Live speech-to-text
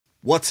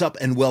What's up,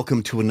 and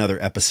welcome to another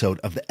episode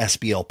of the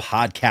SBL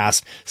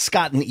podcast,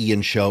 Scott and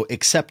Ian show.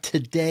 Except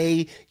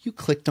today, you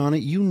clicked on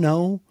it, you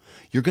know,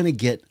 you're going to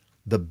get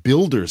the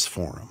Builders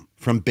Forum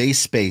from Bass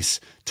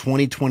Space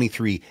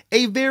 2023,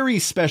 a very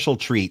special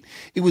treat.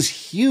 It was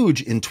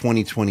huge in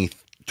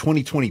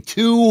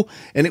 2022,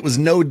 and it was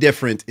no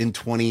different in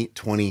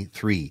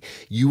 2023.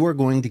 You are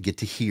going to get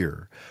to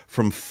hear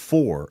from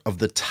 4 of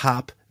the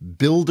top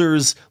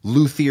builders,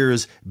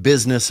 luthiers,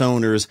 business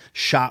owners,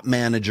 shop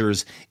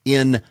managers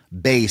in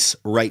bass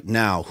right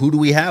now. Who do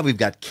we have? We've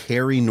got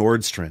Carey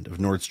Nordstrand of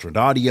Nordstrand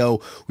Audio.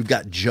 We've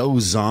got Joe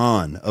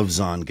Zon of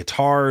Zon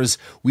Guitars.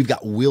 We've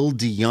got Wil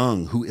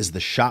DeYoung, who is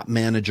the shop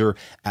manager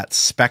at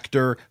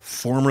Spectre,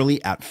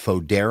 formerly at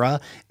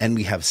Fodera. And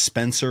we have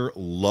Spencer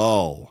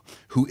Lull,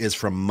 who is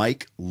from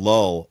Mike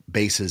Lull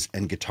Basses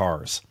and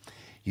Guitars.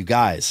 You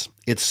guys,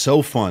 it's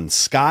so fun.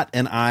 Scott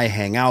and I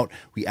hang out.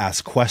 We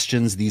ask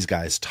questions. These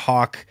guys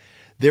talk.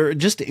 They're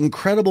just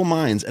incredible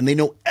minds, and they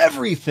know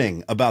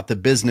everything about the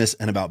business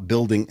and about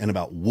building and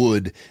about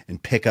wood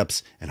and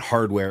pickups and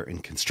hardware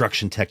and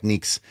construction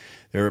techniques.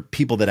 There are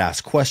people that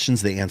ask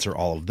questions. They answer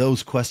all of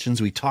those questions.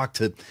 We talked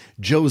to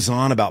Joe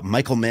Zon about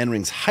Michael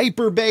Manring's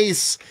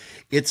Hyperbass.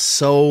 It's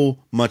so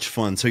much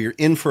fun. So you're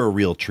in for a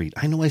real treat.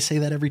 I know I say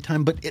that every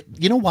time, but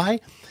you know why?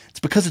 It's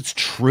because it's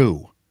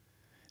true.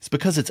 It's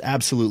because it's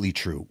absolutely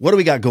true. What do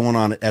we got going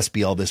on at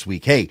SBL this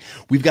week? Hey,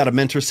 we've got a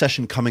mentor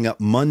session coming up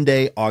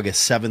Monday,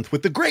 August 7th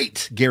with the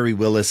great Gary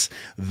Willis,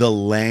 The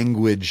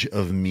Language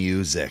of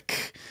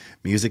Music.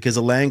 Music is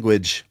a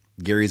language.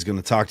 Gary's going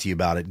to talk to you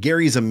about it.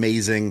 Gary's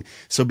amazing,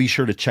 so be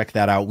sure to check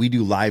that out. We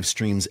do live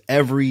streams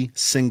every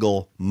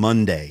single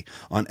Monday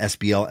on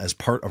SBL as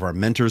part of our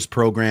mentors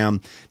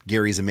program.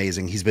 Gary's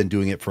amazing. He's been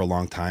doing it for a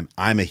long time.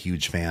 I'm a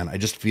huge fan. I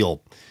just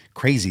feel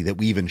crazy that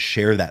we even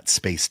share that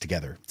space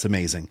together. It's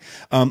amazing.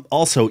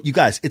 Also, you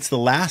guys, it's the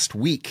last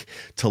week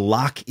to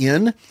lock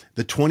in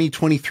the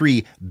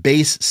 2023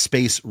 Bass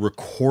Space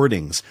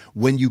recordings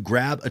when you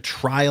grab a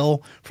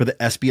trial for the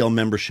SBL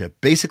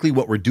membership. Basically,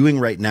 what we're doing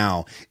right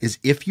now is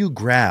if you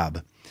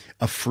grab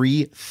a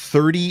free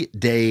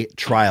 30-day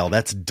trial,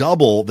 that's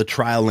double the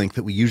trial length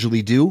that we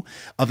usually do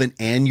of an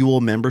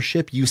annual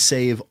membership, you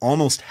save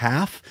almost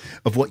half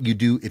of what you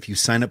do if you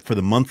sign up for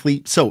the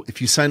monthly. So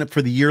if you sign up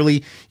for the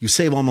yearly, you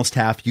save almost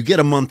half, you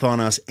get a month on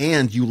us,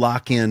 and you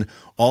lock in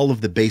all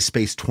of the Bass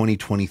Space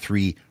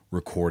 2023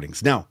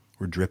 recordings. Now,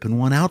 we're dripping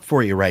one out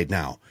for you right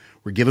now.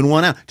 We're giving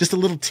one out, just a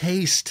little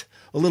taste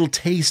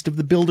of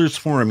the Builders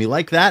Forum. You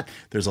like that?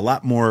 There's a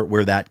lot more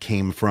where that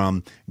came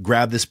from.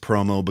 Grab this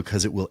promo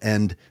because it will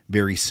end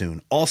very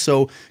soon.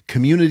 Also,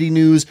 community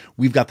news.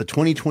 We've got the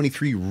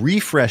 2023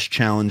 Refresh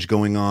Challenge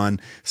going on.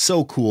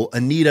 So cool.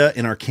 Anita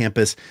in our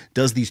campus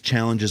does these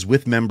challenges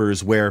with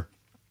members where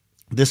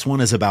this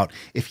one is about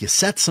if you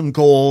set some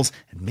goals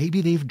and maybe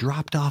they've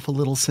dropped off a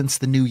little since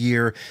the new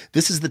year,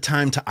 this is the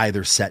time to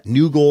either set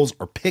new goals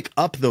or pick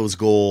up those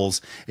goals,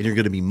 and you're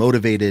going to be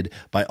motivated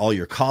by all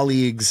your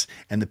colleagues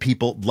and the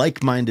people,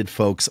 like-minded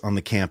folks on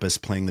the campus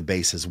playing the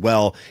bass as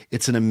well.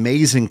 It's an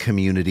amazing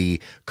community.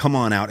 Come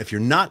on out. If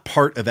you're not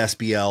part of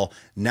SBL,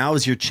 now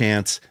is your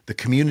chance. The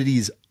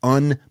community's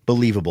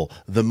unbelievable.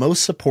 The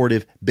most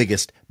supportive,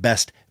 biggest,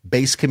 best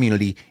bass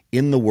community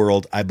in the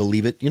world. I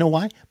believe it. You know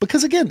why?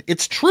 Because again,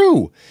 it's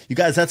true. You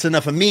guys, that's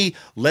enough of me.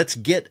 Let's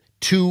get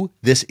to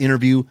this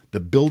interview, the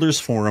Builders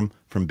Forum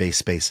from Bass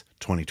Space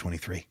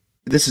 2023.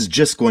 This is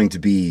just going to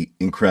be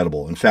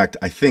incredible. In fact,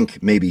 I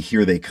think maybe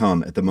here they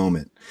come at the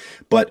moment.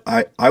 But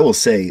I will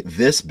say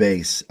this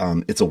bass,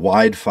 it's a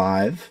wide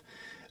 5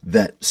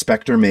 that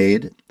Spectre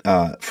made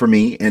for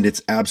me, and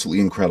it's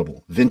absolutely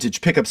incredible.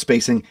 Vintage pickup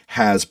spacing,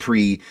 has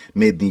made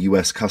in the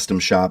U.S. custom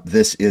shop.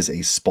 This is a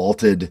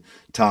spalted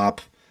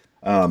top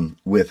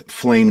with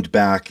flamed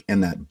back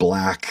and that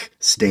black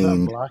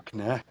stained black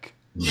neck.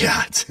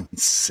 Yeah, it's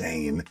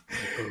insane.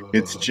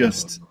 It's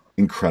just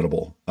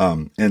incredible.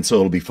 And so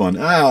it'll be fun.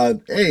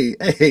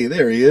 Hey,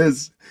 there he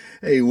is.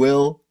 Hey,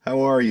 Will,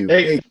 how are you?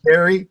 Hey,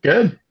 Carey.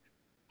 Good.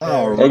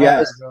 Oh, hey,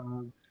 guys.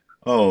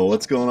 Oh,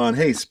 what's going on?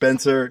 Hey,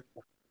 Spencer.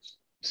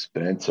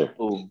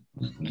 Ooh.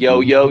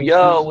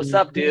 Yo, what's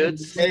up,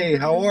 dudes? Hey,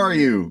 how are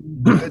you?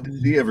 Good to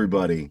see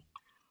everybody.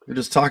 We're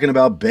just talking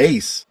about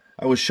bass.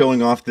 I was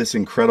showing off this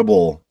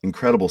incredible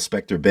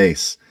Spectre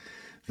bass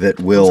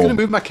that will... I'm just going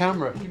to move my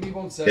camera. Give me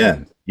 1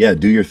 second. Yeah,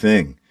 do your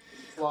thing.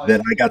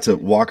 That I got to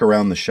walk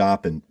around the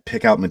shop and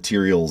pick out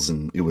materials,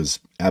 and it was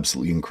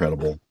absolutely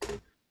incredible.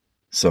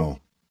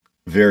 So,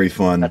 very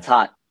fun. That's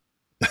hot.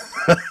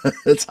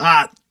 It's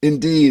hot,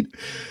 indeed.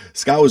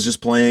 Scott was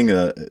just playing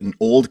an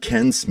old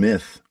Ken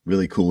Smith,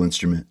 really cool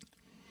instrument.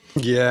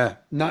 Yeah,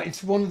 no,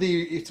 it's one of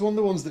the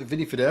ones that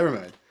Vinny Fodera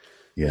made.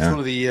 Yeah, it's one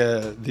of the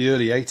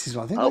early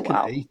 80s. I think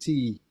wow.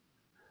 An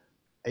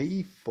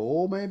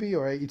 84 maybe,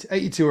 or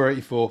 82 or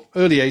 84,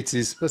 early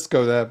 80s. Let's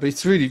go there. But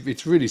it's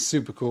really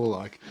super cool.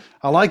 Like,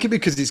 I like it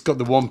because it's got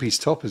the one-piece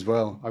top as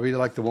well. I really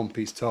like the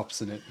one-piece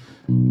tops in it.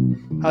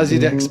 As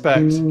you'd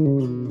expect.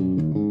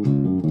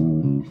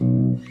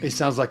 It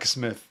sounds like a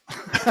Smith.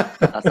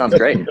 That sounds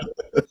great.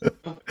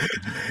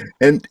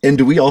 And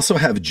do we also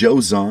have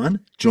Joe Zon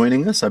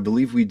joining us? I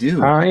believe we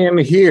do. I am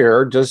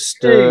here just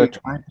trying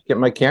to get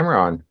my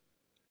camera on.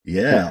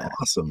 Yeah,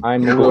 awesome.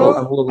 I'm a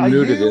little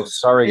new to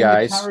this. Sorry,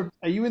 guys.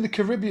 Are you in the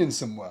Caribbean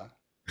somewhere?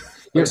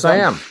 Yes, I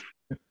am.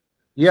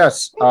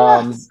 Yes.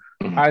 Yes.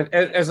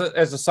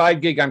 As a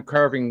side gig, I'm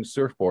carving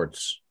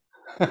surfboards.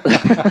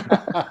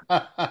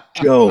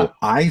 Joe,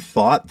 I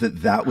thought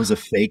that was a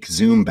fake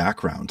Zoom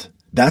background.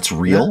 That's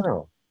real?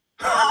 No.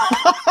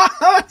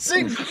 It's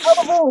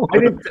incredible.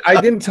 I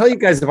didn't tell you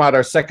guys about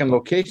our second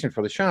location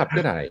for the shop,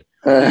 did I?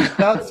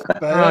 That's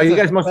you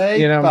guys must,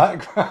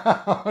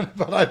 background,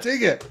 but I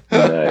dig it.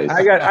 Nice.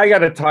 I got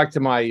to talk to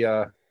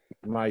my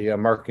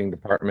marketing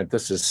department.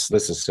 This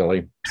is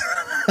silly.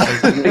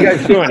 How you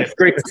guys doing? It's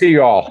great to see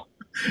you all.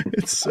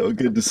 It's so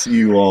good to see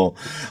you all.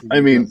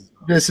 I mean,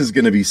 this is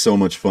going to be so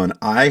much fun.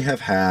 I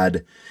have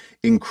had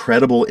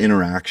incredible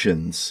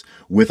interactions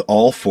with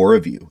all four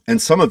of you,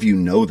 and some of you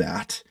know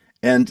that.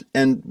 And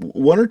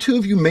one or two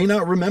of you may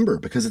not remember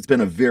because it's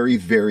been a very,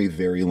 very,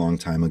 very long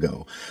time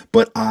ago.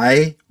 But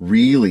I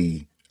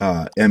really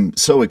am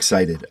so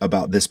excited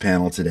about this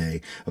panel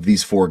today of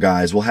these four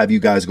guys. We'll have you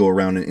guys go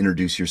around and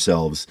introduce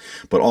yourselves.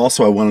 But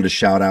also I wanted to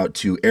shout out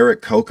to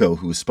Eric Coco,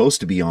 who was supposed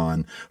to be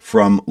on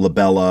from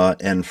Labella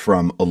and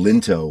from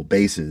Olinto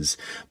bases.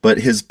 But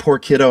his poor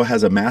kiddo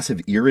has a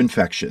massive ear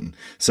infection.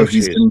 So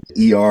he's in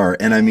the ER.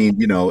 And I mean,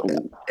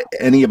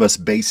 any of us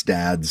bass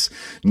dads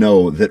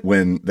know that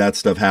when that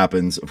stuff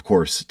happens, of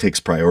course, it takes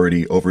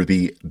priority over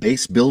the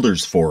Bass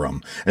Builders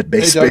Forum at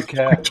Bass They don't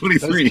care. 23.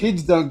 Those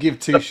kids don't give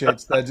two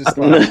shits. They're just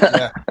like,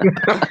 yeah.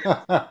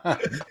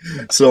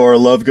 So our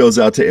love goes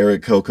out to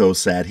Eric Coco.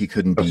 Sad he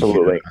couldn't be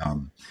Absolutely.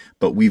 here.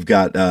 But we've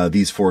got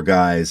these four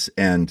guys,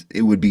 and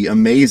it would be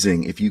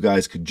amazing if you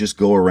guys could just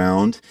go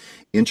around,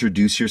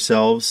 introduce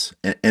yourselves,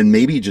 and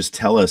maybe just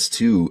tell us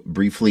too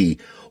briefly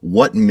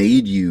what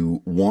made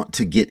you want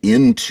to get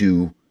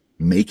into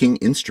making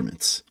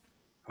instruments.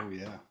 Oh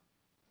yeah.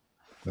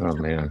 Oh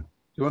man.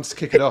 Who wants to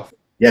kick it off?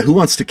 Yeah, who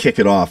wants to kick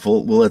it off?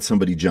 We'll let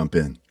somebody jump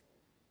in.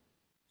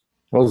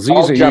 Well, I'll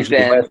Z's jump usually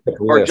in. last at the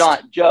Or list.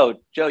 Joe,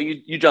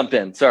 you jump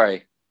in.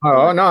 Sorry.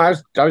 Oh no, I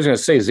was going to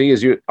say Z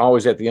is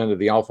always at the end of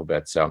the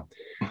alphabet. So,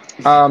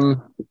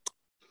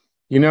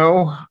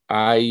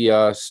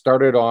 I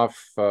started off.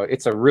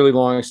 It's a really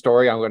long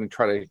story. I'm going to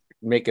try to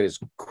make it as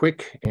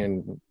quick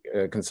and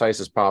concise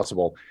as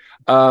possible.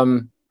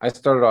 I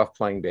started off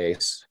playing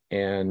bass,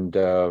 and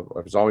I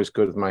was always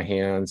good with my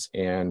hands.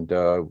 And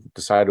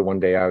decided one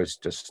day I was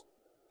just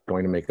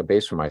going to make a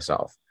bass for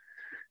myself.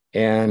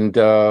 And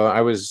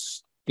I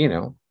was,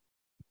 it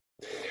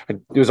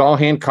was all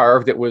hand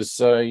carved. It was,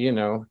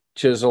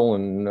 chisel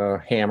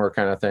and hammer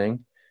kind of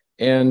thing.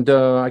 And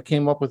I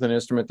came up with an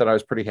instrument that I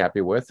was pretty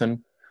happy with. And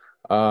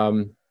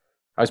I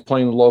was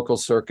playing the local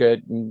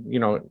circuit,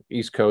 and,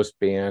 East Coast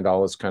band,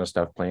 all this kind of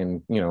stuff,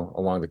 playing,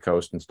 along the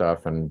coast and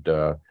stuff. And,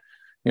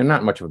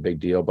 not much of a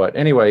big deal. But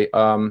anyway,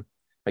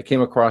 I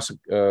came across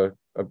a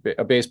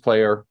bass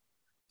player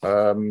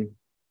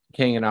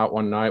hanging out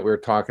one night. We were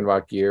talking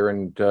about gear,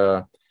 and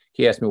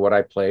he asked me what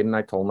I played, and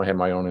I told him I had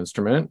my own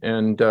instrument,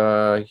 and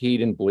he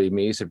didn't believe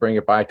me. He said, "Bring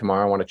it by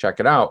tomorrow. I want to check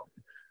it out."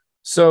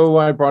 So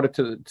I brought it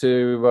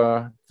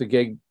to the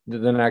gig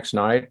the next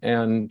night,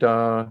 and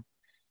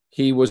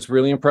he was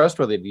really impressed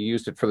with it. He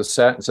used it for the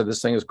set and said,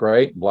 "This thing is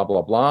great, blah,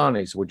 blah, blah." And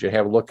he said, "Would you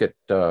have a look at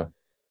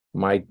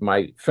my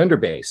Fender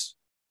bass?"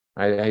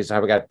 I said,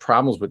 "I've got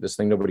problems with this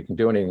thing. Nobody can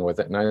do anything with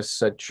it." And I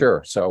said,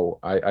 "Sure." So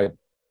I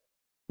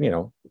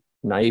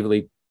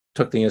naively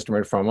took the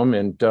instrument from him,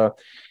 and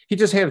he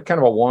just had kind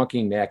of a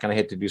wonky neck, and I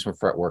had to do some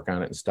fret work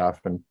on it and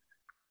stuff, and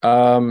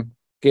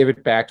gave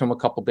it back to him a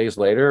couple days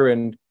later,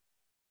 and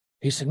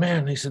he said,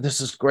 "Man," he said, "this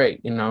is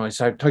great." I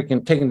said,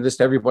 "I've taken this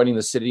to everybody in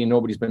the city, and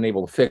nobody's been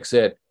able to fix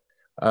it.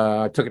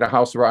 I took it to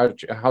House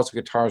of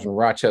Guitars in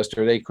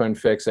Rochester. They couldn't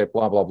fix it,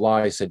 blah, blah,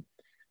 blah." He said,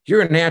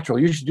 "You're a natural.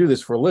 You should do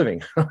this for a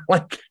living." I'm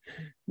like,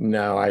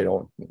 "No, I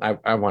don't.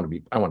 I want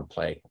to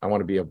play. I want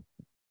to be a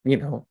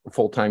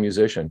full-time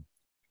musician."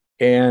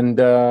 And,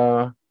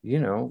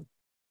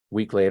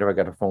 week later, I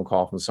got a phone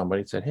call from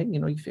somebody that said, "Hey,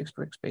 you fixed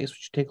Rick's bass. Would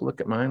you take a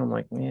look at mine?" I'm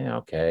like, "Yeah,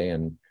 okay."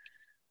 And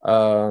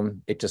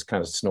it just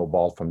kind of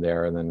snowballed from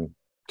there, and then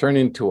turned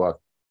into a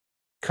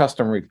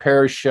custom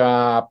repair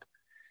shop.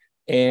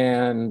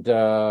 And,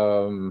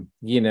 I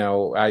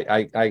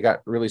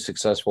got really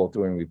successful at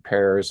doing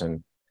repairs,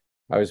 and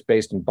I was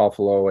based in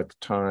Buffalo at the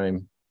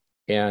time.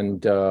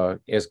 And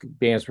as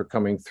bands were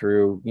coming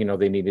through,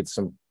 they needed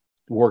some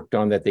work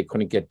done that they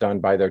couldn't get done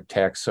by their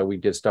techs. So we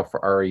did stuff for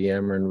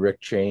REM and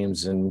Rick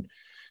James and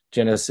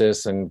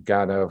Genesis and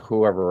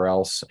whoever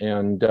else.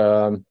 And,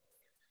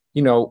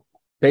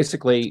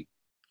 basically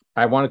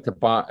I wanted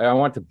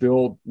to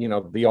build,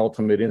 the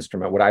ultimate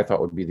instrument, what I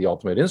thought would be the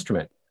ultimate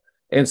instrument.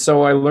 And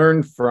so I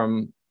learned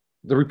from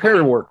the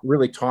repair work,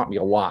 really taught me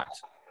a lot,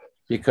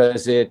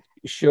 because it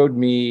showed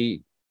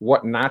me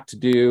what not to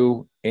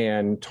do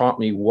and taught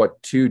me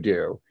what to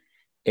do.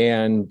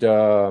 And,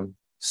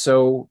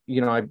 so,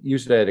 I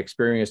used that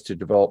experience to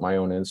develop my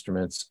own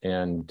instruments.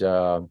 And,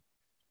 the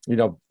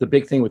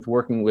big thing with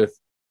working with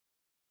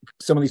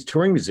some of these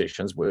touring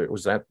musicians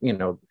was that, you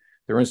know,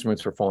 their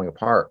instruments were falling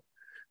apart.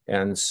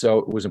 And so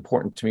it was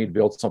important to me to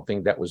build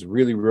something that was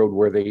really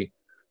roadworthy,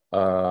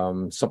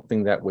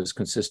 something that was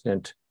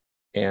consistent,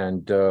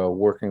 and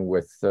working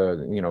with,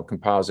 you know,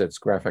 composites,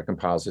 graphic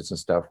composites and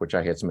stuff, which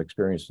I had some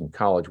experience in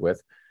college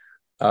with.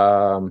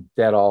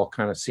 That all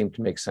kind of seemed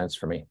to make sense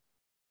for me.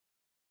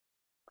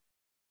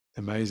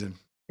 Amazing.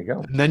 There you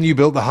go. And then you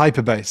built the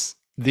Hyperbass.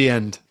 The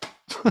end.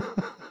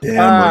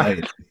 Damn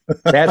right.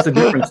 That's a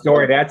different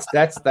story. That's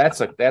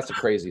a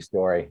crazy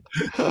story.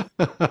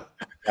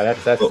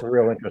 That's a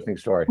real interesting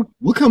story.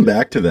 We'll come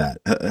back to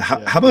that.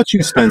 How about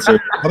you, Spencer?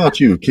 How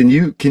about you? Can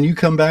you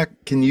come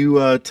back? Can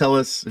you tell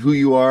us who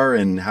you are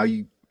and how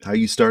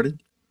you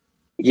started?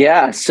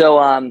 Yeah. So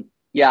I'm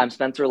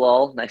Spencer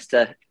Lull. Nice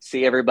to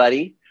see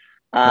everybody.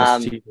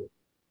 Nice to see you.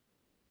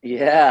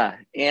 Yeah.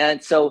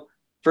 And so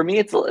for me,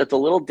 it's a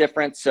little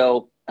different.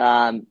 So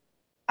I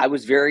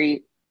was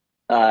very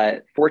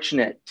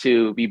fortunate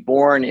to be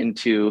born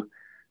into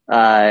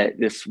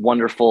this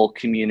wonderful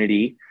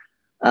community.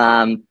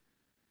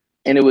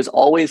 And it was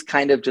always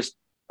kind of just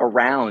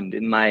around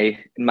in my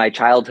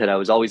childhood. I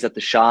was always at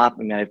the shop.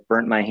 I mean, I've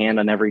burnt my hand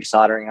on every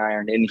soldering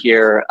iron in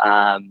here.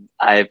 I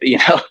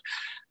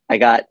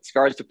got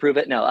scars to prove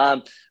it.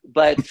 No,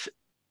 but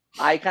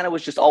I kind of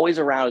was just always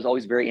around. I was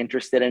always very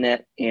interested in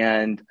it.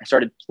 And I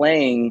started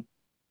playing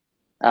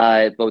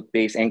both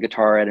bass and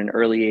guitar at an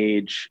early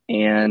age.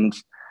 And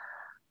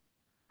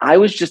I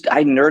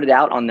nerded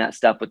out on that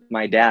stuff with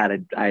my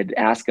dad. I'd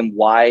ask him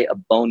why a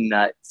bone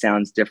nut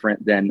sounds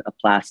different than a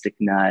plastic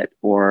nut,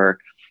 or,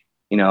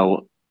 you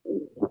know,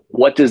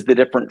 what does the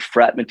different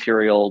fret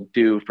material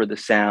do for the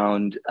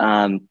sound?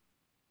 And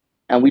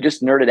we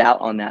just nerded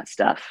out on that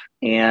stuff.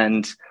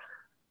 And so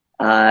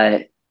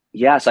I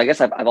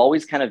guess I've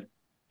always kind of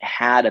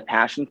had a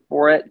passion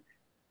for it.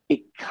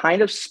 It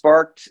kind of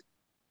sparked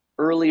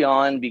early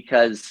on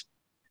because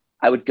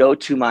I would go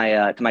to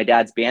my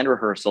dad's band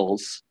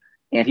rehearsals,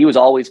 and he was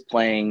always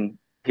playing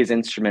his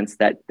instruments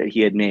that he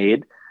had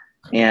made,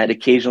 and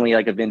occasionally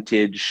like a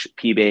vintage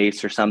P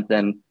bass or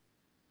something.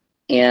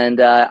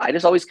 And I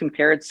just always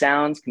compared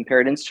sounds,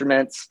 compared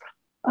instruments,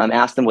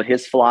 asked him what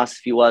his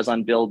philosophy was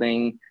on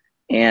building,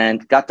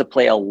 and got to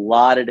play a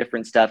lot of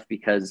different stuff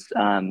because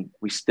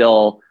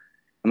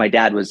my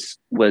dad was,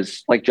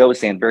 like Joe was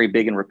saying, very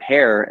big in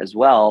repair as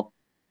well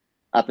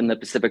up in the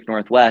Pacific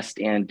Northwest,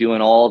 and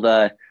doing all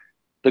the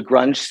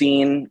grunge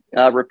scene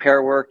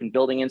repair work and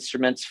building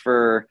instruments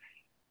for,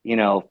 you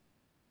know,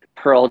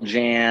 Pearl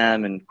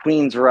Jam and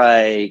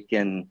Queensryche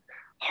and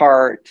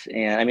Heart,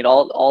 and I mean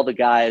all the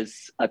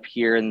guys up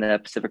here in the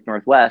Pacific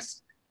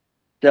Northwest.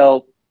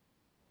 So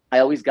I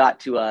always got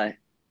to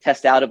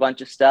test out a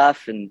bunch of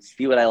stuff and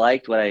see what I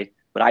liked, what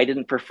I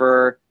didn't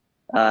prefer,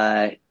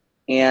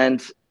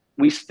 and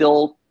we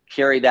still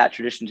carry that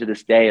tradition to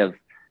this day of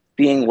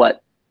seeing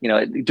what, you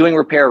know, doing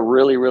repair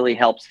really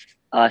helps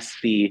us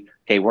see,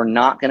 okay, we're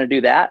not going to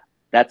do that.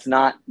 That's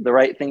not the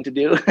right thing to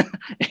do.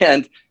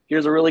 And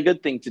here's a really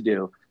good thing to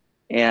do.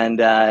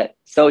 And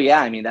so,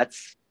 yeah, I mean,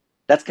 that's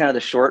kind of the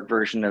short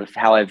version of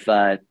how I've,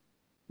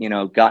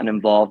 gotten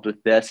involved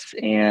with this.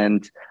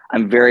 And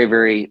I'm very,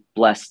 very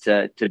blessed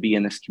to be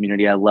in this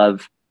community. I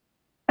love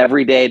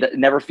every day. That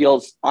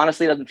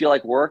honestly, doesn't feel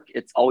like work.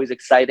 It's always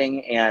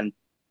exciting. And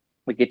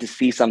we get to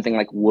see something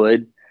like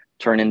wood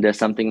turn into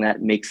something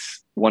that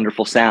makes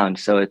wonderful sound.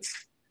 So it's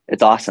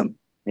awesome.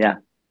 Yeah.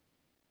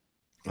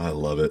 I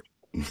love it.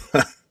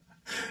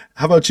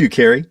 How about you,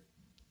 Carey?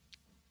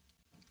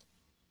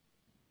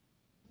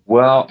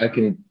 Well,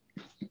 can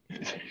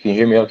you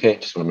hear me okay?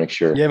 Just want to make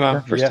sure. Yeah,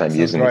 man. First time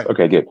using right. it.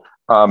 Okay, good.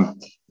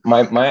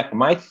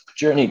 My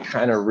journey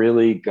kind of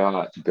really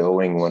got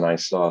going when I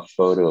saw a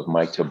photo of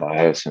Mike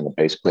Tobias in the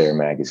Bass Player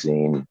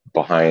magazine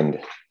behind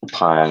a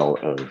pile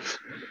of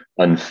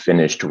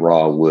unfinished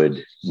raw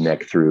wood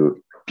neck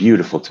through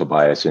beautiful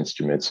Tobias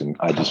instruments. And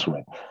I just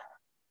went,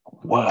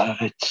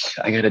 what?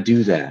 I got to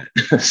do that.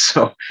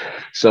 so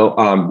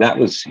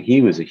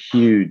he was a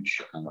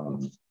huge,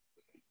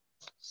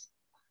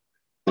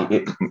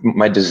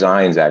 my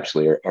designs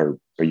actually are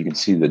you can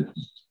see the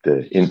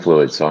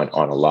influence on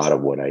a lot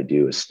of what I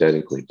do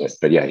aesthetically,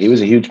 but yeah, he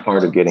was a huge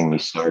part of getting me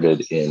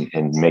started and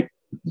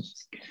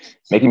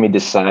making me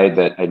decide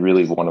that I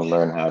really want to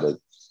learn how to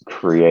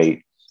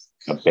create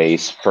a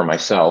bass for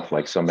myself,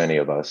 like so many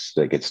of us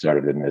that get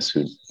started in this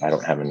who I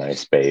don't have a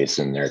nice bass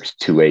and they're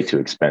way too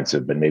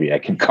expensive, but maybe I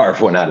can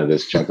carve one out of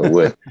this chunk of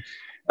wood.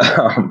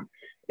 My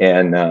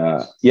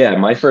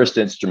first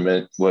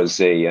instrument was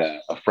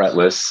a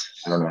fretless.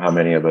 I don't know how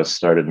many of us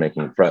started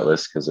making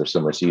fretless because they're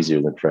so much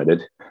easier than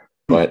fretted,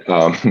 but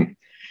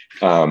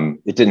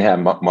it didn't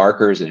have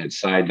markers. It had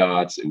side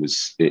dots.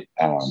 The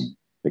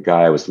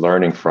guy I was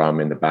learning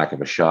from in the back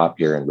of a shop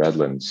here in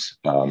Redlands,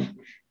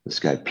 this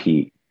guy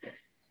Pete,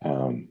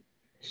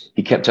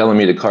 he kept telling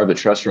me to carve the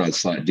truss rod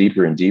slot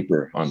deeper and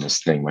deeper on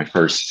this thing. My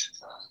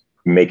first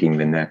making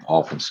the neck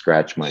all from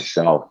scratch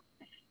myself.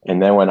 And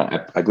then when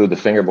I glued the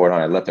fingerboard on,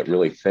 I left it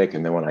really thick.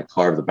 And then when I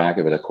carved the back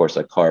of it, of course,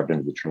 I carved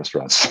into the truss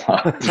rod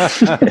slot.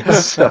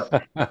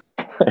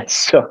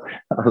 So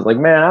I was like,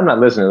 man, I'm not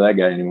listening to that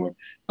guy anymore.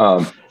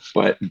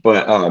 But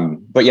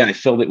yeah, I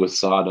filled it with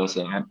sawdust,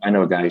 and I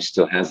know a guy who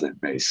still has that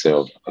bass.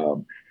 So,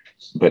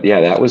 but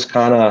yeah, that was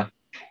kind of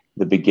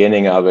the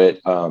beginning of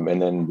it.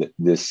 And then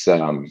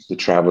the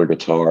Traveler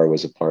guitar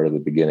was a part of the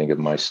beginning of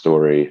my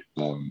story,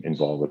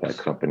 involved with that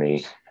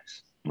company.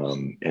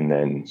 And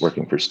then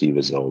working for Steve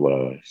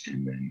Azzola,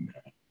 and then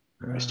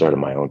I started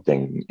my own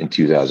thing in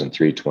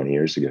 2003, 20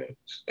 years ago.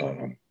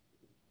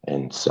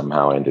 And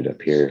somehow ended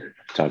up here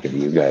talking to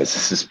you guys.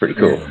 This is pretty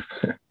cool.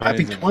 Yeah.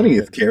 Happy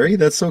 20th, Carey.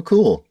 That's so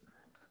cool.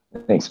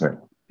 Thanks,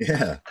 man.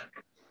 Yeah.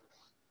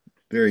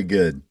 Very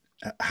good.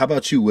 How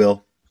about you,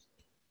 Will?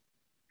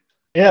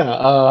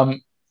 Yeah,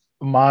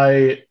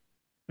 my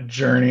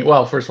journey.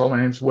 Well, first of all,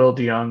 my name's Wil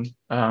DeYoung.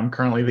 I'm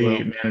currently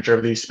the manager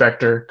of the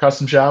Spectre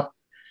Custom Shop,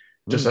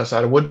 just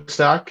outside of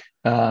Woodstock.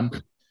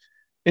 And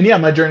yeah,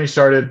 my journey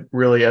started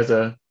really as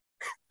a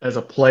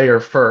player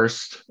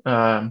first.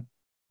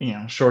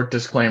 Short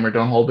disclaimer: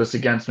 don't hold this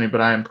against me,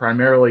 but I am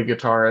primarily a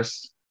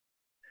guitarist.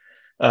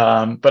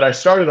 But I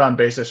started on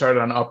bass. I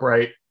started on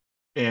upright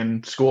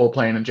in school,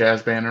 playing in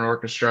jazz band and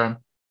orchestra,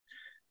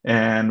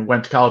 and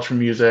went to college for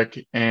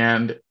music,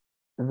 and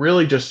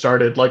really just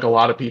started, like a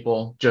lot of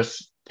people,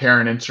 just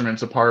tearing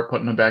instruments apart,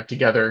 putting them back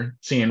together,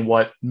 seeing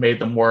what made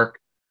them work,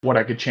 what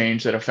I could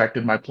change that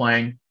affected my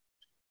playing.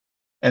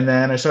 And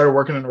then I started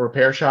working in a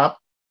repair shop,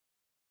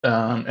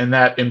 and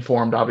that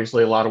informed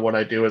obviously a lot of what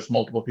I do, as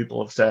multiple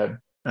people have said.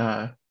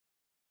 But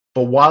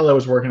while I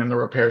was working in the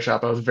repair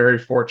shop, I was very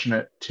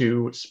fortunate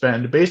to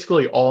spend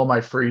basically all my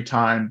free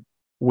time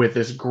with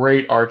this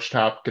great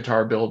archtop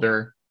guitar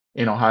builder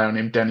in Ohio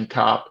named Denny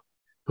Kopp,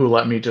 who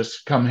let me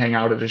just come hang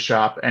out at his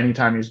shop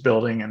anytime he's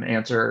building and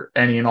answer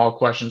any and all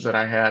questions that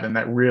I had. And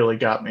that really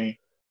got me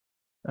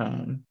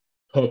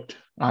hooked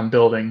on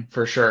building,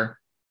 for sure.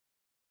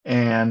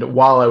 And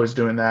while I was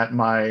doing that,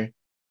 my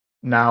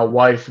now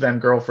wife, then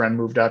girlfriend,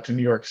 moved out to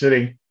New York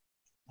City.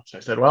 So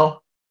I said,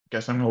 well, I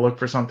guess I'm going to look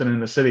for something in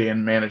the city,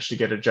 and managed to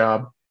get a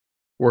job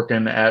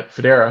working at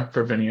Federa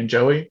for Vinny and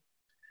Joey,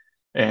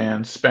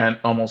 and spent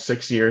almost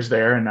 6 years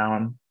there. And now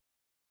I'm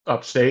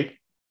upstate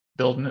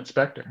building at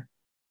Spectre.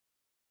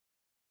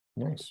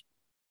 Nice.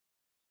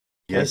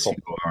 Yes, you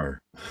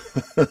are.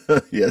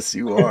 Yes,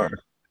 you are.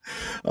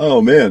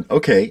 Oh man.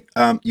 Okay.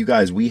 You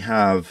guys, we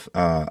have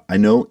I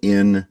know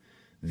in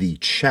the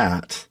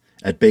chat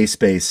at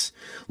Bass,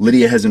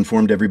 Lydia has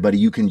informed everybody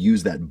you can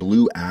use that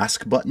blue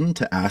ask button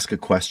to ask a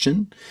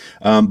question.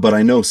 But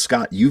I know,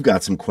 Scott, you've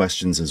got some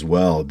questions as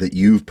well that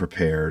you've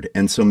prepared.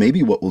 And so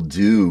maybe what we'll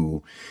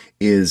do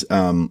is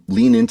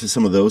lean into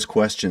some of those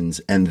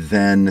questions, and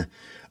then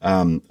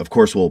of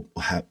course, we'll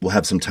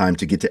have some time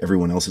to get to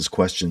everyone else's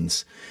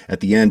questions at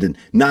the end, and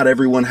not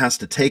everyone has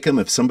to take them.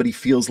 If somebody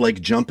feels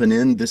like jumping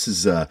in, this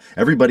is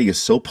everybody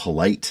is so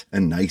polite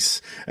and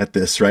nice at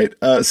this, right?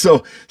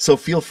 So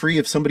feel free,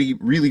 if somebody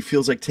really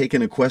feels like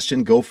taking a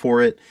question, go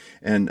for it.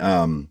 And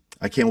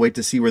I can't wait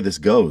to see where this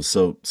goes.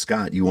 So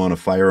Scott, you want to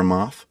fire them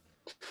off?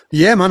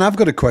 Yeah, man, I've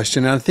got a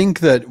question. And I think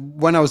that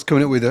when I was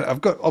coming up with it,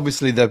 I've got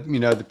obviously the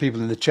people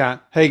in the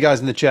chat. Hey guys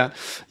in the chat,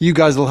 you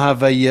guys will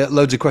have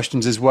loads of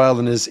questions as well.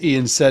 And as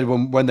Ian said,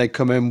 when they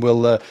come in,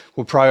 we'll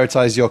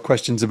prioritize your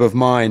questions above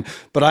mine.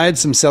 But I had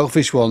some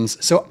selfish ones,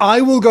 so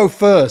I will go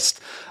first.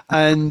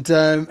 And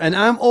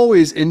I'm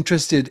always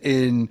interested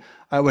in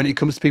when it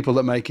comes to people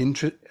that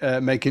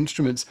make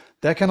instruments,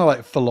 their kind of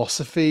like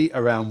philosophy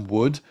around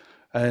wood,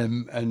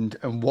 and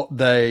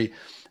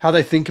how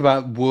they think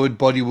about wood,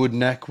 body wood,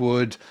 neck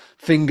wood,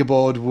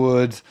 fingerboard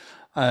wood.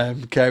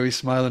 Carey's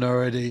smiling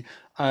already,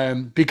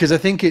 because I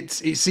think it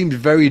seems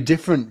very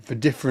different for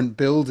different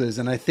builders,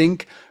 and I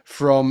think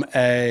from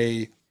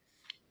a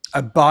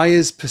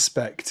buyer's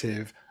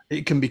perspective,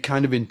 it can be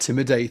kind of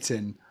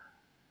intimidating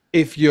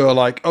if you're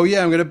like, oh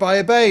yeah, I'm going to buy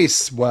a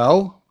bass.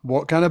 Well,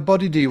 what kind of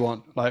body do you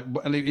want? Like,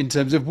 in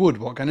terms of wood,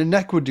 what kind of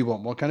neck wood do you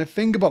want? What kind of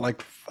fingerboard?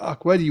 Like,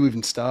 fuck, where do you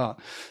even start?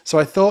 So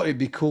I thought it'd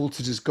be cool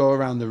to just go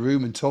around the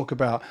room and talk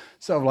about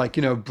sort of like,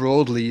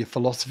 broadly your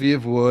philosophy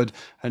of wood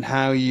and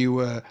how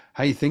you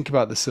think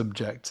about the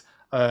subject.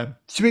 Do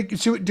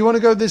you want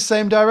to go this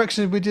same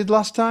direction as we did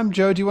last time?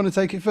 Joe, do you want to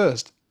take it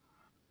first?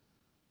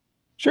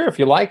 Sure, if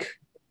you like.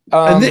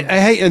 And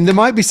there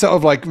might be sort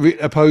of like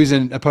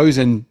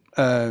opposing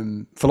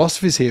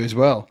philosophies here as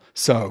well.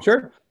 So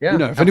sure,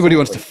 yeah. If anybody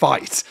wants to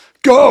fight,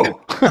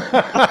 go.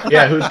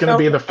 Yeah, who's going to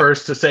be the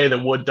first to say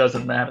that wood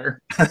doesn't matter?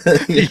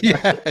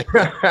 Yeah.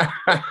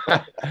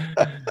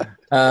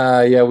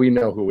 Yeah, we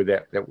know who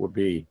that would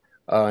be,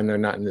 and they're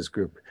not in this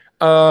group.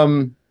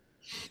 The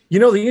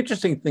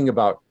interesting thing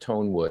about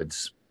tone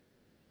woods,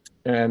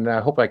 and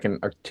I hope I can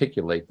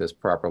articulate this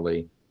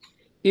properly,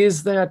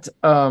 is that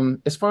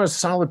as far as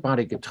solid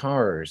body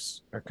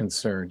guitars are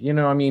concerned,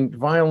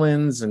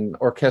 violins and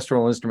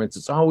orchestral instruments,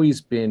 it's always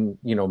been,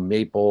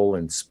 maple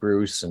and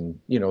spruce and,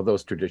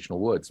 those traditional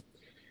woods.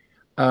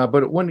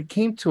 But when it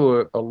came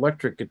to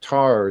electric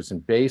guitars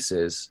and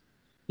basses,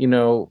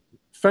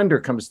 Fender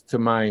comes to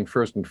mind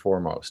first and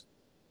foremost.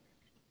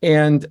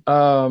 And,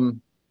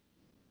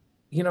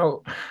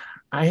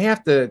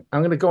 I'm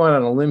going to go out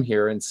on a limb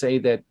here and say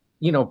that,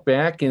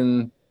 back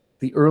in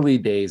the early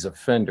days of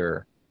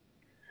Fender,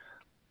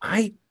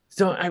 I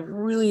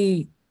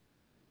really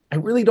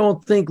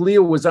don't think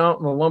Leo was out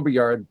in the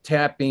lumberyard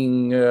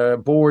tapping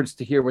boards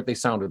to hear what they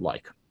sounded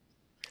like.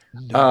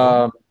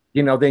 No.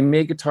 They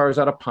made guitars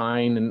out of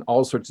pine and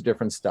all sorts of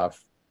different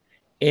stuff.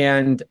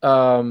 And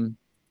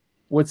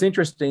what's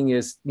interesting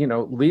is,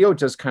 Leo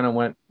just kind of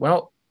went,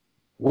 well,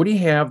 what do you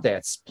have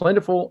that's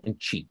plentiful and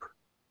cheap?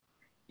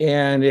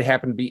 And it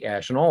happened to be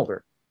ash and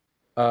alder.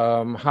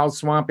 How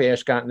swamp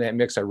ash got in that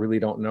mix, I really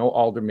don't know.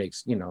 Alder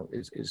makes,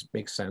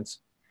 makes sense.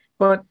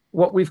 But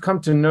what we've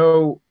come to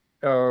know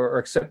or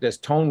accept as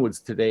tone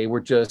woods today were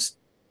just,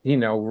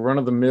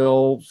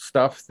 run-of-the-mill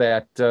stuff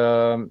that,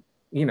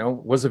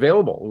 was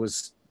available. It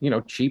was,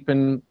 cheap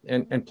and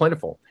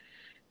plentiful.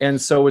 And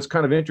so it's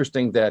kind of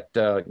interesting that,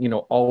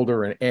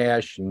 alder and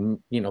ash and,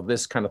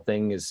 this kind of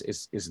thing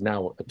is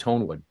now a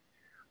tone wood.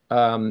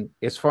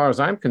 As far as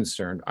I'm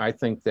concerned, I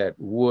think that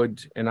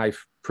wood, and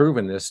I've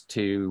proven this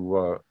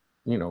to,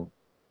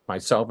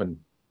 myself and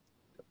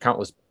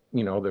countless,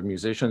 the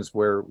musicians,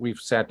 where we've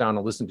sat down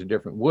and listened to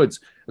different woods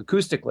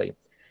acoustically.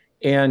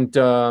 And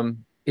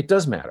it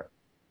does matter.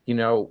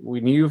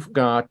 When you've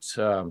got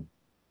a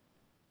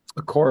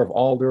core of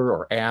alder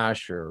or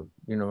ash or,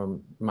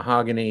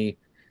 mahogany,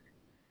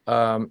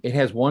 it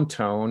has one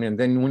tone. And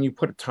then when you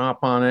put a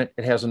top on it,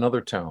 it has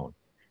another tone.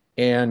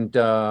 And,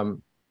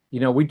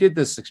 we did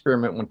this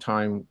experiment one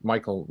time,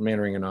 Michael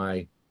Manring and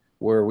I,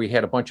 where we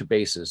had a bunch of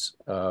basses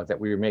that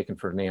we were making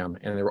for NAMM,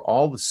 and they were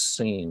all the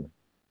same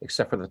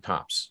except for the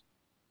tops.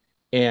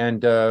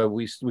 And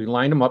we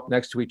lined them up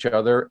next to each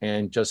other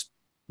and just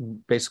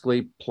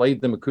basically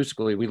played them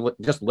acoustically. We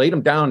just laid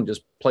them down and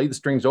just played the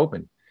strings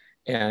open.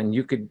 And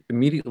you could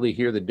immediately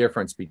hear the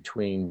difference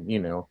between,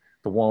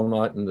 the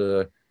walnut and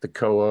the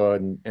koa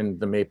and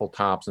the maple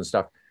tops and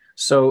stuff.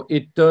 So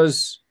it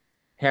does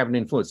have an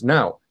influence.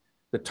 Now,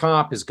 the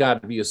top has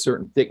got to be a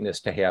certain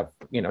thickness to have,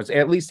 it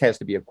at least has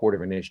to be 1/4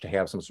 of an inch to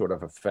have some sort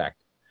of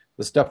effect.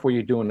 The stuff where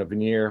you're doing a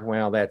veneer,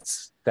 well,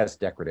 that's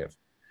decorative.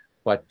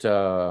 But,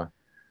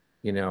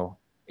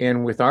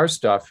 and with our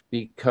stuff,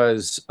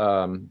 because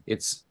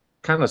it's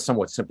kind of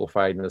somewhat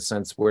simplified in the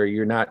sense where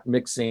you're not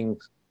mixing,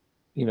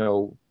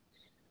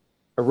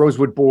 a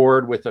rosewood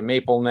board with a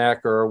maple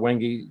neck or a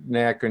wengi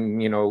neck and,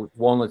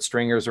 walnut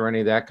stringers or any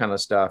of that kind of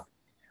stuff.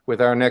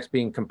 With our necks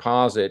being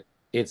composite,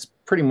 it's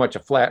pretty much a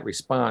flat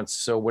response.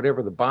 So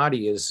whatever the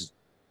body is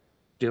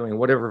doing,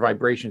 whatever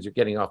vibrations you're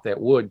getting off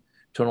that wood,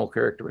 tonal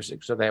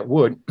characteristics of that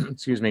wood,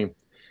 excuse me,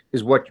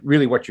 is what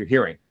you're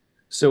hearing.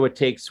 So it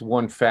takes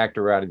one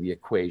factor out of the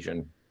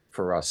equation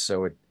for us.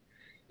 So it,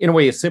 in a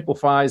way, it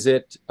simplifies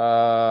it.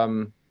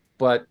 But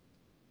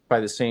by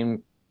the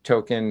same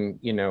token,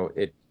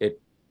 it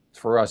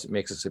for us, it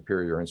makes a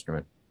superior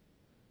instrument.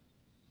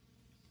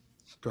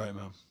 Great,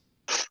 man.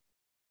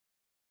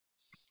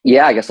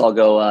 Yeah, I guess I'll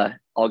go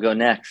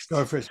next.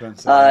 Go for it,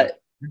 Spencer.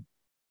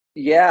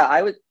 Yeah,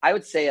 I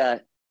would say,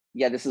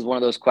 this is one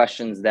of those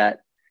questions that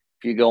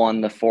if you go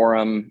on the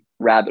forum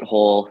rabbit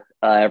hole,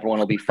 everyone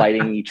will be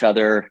fighting each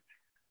other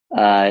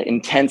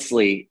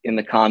intensely in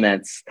the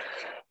comments.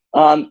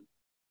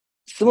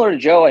 Similar to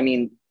Joe, I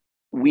mean,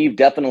 we've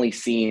definitely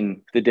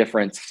seen the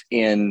difference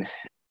in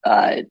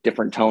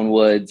different tone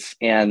woods,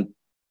 and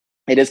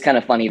it is kind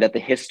of funny that the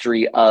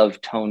history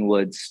of tone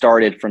woods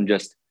started from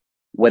just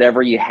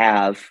whatever you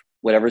have,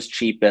 whatever's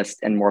cheapest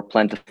and more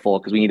plentiful,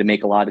 because we need to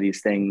make a lot of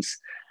these things.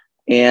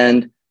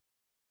 And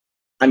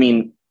I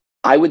mean,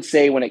 I would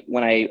say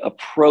when I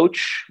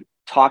approach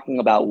talking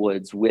about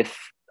woods with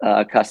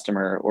a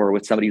customer or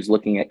with somebody who's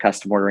looking at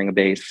custom ordering a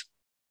bass,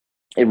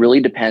 it really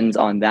depends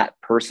on that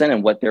person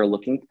and what they're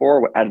looking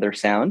for out of their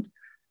sound.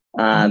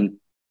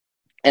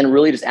 And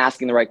really just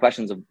asking the right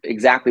questions of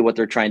exactly what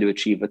they're trying to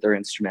achieve with their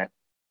instrument.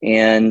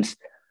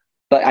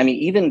 But I mean,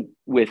 even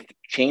with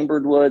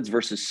chambered woods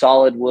versus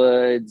solid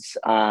woods,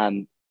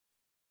 and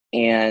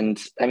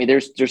I mean,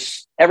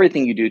 there's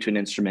everything you do to an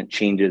instrument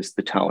changes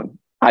the tone,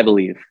 I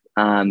believe.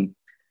 They're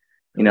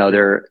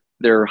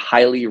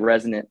highly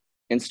resonant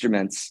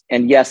instruments,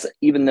 and yes,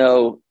 even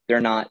though they're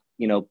not,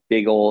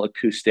 big old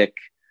acoustic,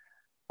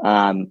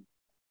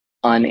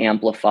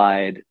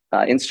 unamplified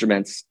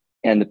instruments,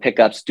 and the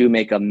pickups do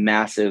make a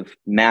massive,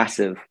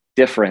 massive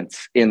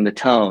difference in the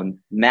tone,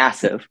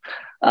 massive.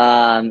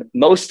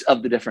 Most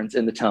of the difference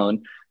in the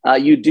tone,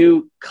 you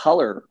do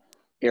color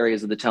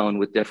areas of the tone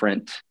with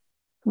different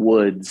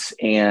woods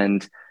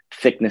and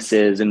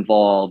thicknesses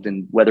involved,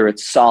 and whether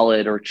it's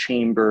solid or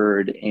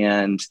chambered,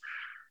 and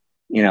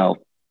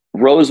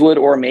rosewood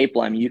or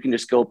maple. I mean, you can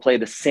just go play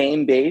the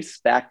same bass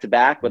back to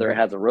back, whether it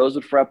has a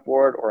rosewood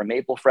fretboard or a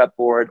maple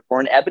fretboard or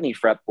an ebony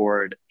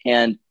fretboard,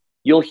 and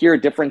you'll hear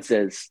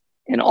differences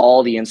in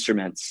all the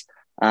instruments.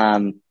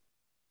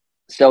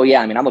 So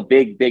yeah, I mean, I'm a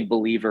big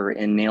believer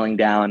in nailing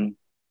down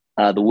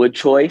the wood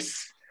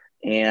choice,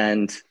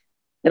 and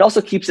it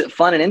also keeps it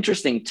fun and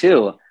interesting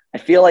too. I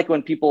feel like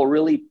when people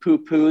really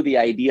poo-poo the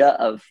idea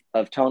of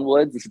tone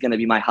woods, this is going to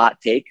be my hot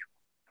take.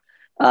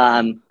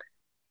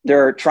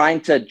 they're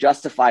trying to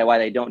justify why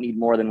they don't need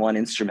more than one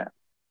instrument.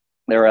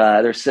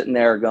 They're sitting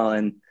there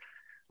going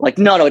like,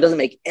 no, it doesn't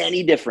make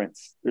any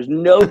difference. There's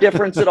no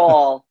difference at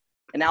all.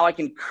 And now I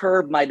can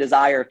curb my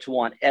desire to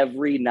want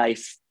every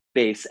nice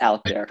bass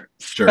out there.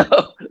 Sure.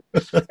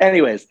 So,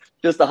 anyways,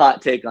 just a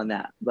hot take on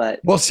that. But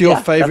what's your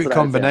favorite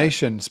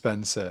combination,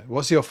 Spencer?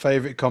 What's your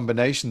favorite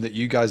combination that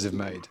you guys have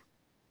made?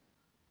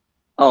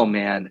 Oh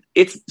man,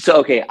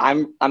 okay.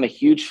 I'm a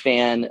huge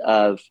fan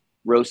of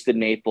roasted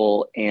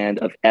maple and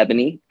of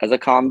ebony as a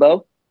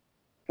combo,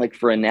 like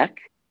for a neck.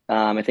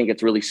 I think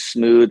it's really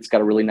smooth. It's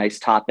got a really nice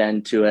top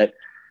end to it.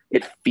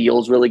 It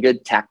feels really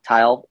good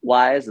tactile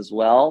wise as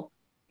well.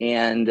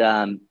 And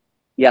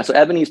so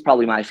ebony is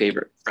probably my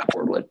favorite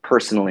fretboard wood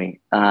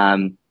personally.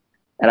 And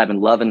I've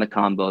been loving the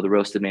combo, the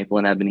roasted maple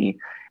and ebony.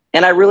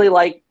 And I really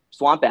like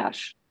swamp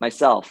ash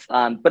myself.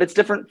 But it's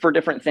different for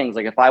different things.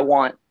 Like if I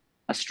want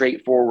a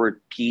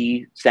straightforward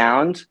P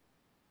sound,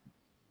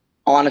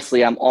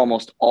 honestly, I'm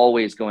almost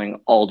always going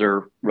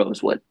alder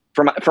rosewood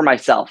for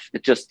myself.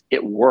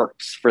 It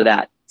works for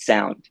that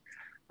sound.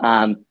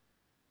 And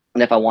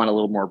if I want a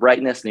little more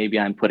brightness, maybe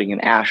I'm putting an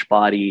ash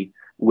body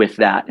with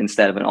that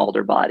instead of an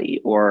alder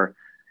body, or,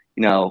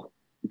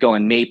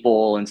 going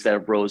maple instead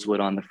of rosewood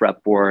on the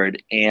fretboard.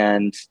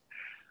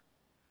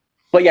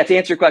 But yeah, to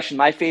answer your question,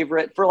 my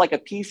favorite for like a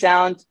P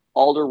sound,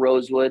 alder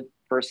rosewood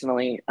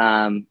personally.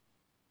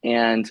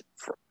 And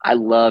I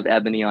love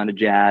ebony on a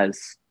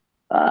jazz.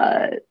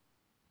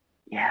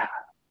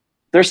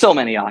 There's so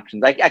many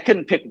options. I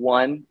couldn't pick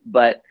one,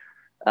 but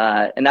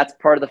and that's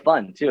part of the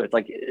fun too. It's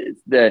like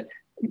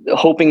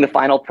hoping the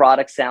final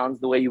product sounds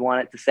the way you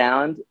want it to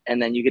sound,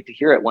 and then you get to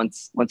hear it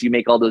once you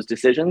make all those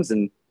decisions,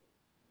 and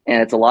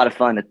it's a lot of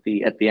fun at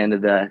the end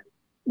of the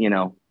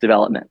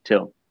development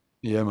too.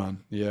 Yeah,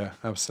 man. Yeah,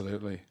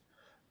 absolutely.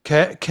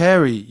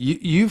 Carey,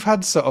 you've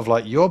had sort of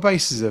like your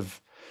bases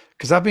of,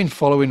 because I've been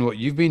following what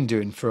you've been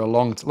doing for a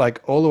long,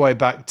 like all the way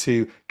back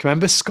to, can you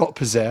remember Scott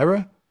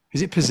Pizzera?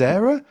 Is it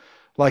Pizzera?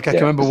 Like I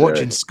can remember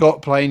watching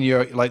Scott playing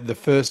your like the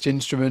first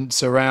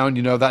instruments around,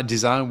 that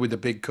design with the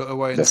big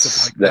cutaway and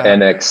stuff like that.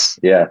 The NX,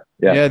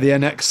 yeah, the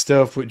NX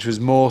stuff, which was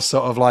more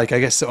sort of like, I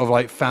guess, sort of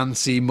like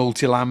fancy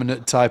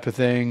multi-laminate type of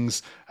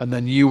things. And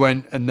then you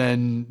went, and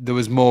then there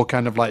was more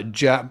kind of like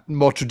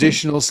more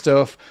traditional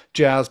stuff,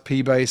 jazz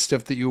P bass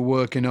stuff that you were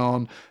working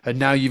on. And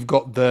now you've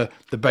got the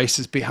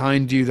basses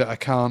behind you that I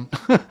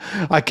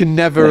can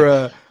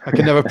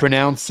never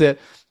pronounce it.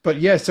 But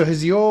yeah, so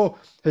has your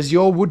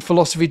wood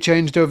philosophy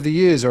changed over the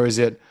years, or is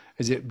it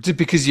just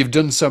because you've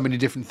done so many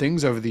different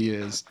things over the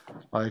years?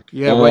 Like,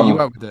 where are you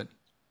at with it?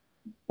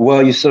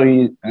 Well, you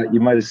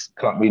might have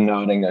caught me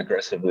nodding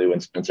aggressively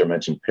when Spencer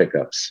mentioned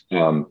pickups.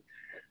 The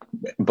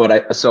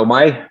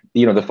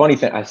funny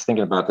thing, I was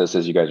thinking about this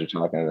as you guys were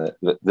talking,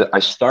 that I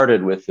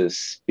started with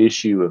this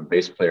issue of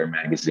Bass Player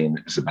magazine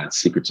that was about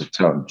secrets of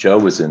tone. Joe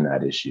was in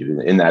that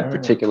issue, in that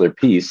particular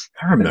piece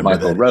that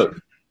Michael wrote.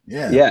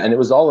 Yeah, and it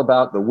was all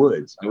about the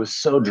woods. I was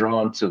so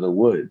drawn to the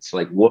woods,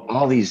 like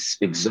all these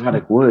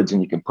exotic woods,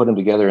 and you can put them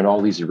together in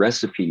all these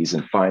recipes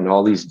and find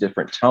all these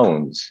different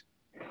tones.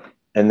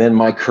 And then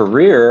my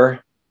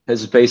career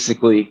has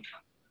basically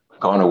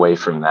gone away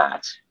from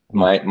that.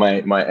 My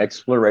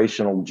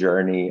explorational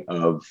journey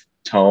of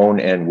tone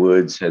and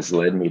woods has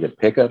led me to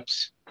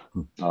pickups.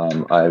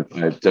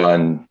 I've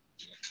done,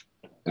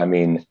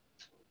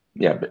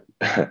 but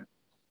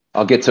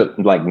I'll get to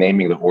like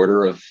naming the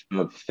order of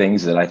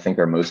things that I think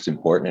are most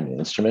important in an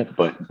instrument.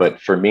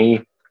 But for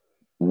me,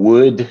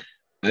 wood,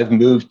 I've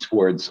moved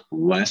towards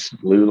less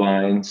blue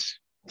lines,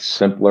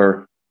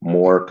 simpler,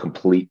 more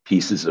complete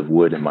pieces of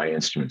wood in my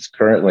instruments.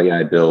 Currently,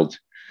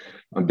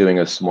 I'm doing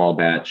a small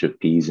batch of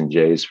P's and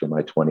J's for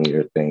my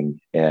 20-year thing.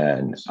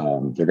 And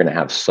they're going to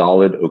have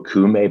solid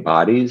okume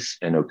bodies.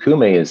 And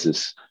okume is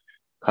this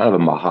kind of a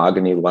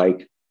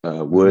mahogany-like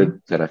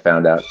wood that I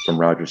found out from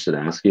Roger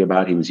Sadowski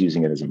about. He was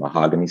using it as a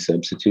mahogany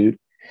substitute.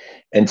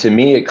 And to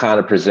me, it kind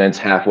of presents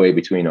halfway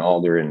between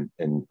alder and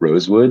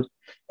rosewood.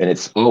 And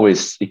it's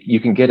always, you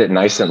can get it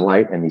nice and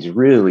light and these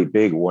really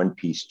big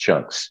one-piece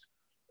chunks.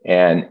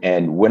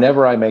 And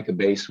whenever I make a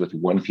bass with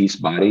one-piece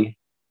body,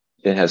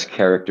 it has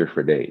character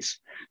for days.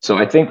 So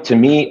I think, to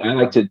me, I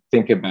like to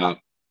think about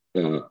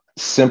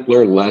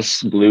simpler,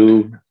 less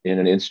blue in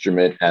an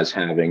instrument as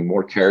having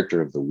more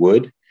character of the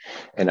wood.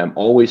 And I'm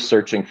always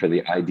searching for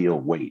the ideal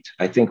weight.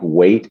 I think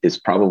weight is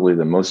probably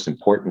the most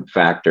important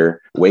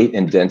factor, weight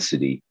and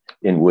density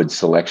in wood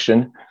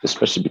selection,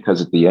 especially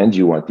because at the end,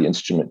 you want the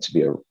instrument to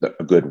be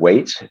a good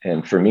weight.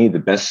 And for me, the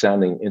best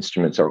sounding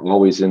instruments are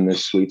always in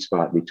this sweet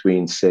spot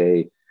between,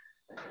 say,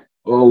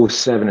 7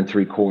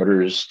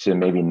 3/4 to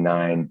maybe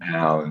 9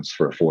 pounds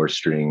for a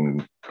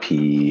 4-string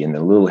P, and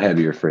a little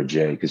heavier for a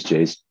J, because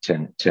J's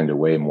tend to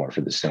weigh more for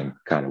the same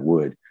kind of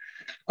wood.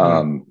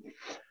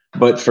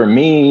 But for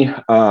me,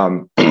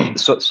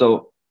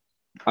 so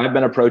I've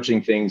been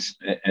approaching things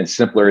and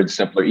simpler and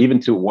simpler, even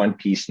to one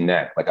piece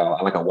neck. Like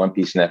I like a one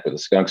piece neck with a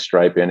skunk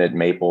stripe in it.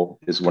 Maple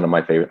is one of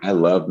my favorite. I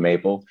love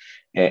maple.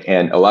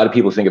 And a lot of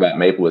people think about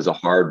maple as a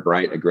hard,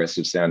 bright,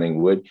 aggressive sounding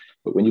wood.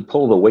 But when you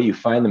pull away, you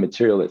find the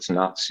material that's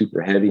not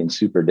super heavy and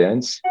super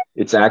dense.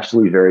 It's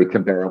actually very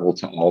comparable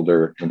to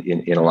alder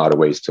in a lot of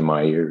ways to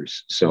my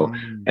ears. So,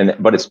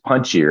 but it's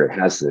punchier. It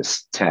has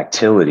this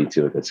tactility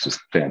to it that's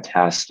just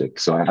fantastic.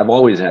 So I've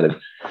always had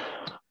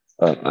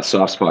a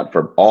soft spot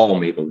for all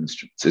maple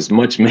instruments, as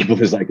much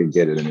maple as I could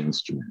get in an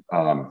instrument.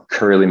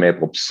 Curly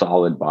maple,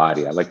 solid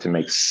body. I like to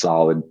make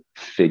solid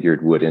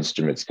figured wood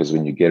instruments because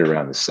when you get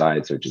around the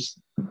sides,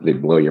 they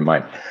blow your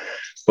mind.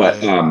 But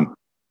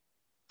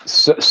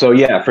so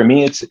yeah, for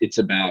me, it's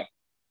about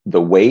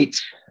the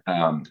weight.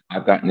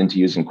 I've gotten into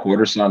using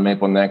quarter sawn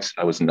maple necks.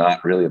 I was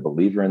not really a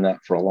believer in that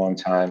for a long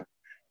time,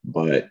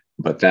 but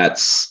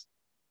that's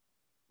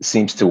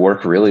seems to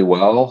work really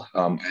well.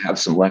 I have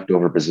some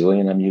leftover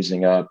Brazilian I'm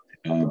using up.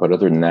 But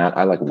other than that,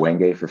 I like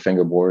Wenge for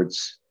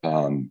fingerboards.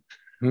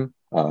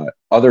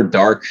 Other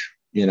dark,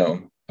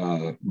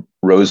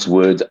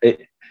 rosewood.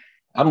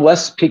 I'm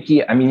less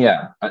picky. I mean,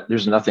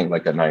 there's nothing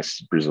like a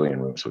nice Brazilian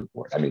rosewood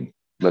board. I mean,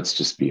 let's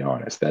just be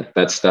honest.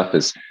 That stuff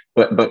is.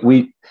 But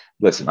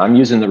listen. I'm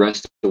using the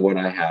rest of what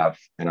I have,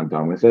 and I'm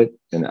done with it.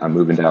 And I'm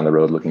moving down the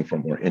road looking for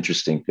more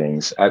interesting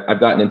things. I've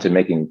gotten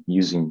into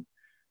using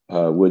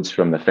woods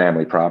from the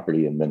family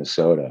property in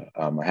Minnesota.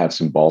 I have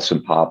some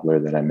balsam poplar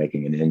that I'm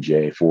making an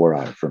NJ4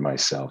 out of for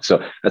myself.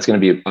 So that's going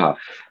to be,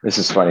 this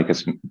is funny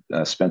because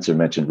Spencer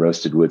mentioned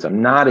roasted woods. I'm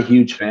not a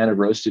huge fan of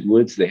roasted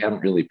woods. They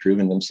haven't really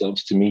proven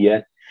themselves to me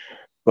yet,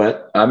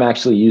 but I'm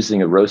actually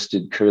using a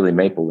roasted curly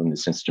maple in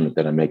this instrument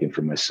that I'm making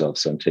for myself.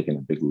 So I'm taking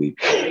a big leap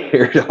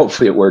here.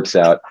 Hopefully it works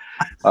out.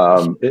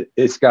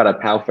 It's got a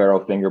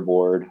Palfaro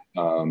fingerboard.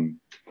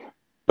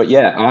 But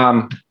yeah,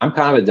 I'm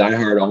kind of a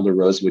diehard alder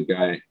rosewood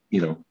guy,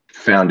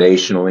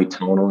 foundationally,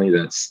 tonally,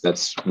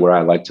 that's where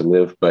I like to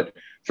live. But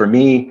for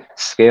me,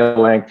 scale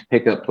length,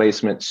 pickup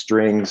placement,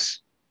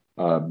 strings,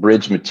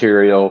 bridge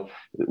material,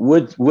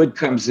 wood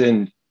comes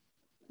in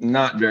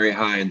not very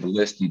high in the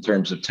list in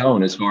terms of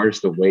tone, as far as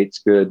the weight's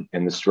good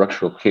and the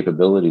structural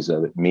capabilities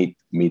of it meet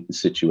the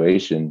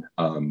situation.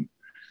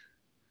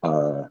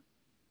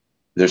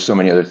 There's so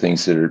many other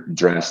things that are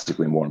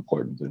drastically more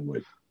important than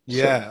wood.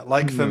 Yeah,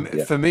 like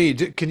for me,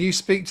 can you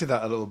speak to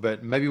that a little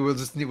bit? Maybe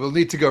we'll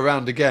need to go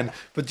around again.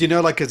 But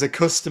like as a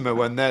customer,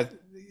 when they're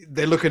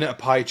looking at a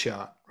pie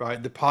chart,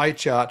 right? The pie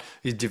chart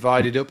is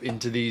divided up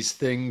into these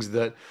things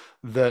that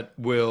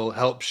will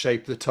help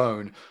shape the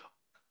tone.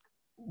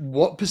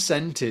 What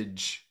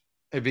percentage?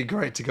 It'd be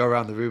great to go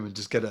around the room and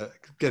just get a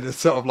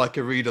sort of like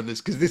a read on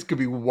this, because this could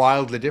be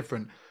wildly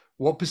different.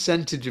 What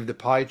percentage of the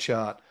pie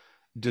chart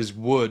does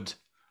wood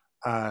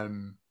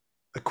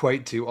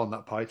equate to on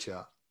that pie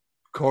chart?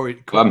 Carey,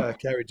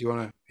 do you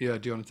want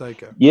to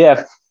take it?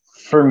 Yeah,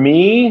 for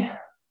me,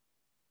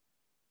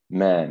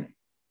 man,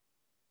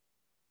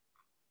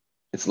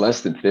 it's less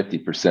than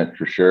 50%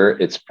 for sure.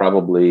 It's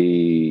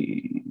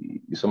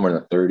probably somewhere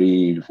in the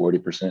 30 to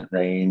 40%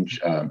 range,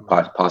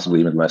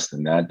 possibly even less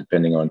than that,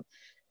 depending on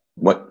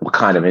what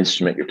kind of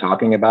instrument you're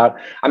talking about.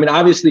 I mean,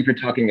 obviously, if you're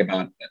talking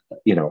about,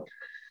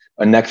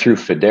 a neck through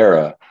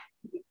Federa,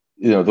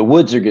 the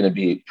woods are going to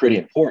be pretty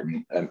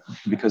important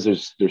because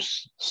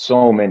there's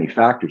so many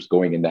factors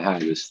going into how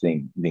this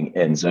thing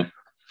ends up,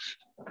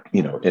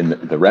 in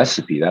the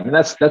recipe. I mean,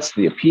 that's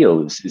the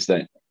appeal is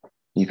that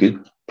you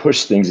could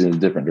push things in a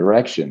different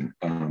direction.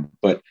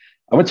 But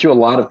I went through a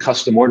lot of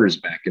custom orders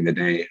back in the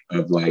day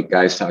of like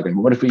guys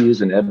talking, what if we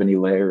use an ebony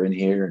layer in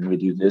here and we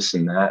do this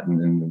and that,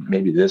 and then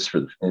maybe this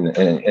and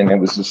it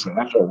was just,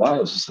 after a while,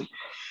 it was just like,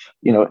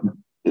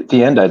 at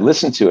the end I'd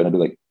listen to it and I'd be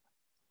like,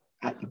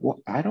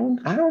 I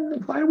don't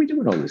know. Why are we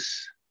doing all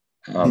this?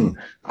 I'm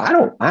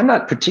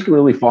not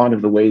particularly fond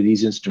of the way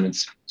these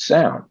instruments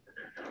sound.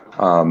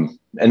 And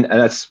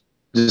that's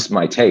just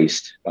my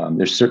taste.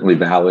 They're certainly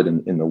valid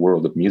in the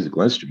world of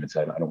musical instruments.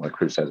 I don't want to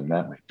criticize them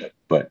that way,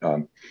 but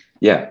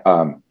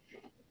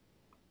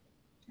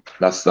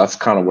that's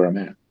kind of where I'm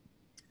at.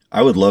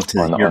 I would love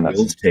to hear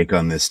Will's take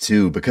on this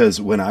too, because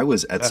when I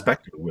was at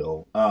Spectre,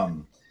 Will,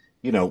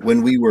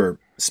 when we were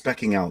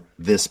speccing out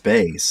this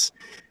bass,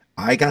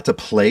 I got to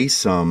play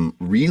some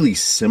really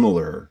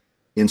similar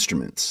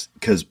instruments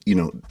because,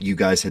 you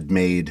guys had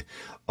made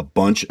a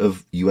bunch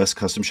of US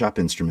custom shop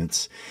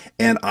instruments.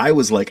 And I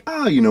was like,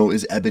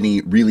 is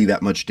ebony really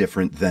that much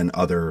different than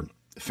other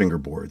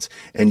fingerboards?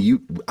 And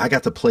I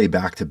got to play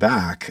back to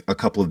back a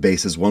couple of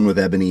basses, one with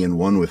ebony and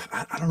one with,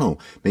 I don't know,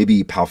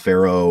 maybe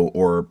Palfaro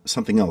or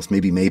something else,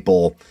 maybe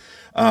maple.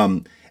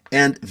 And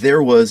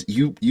there was,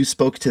 you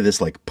spoke to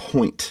this like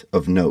point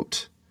of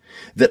note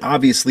that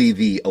obviously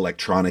the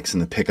electronics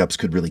and the pickups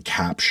could really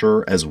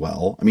capture as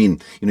well. I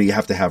mean, you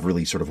have to have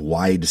really sort of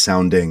wide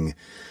sounding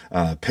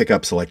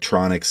pickups,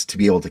 electronics to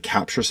be able to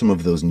capture some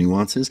of those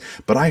nuances.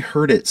 But I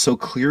heard it so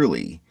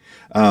clearly.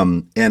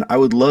 And I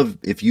would love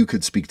if you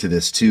could speak to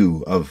this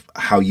too, of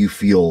how you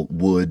feel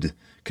wood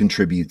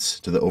contributes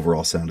to the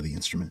overall sound of the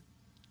instrument.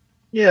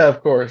 Yeah,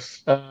 of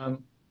course.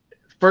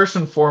 first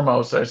and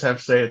foremost, I just have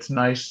to say it's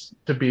nice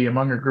to be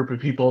among a group of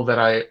people that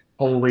I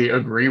wholly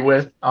agree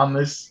with on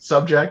this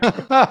subject.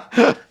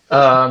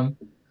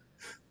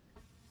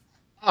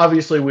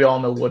 Obviously, we all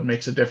know wood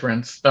makes a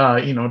difference.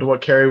 To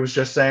what Carey was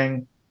just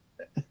saying,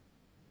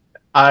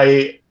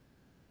 I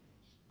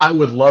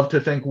would love to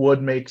think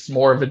wood makes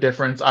more of a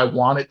difference. I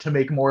want it to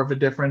make more of a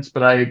difference,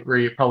 but I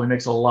agree it probably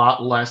makes a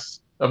lot less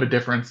of a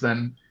difference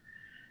than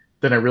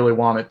I really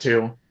want it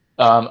to.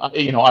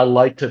 I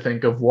like to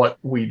think of what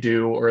we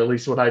do, or at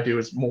least what I do,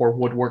 is more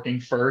woodworking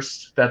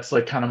first. That's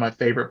like kind of my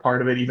favorite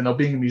part of it, even though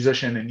being a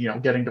musician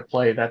and, getting to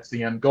play, that's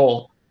the end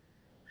goal.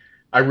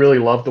 I really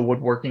love the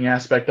woodworking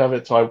aspect of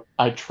it. So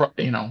I try,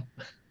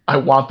 I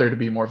want there to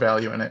be more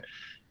value in it.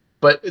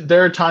 But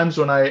there are times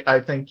when I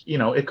think,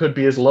 it could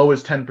be as low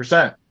as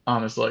 10%,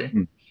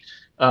 honestly,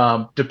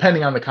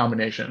 depending on the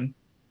combination.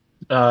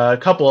 A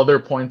couple other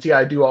points. Yeah,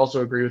 I do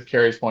also agree with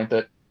Carey's point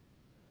that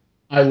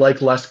I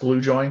like less glue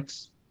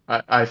joints.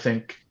 I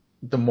think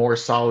the more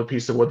solid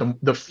piece of wood,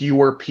 the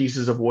fewer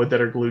pieces of wood that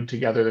are glued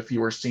together, the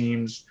fewer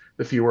seams,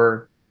 the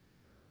fewer,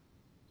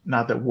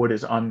 not that wood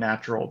is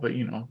unnatural, but,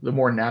 the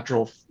more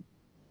natural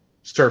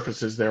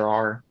surfaces there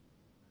are,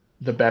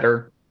 the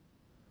better.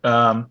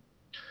 But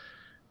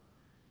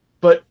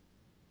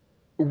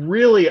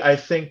really, I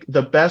think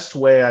the best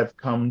way I've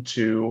come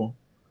to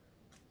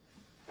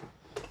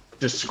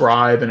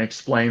describe and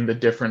explain the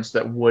difference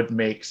that wood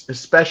makes,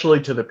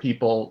 especially to the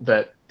people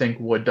that think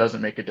wood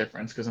doesn't make a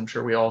difference, because I'm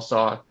sure we all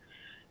saw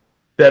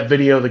that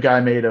video the guy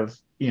made of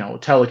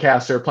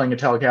Telecaster, playing a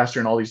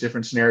Telecaster in all these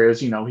different scenarios.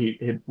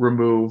 He'd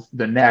remove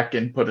the neck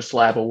and put a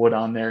slab of wood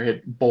on there,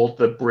 he'd bolt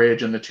the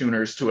bridge and the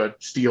tuners to a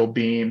steel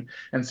beam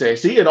and say,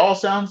 see, it all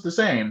sounds the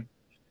same.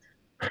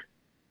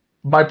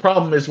 My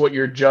problem is what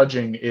you're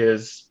judging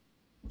is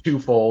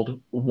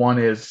twofold. One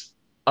is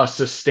a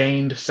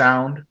sustained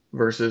sound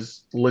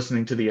versus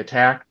listening to the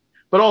attack,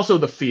 but also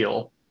the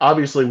feel.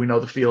 Obviously, we know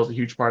the feel is a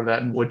huge part of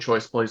that, and wood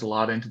choice plays a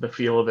lot into the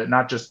feel of it,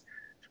 not just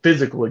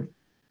physically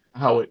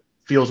how it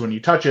feels when you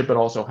touch it, but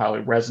also how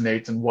it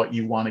resonates and what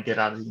you want to get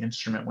out of the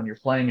instrument when you're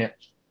playing it.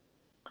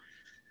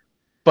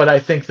 But I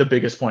think the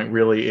biggest point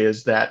really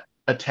is that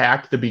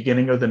attack, the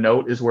beginning of the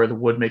note, is where the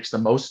wood makes the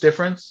most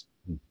difference.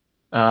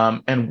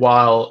 And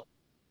while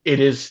it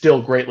is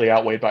still greatly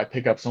outweighed by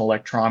pickups and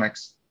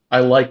electronics, I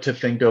like to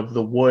think of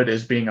the wood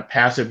as being a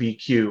passive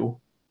EQ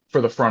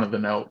for the front of the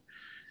note.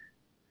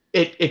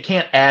 It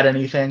can't add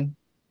anything,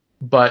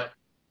 but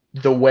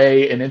the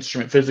way an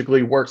instrument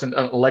physically works, an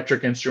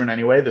electric instrument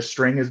anyway, the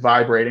string is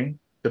vibrating,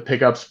 the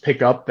pickups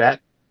pick up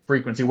that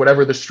frequency,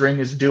 whatever the string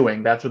is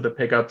doing, that's what the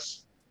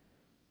pickups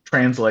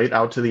translate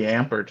out to the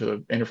amp or to the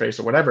interface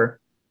or whatever.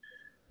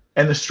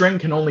 And the string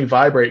can only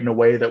vibrate in a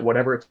way that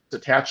whatever it's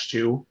attached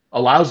to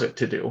allows it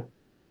to do.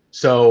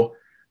 So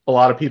a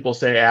lot of people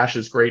say ash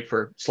is great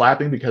for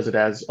slapping because it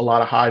has a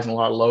lot of highs and a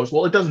lot of lows.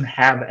 Well, it doesn't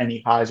have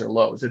any highs or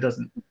lows. It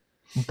doesn't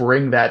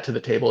bring that to the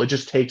table. It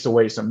just takes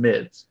away some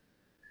mids.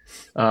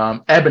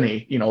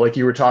 Ebony, like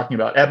you were talking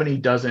about, ebony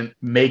doesn't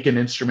make an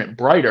instrument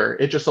brighter.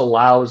 It just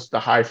allows the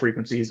high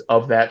frequencies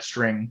of that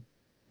string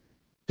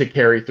to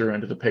carry through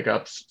into the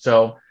pickups.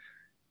 So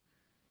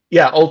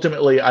yeah,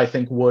 ultimately, I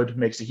think wood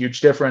makes a huge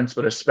difference,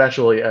 but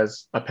especially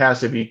as a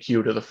passive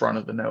EQ to the front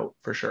of the note,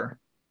 for sure.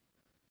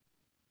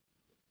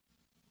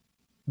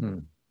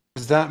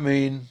 Does that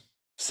mean,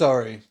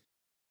 sorry,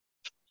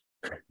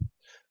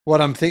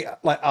 what I'm thinking,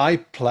 like I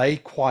play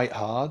quite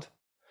hard.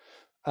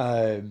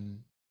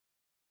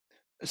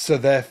 So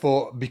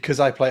therefore, because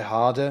I play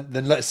harder,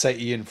 then let's say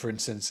Ian, for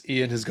instance,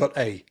 Ian has got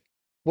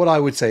what I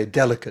would say a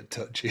delicate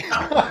touch.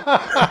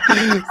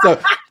 So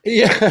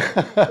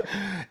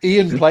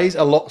Ian plays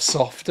a lot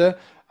softer.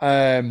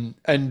 And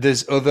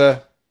there's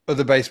other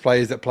bass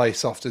players that play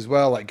soft as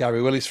well, like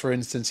Gary Willis, for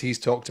instance. He's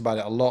talked about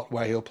it a lot,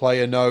 where he'll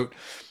play a note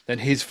and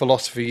his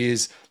philosophy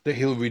is that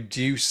he'll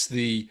reduce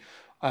his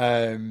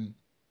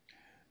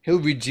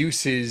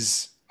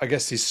I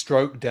guess his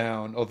stroke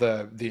down, or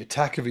the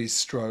attack of his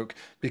stroke,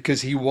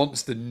 because he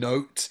wants the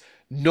note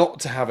not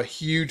to have a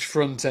huge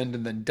front end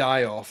and then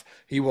die off.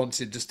 He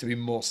wants it just to be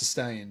more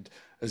sustained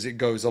as it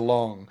goes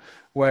along.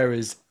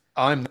 Whereas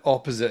I'm the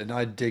opposite and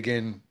I dig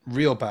in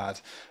real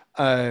bad.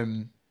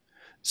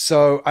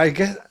 So I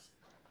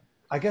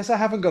guess I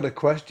haven't got a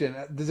question.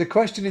 There's a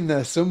question in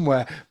there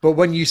somewhere, but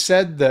when you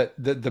said that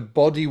the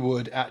body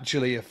wood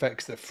actually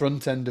affects the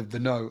front end of the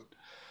note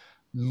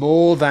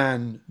more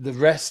than the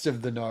rest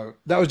of the note,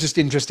 that was just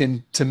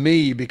interesting to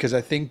me, because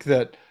I think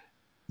that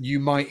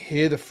you might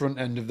hear the front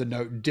end of the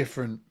note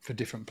different for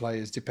different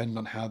players depending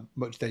on how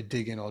much they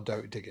dig in or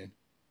don't dig in.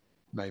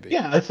 Maybe.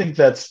 Yeah, I think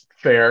that's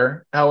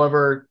fair.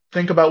 However,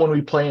 think about when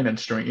we play an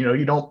instrument,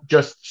 you don't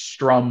just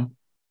strum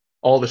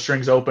all the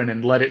strings open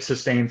and let it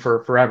sustain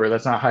for forever.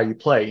 That's not how you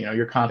play.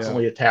 You're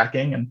constantly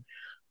attacking. And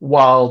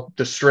while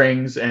the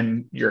strings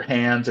and your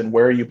hands and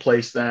where you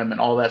place them and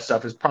all that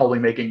stuff is probably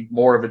making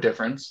more of a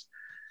difference,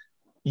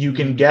 you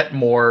can get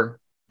more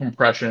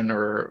compression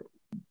or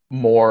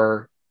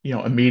more,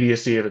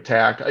 immediacy of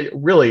attack.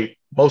 Really,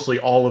 mostly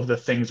all of the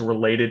things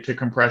related to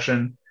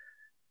compression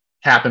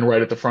happen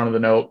right at the front of the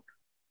note.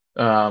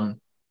 And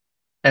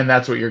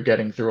that's what you're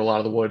getting through a lot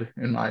of the wood,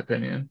 in my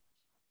opinion.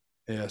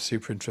 Yeah,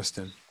 super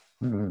interesting.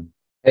 Mhm.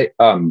 Hey,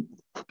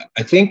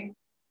 I think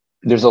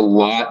there's a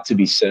lot to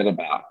be said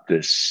about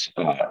this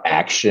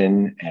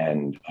action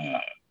and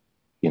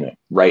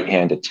right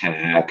hand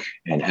attack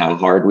and how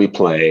hard we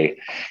play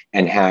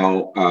and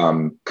how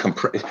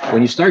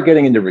when you start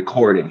getting into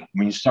recording,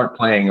 when you start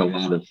playing a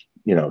lot of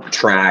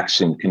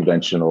tracks and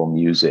conventional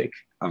music,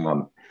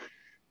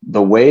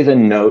 the way the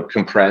note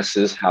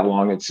compresses, how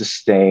long it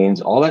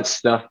sustains, all that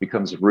stuff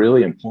becomes a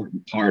really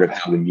important part of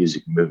how the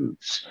music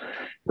moves,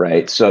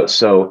 right? So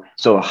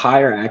a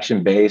higher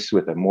action bass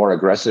with a more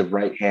aggressive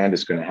right hand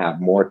is going to have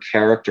more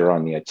character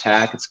on the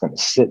attack. It's going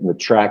to sit in the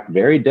track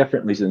very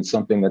differently than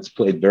something that's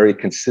played very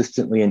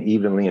consistently and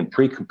evenly and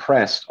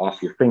pre-compressed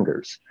off your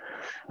fingers.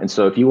 And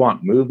so if you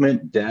want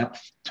movement,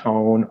 depth,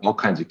 tone, all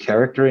kinds of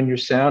character in your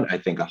sound, I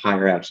think a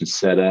higher action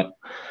setup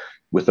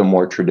with a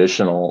more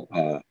traditional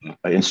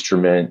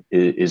instrument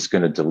is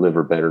going to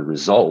deliver better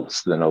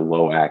results than a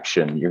low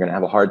action. You're going to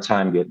have a hard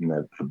time getting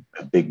a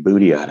big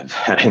booty out of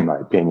that, in my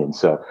opinion.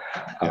 So,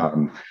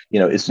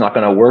 it's not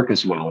going to work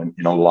as well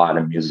in a lot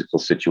of musical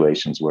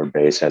situations where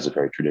bass has a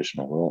very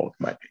traditional role,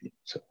 in my opinion.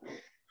 So,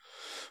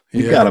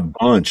 we've got a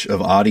bunch of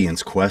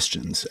audience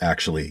questions,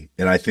 actually,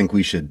 and I think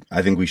we should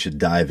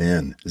dive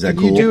in. Is that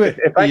cool? You do it,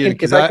 If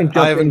I can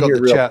jump in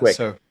here real quick.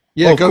 So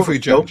yeah, go for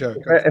it, Joe.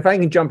 If I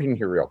can jump in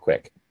here real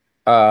quick.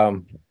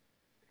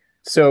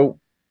 So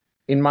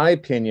in my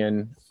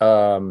opinion,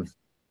 when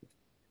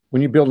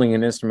you're building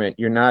an instrument,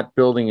 you're not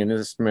building an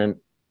instrument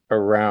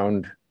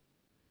around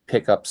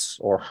pickups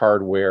or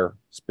hardware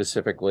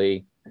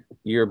specifically.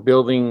 You're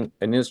building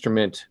an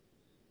instrument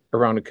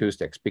around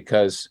acoustics,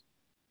 because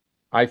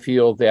I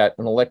feel that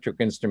an electric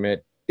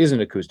instrument is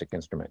an acoustic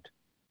instrument.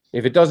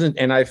 If it doesn't,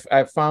 and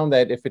I've found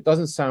that if it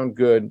doesn't sound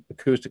good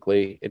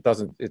acoustically, it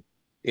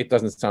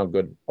doesn't sound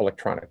good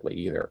electronically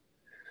either.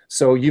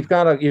 So you've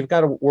got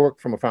to work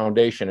from a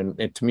foundation,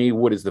 and to me,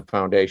 wood is the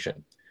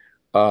foundation.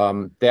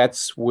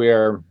 That's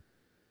where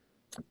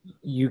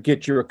you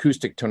get your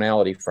acoustic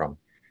tonality from.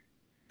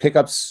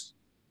 Pickups,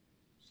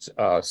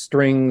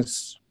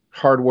 strings,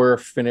 hardware,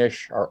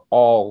 finish are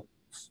all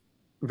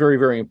very,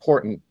 very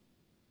important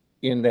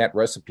in that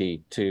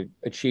recipe to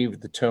achieve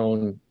the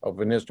tone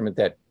of an instrument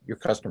that your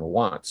customer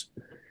wants.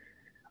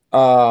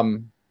 Now,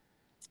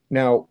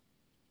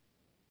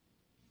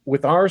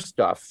 with our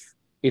stuff,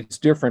 it's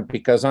different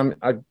because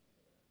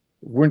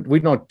we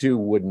don't do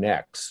wood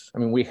necks. I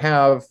mean, we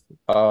have,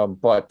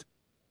 but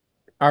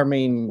our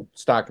main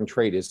stock and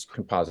trade is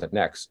composite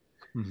necks.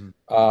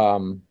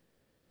 Mm-hmm.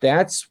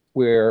 That's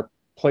where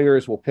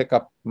players will pick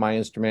up my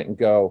instrument and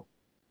go,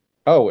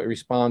 oh, it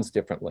responds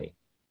differently.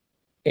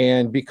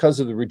 And because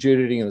of the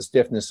rigidity and the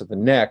stiffness of the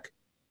neck,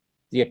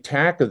 the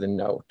attack of the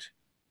note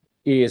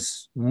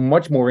is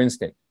much more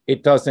instant.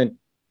 It doesn't,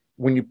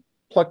 when you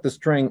pluck the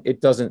string, it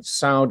doesn't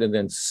sound and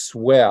then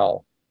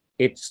swell.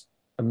 It's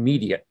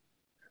immediate.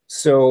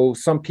 So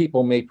some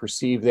people may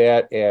perceive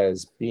that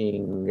as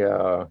being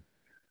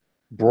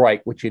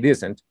bright, which it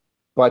isn't,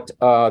 but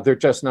they're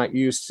just not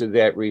used to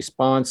that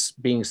response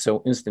being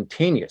so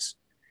instantaneous.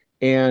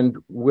 And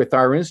with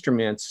our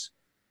instruments,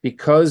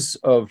 because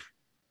of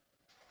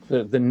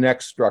the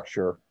neck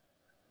structure,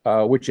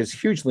 which is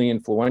hugely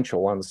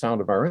influential on the sound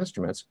of our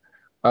instruments,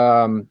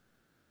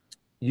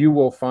 you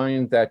will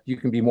find that you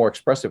can be more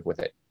expressive with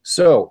it.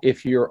 So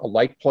if you're a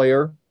light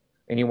player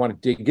and you want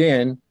to dig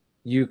in,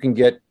 you can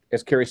get,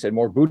 as Carey said,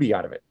 more booty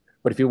out of it.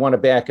 But if you want to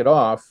back it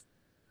off,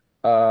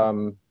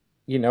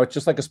 it's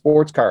just like a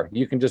sports car.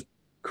 You can just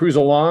cruise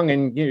along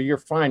and you're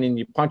fine, and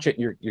you punch it,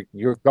 and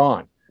you're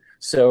gone.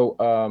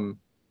 So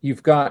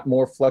you've got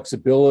more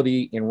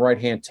flexibility in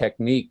right-hand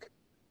technique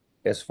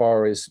as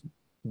far as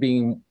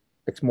being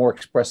more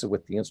expressive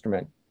with the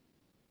instrument,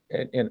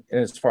 and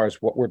as far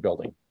as what we're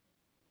building.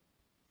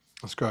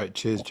 That's great.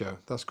 Cheers, Joe.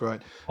 That's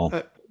great.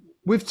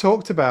 We've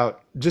talked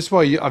about, just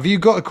while have you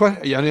got a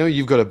question? I know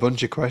you've got a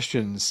bunch of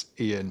questions,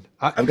 Ian.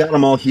 I've got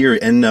them all here,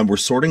 and we're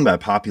sorting by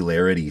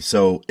popularity.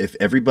 So if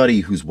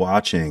everybody who's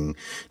watching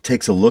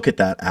takes a look at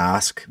that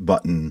ask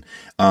button,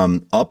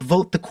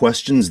 upvote the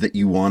questions that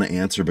you want to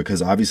answer,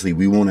 because obviously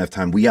we won't have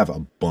time. We have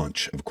a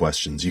bunch of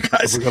questions, you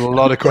guys. We've got a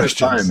lot of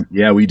questions.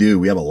 Yeah, we do.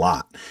 We have a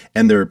lot,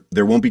 and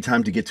there won't be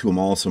time to get to them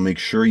all. So make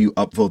sure you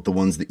upvote the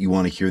ones that you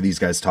want to hear these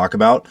guys talk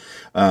about,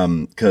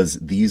 because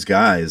these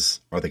guys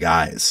are the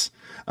guys.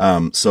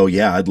 So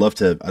yeah, I'd love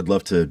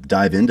to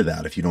dive into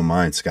that if you don't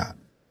mind, Scott.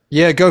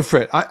 Yeah, go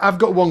for it. I've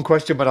got one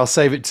question, but I'll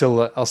save it till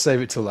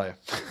later.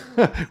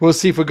 We'll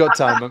see if we've got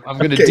time. I'm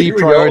going to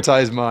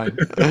deprioritize mine.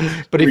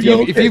 But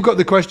if you've got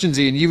the questions,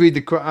 Ian, you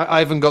read I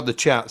haven't got the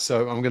chat,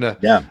 so I'm gonna.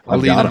 Yeah, I'll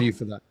lean on you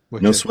for that.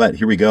 No sweat.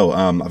 Here we go.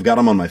 I've got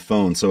them on my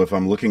phone, so if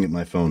I'm looking at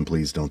my phone,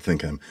 please don't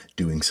think I'm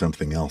doing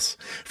something else.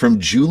 From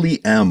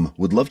Julie M.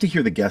 Would love to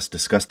hear the guest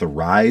discuss the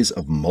rise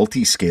of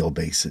multi-scale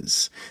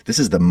basses. This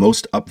is the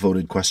most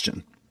upvoted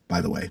question,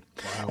 by the way.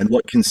 Wow. And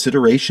what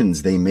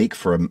considerations they make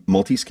for a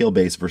multi-scale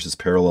bass versus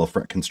parallel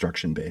fret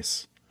construction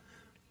bass.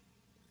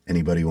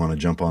 Anybody want to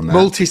jump on that?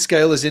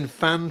 Multi-scale is in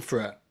fan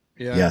fret.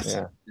 Yeah. Yes.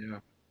 Yeah.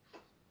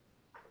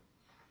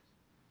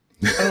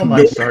 I don't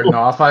mind starting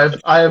off. I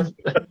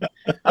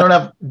don't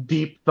have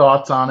deep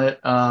thoughts on it.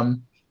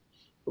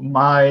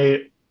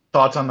 My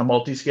thoughts on the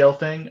multi-scale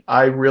thing,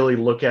 I really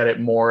look at it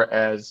more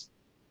as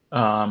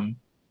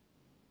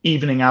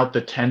evening out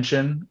the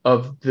tension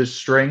of the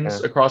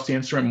strings across the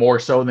instrument more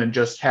so than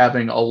just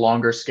having a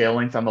longer scale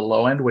length on the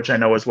low end, which I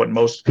know is what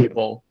most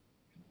people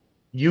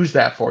use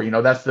that for. You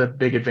know, that's the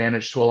big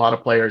advantage to a lot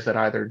of players that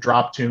either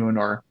drop tune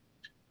or,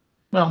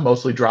 well,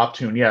 mostly drop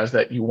tune. Yeah, is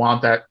that you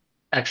want that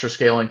extra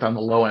scale length on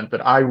the low end.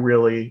 But I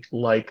really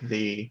like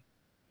the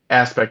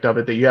aspect of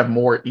it that you have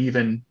more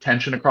even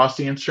tension across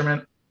the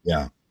instrument.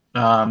 Yeah.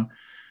 I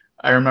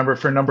remember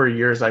for a number of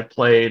years I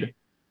played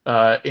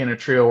in a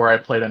trio where I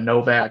played a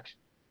Novak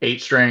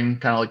 8-string,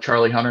 kind of like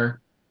Charlie Hunter.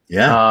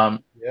 Yeah.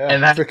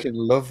 And that freaking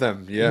love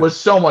them. Yeah. was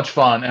so much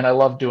fun, and I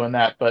love doing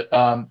that. But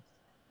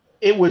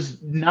it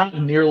was not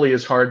nearly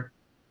as hard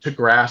to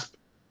grasp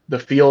the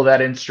feel of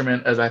that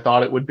instrument as I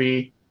thought it would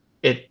be.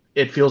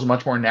 It feels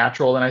much more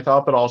natural than I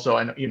thought, but also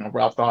I know, you know,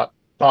 Ralph thought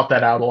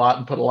that out a lot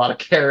and put a lot of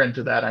care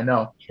into that. I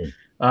know. Sure.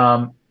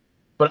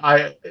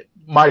 But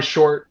my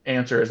short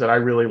answer is that I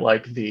really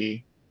like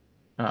the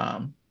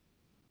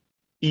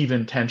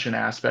even tension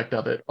aspect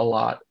of it a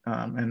lot,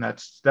 and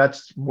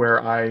that's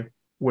where I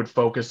would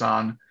focus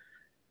on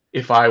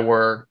if I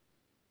were,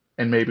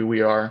 and maybe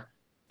we are,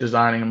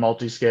 designing a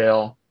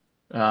multi-scale,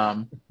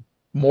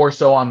 more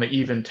so on the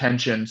even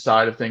tension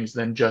side of things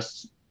than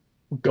just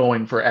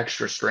going for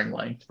extra string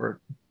length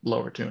for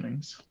lower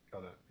tunings.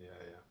 Got it. Yeah.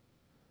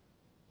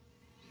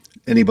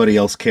 Anybody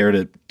else care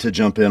to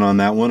jump in on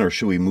that one, or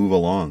should we move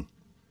along?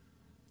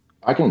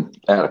 I can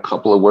add a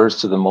couple of words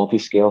to the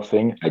multi-scale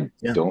thing. I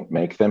don't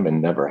make them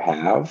and never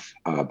have,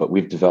 but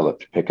we've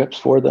developed pickups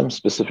for them,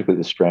 specifically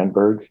the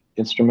Strandberg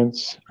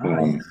instruments.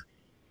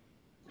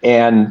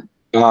 And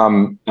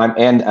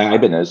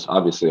Ibanez,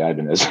 obviously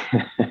Ibanez.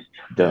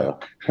 Duh.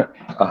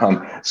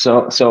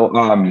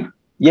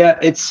 Yeah,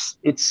 it's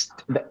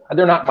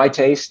they're not my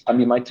taste. I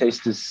mean, my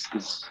taste is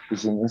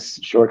in this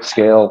short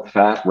scale,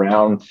 fat,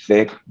 round,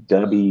 thick,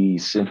 dubby,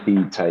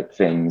 synthy type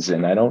things,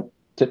 and I don't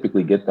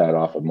typically get that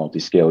off of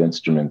multi-scale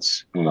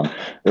instruments.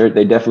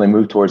 They definitely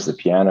move towards the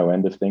piano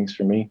end of things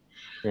for me.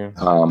 Yeah.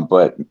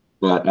 But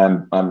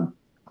I'm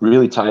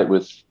really tight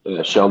with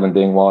Sheldon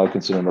Dingwall. I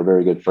consider him a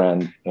very good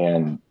friend,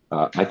 and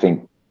I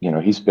think, you know,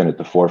 he's been at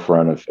the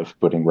forefront of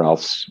putting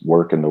Ralph's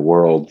work in the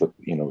world,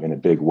 you know, in a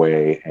big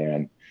way.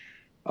 And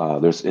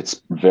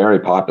it's very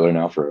popular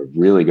now for a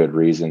really good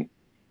reason.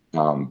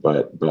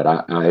 But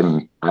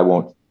I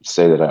won't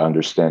say that I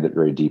understand it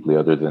very deeply,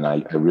 other than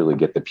I really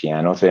get the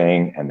piano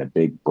thing and the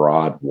big,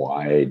 broad,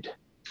 wide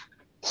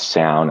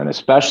sound, and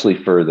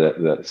especially for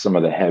the some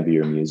of the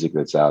heavier music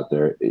that's out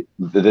there.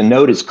 The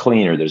note is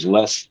cleaner. There's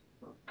less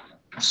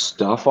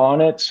stuff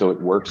on it, so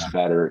it works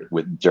better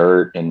with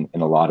dirt and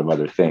a lot of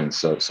other things.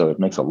 So it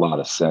makes a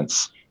lot of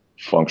sense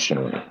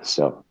functionally.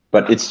 So,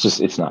 but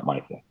it's not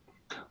my thing.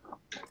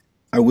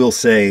 I will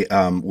say,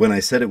 when I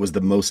said it was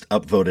the most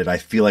upvoted, I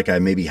feel like I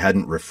maybe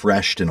hadn't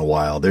refreshed in a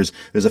while. There's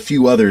a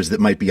few others that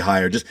might be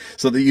higher, just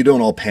so that you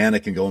don't all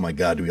panic and go, "Oh my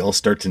God, do we all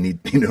start to need?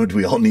 You know, do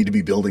we all need to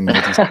be building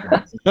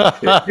multi-scale?"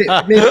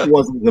 It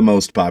wasn't the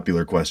most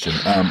popular question.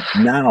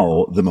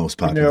 Now the most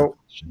popular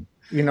question.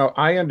 You know,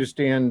 I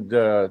understand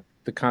the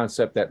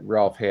concept that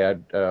Ralph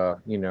had.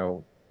 You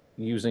know,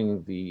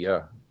 using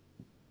the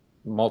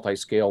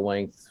multi-scale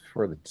length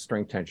for the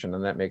string tension,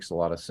 and that makes a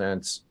lot of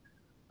sense.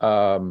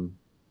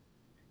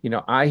 You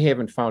know, I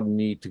haven't found a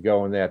need to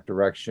go in that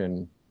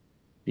direction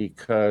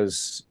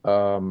because,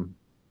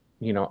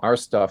 you know, our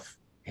stuff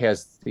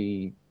has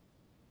the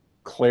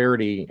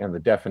clarity and the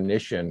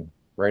definition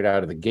right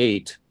out of the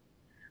gate,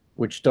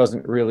 which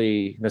doesn't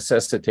really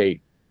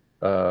necessitate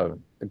a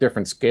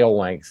different scale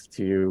length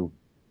to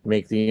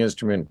make the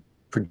instrument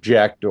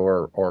project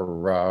or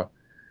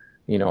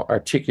you know,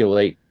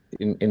 articulate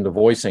in the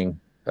voicing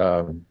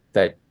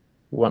that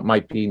what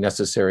might be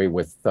necessary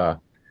with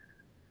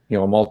you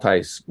know, a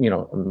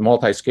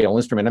multi-scale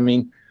instrument. I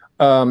mean,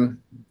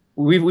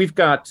 we've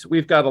got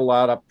a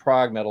lot of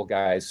prog metal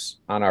guys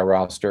on our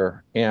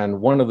roster, and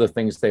one of the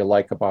things they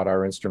like about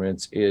our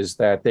instruments is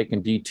that they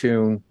can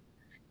detune,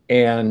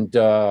 and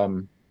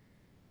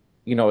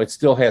you know, it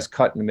still has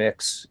cut and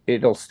mix.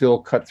 It'll still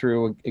cut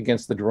through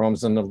against the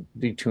drums and the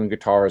detuned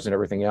guitars and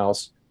everything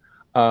else.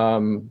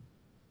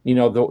 You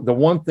know, the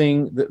one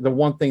thing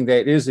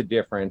that is a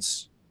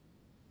difference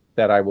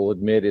that I will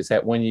admit is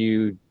that when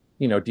you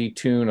know,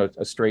 detune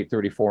a straight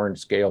 34-inch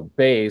scale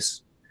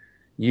bass,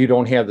 you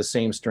don't have the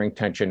same string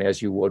tension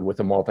as you would with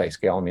a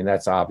multi-scale. I mean,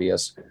 that's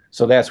obvious.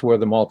 So that's where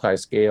the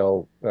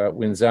multi-scale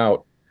wins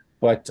out.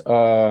 But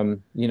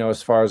you know,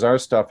 as far as our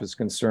stuff is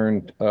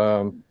concerned,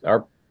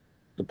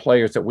 the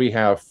players that we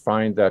have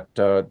find that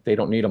they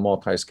don't need a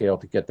multi-scale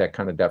to get that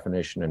kind of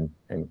definition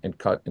and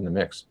cut in the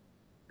mix.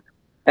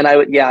 And I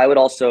would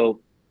also,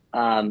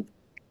 I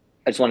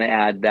just want to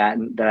add that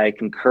I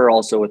concur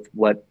also with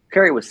what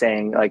Carey was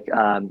saying, like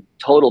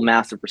total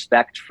massive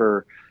respect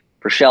for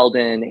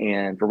Sheldon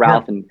and for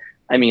Ralph. And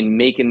I mean,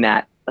 making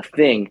that a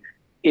thing.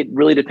 it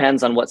really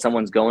depends on what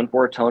someone's going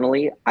for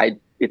tonally.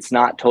 It's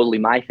not totally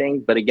my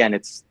thing, but again,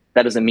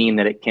 that doesn't mean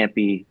that it can't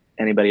be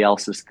anybody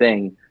else's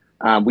thing.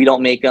 We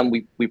don't make them.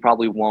 We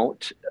probably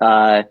won't.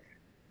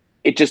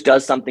 It just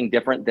does something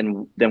different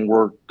than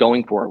we're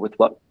going for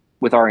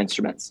with our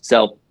instruments.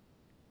 So,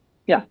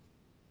 yeah,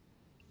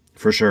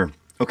 for sure.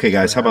 Okay,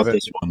 guys, how about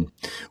this one?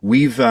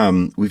 We've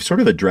sort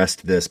of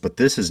addressed this, but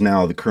this is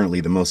now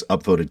currently the most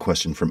upvoted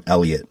question from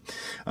Elliot.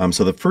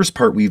 So the first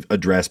part we've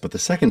addressed, but the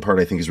second part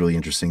I think is really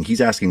interesting.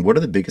 He's asking, what are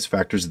the biggest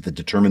factors that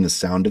determine the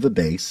sound of a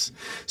bass?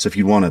 So if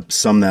you want to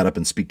sum that up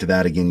and speak to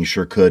that again, you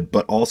sure could.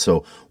 But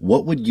also,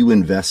 what would you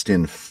invest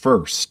in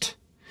first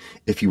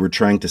if you were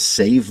trying to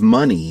save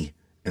money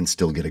and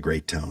still get a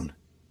great tone?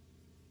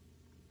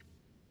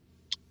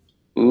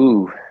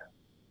 Ooh.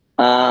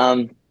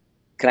 Can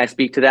I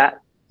speak to that?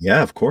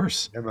 Yeah, of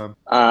course.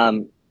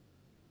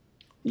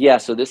 Yeah,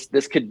 so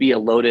this could be a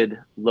loaded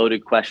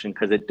question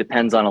because it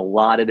depends on a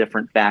lot of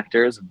different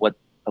factors. What's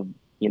a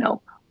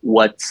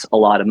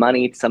lot of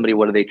money to somebody?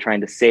 What are they trying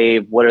to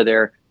save? Are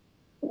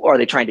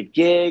they trying to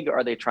gig?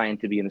 Are they trying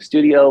to be in the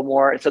studio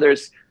more? So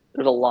there's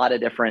a lot of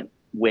different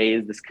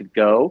ways this could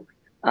go.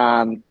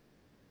 I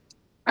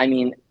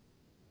mean,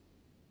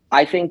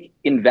 I think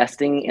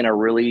investing in a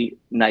really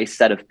nice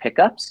set of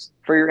pickups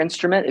for your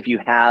instrument, if you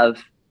have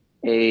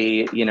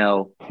if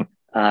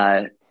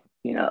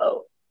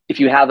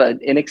you have an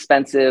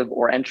inexpensive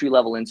or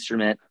entry-level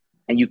instrument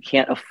and you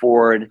can't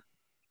afford,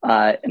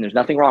 and there's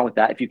nothing wrong with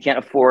that, if you can't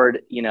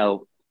afford,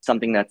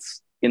 something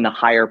that's in the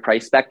higher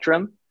price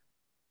spectrum,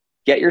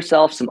 get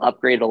yourself some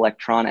upgraded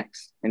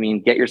electronics. I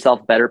mean, get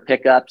yourself better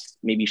pickups,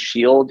 maybe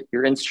shield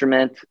your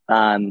instrument,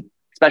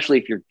 especially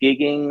if you're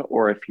gigging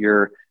or if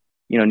you're,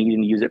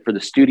 needing to use it for the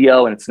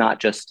studio and it's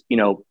not just,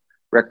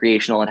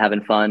 recreational and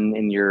having fun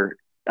in your,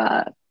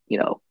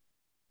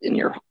 in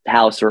your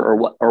house or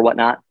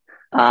whatnot.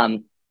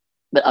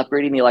 But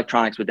upgrading the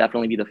electronics would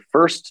definitely be the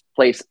first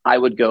place I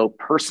would go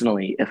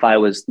personally if I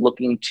was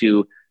looking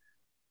to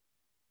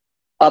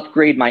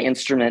upgrade my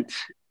instrument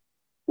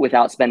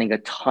without spending a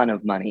ton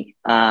of money.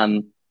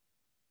 And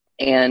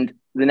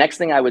the next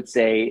thing I would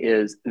say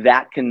is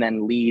that can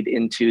then lead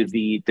into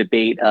the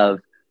debate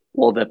of,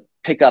 well, the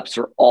pickups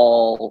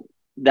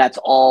that's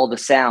all the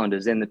sound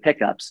is in the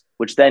pickups,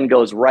 which then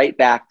goes right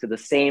back to the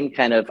same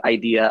kind of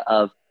idea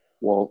of,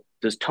 well,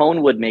 does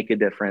tone wood make a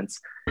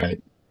difference?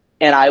 Right.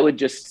 And I would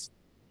just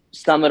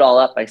sum it all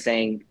up by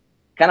saying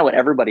kind of what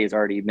everybody has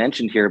already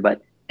mentioned here,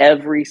 but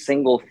every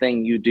single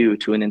thing you do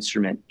to an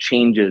instrument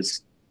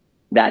changes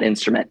that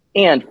instrument.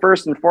 And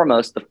first and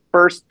foremost, the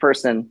first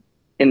person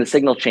in the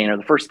signal chain or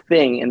the first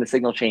thing in the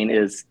signal chain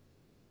is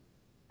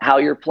how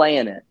you're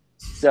playing it.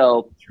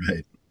 So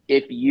right.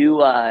 If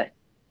you,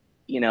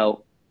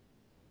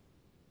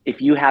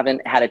 if you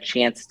haven't had a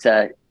chance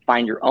to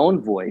find your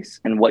own voice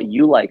and what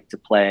you like to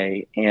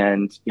play,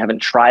 and you haven't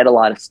tried a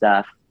lot of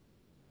stuff,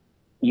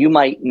 you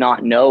might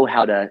not know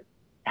how to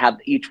have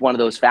each one of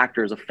those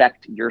factors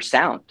affect your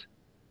sound.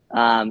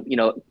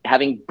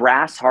 Having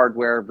brass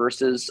hardware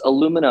versus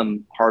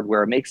aluminum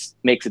hardware makes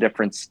a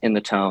difference in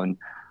the tone.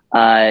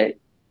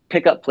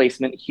 Pickup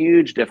placement,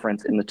 huge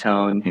difference in the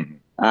tone.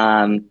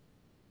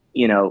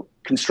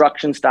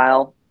 Construction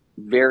style,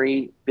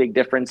 very big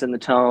difference in the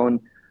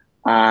tone.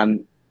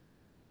 And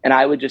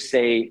I would just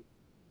say,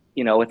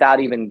 without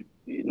even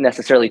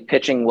necessarily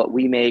pitching what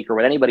we make or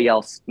what anybody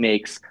else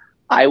makes,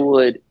 I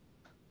would,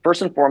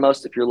 first and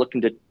foremost, if you're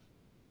looking to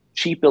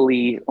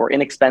cheaply or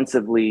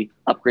inexpensively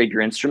upgrade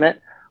your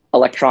instrument,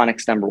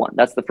 electronics number one.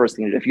 That's the first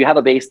thing to do. If you have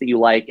a bass that you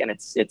like and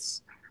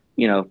it's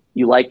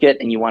you like it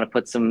and you want to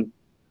put something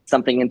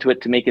into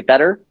it to make it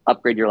better,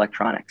 upgrade your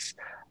electronics.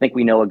 I think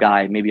we know a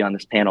guy maybe on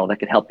this panel that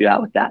could help you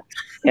out with that.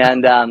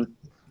 And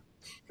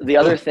the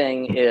other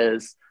thing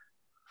is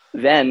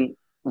then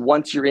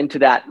once you're into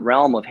that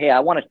realm of, hey,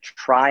 I want to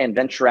try and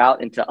venture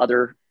out into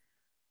other,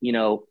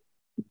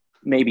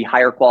 maybe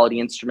higher quality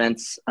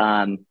instruments,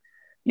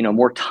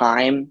 more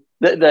time.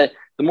 The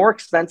more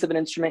expensive an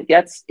instrument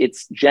gets,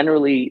 it's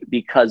generally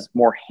because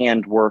more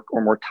handwork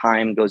or more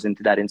time goes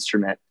into that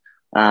instrument.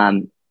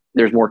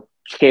 There's more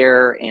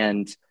care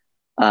and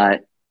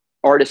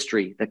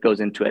artistry that goes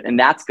into it, and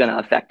that's going to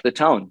affect the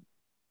tone.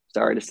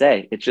 Sorry to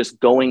say, it's just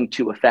going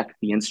to affect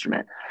the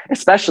instrument,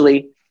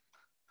 especially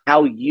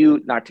how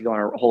you, not to go on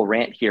a whole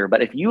rant here,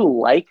 but if you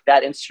like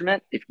that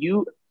instrument, if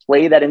you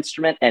play that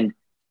instrument and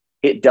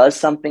it does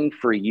something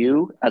for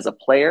you as a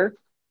player,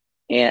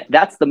 and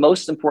that's the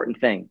most important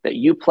thing, that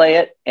you play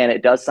it and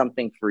it does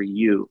something for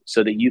you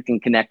so that you can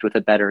connect with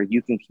it better,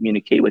 you can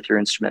communicate with your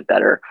instrument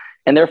better,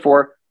 and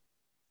therefore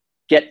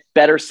get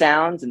better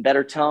sounds and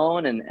better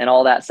tone and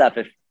all that stuff.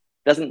 It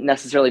doesn't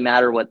necessarily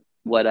matter what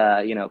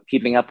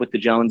keeping up with the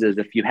Joneses,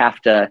 if you have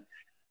to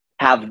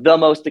have the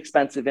most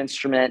expensive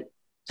instrument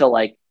to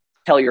like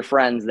tell your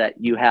friends that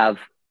you have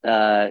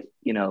the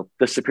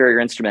superior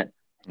instrument.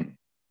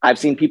 I've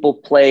seen people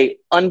play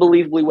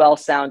unbelievably well,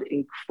 sound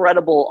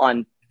incredible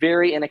on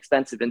very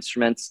inexpensive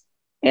instruments,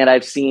 and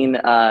I've seen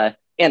and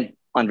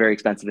on very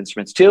expensive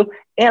instruments too,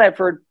 and I've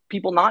heard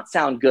people not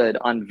sound good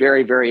on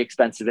very, very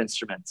expensive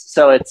instruments.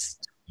 So it's,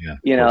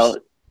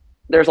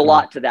 there's a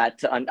lot to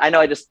that. I know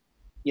I just,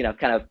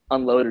 kind of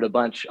unloaded a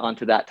bunch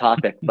onto that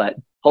topic, but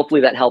hopefully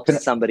that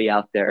helps somebody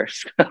out there.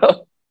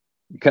 So.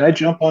 Can I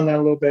jump on that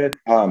a little bit?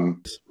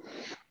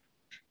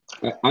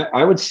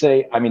 I would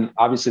say, I mean,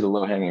 obviously the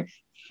low hanging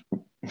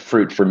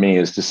fruit for me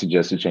is to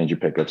suggest to change your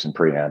pickups and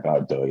preamp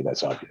out Doty.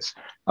 That's obvious.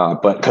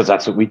 But because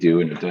that's what we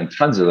do. And I've done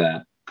tons of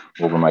that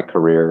over my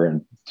career.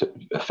 And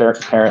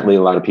apparently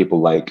a lot of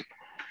people like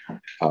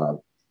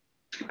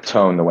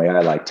tone the way I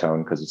like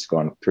tone, because it's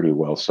gone pretty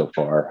well so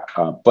far.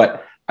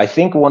 But I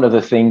think one of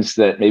the things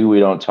that maybe we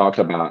don't talk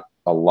about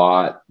a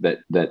lot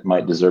that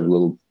might deserve a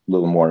little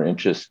more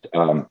interest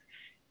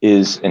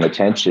is an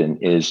attention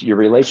is your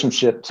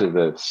relationship to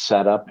the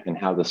setup and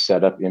how the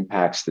setup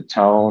impacts the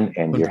tone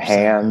and your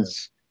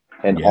hands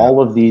and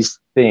all of these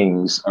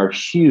things are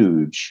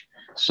huge.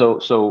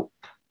 So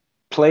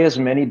play as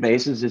many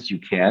basses as you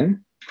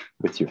can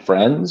with your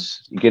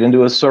friends. You get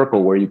into a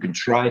circle where you can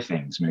try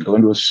things. I mean, go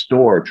into a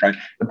store, try.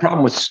 The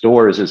problem with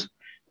stores is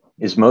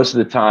most of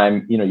the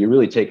time, you're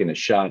really taking a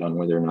shot on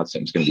whether or not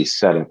something's going to be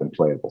set up and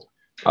playable.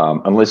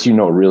 Unless you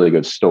know a really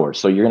good store.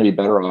 So you're going to be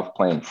better off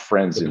playing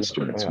friends'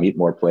 instruments, meet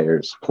more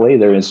players, play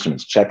their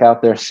instruments, check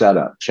out their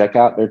setup, check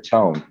out their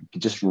tone.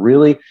 Just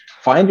really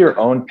find your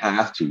own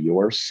path to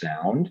your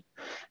sound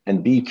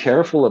and be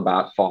careful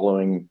about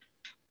following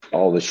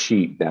all the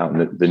sheep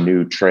down the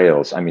new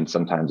trails. I mean,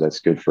 sometimes that's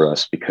good for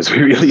us because we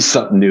release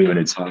something new and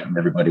it's hot and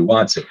everybody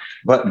wants it.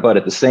 But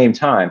at the same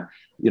time,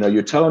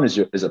 your tone is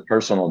a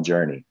personal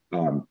journey.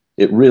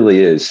 It really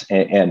is.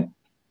 And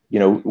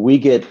we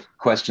get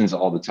questions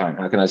all the time.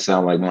 How can I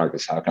sound like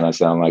Marcus? How can I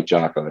sound like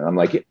Jocko? And I'm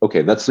like,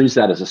 okay, let's use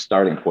that as a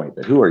starting point.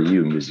 But who are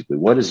you musically?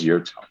 What is your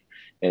tone?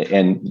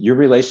 And your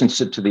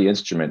relationship to the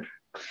instrument,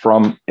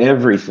 from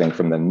everything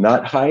from the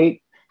nut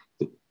height,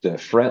 the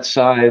fret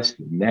size,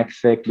 the neck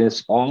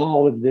thickness,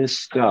 all of this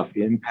stuff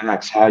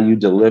impacts how you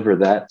deliver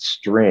that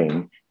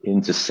string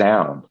into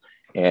sound.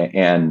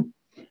 And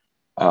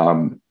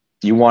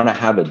you want to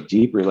have a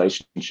deep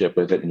relationship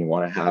with it, and you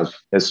want to have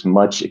as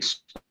much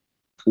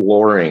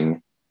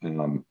exploring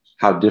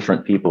how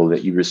different people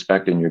that you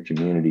respect in your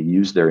community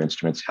use their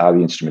instruments, how the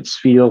instruments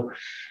feel,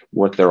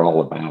 what they're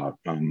all about.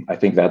 I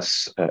think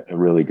that's a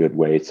really good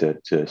way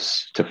to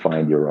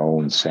find your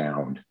own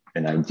sound,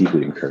 and I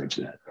deeply encourage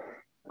that.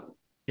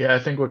 Yeah, I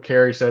think what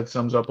Carey said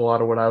sums up a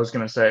lot of what I was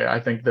going to say. I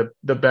think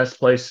the best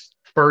place,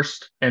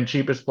 first and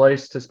cheapest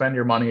place to spend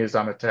your money is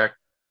on a tech.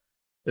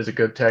 Is a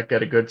good tech,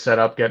 get a good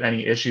setup, get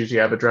any issues you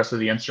have addressed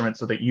with the instrument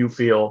so that you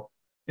feel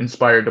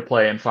inspired to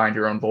play and find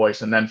your own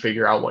voice, and then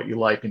figure out what you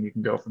like, and you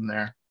can go from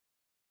there.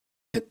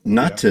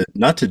 Not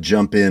to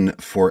jump in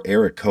for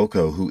Eric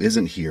Coco, who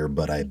isn't here,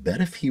 but I bet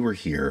if he were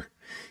here,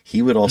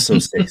 he would also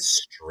say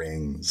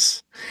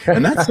strings.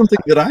 And that's something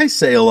that I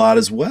say a lot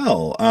as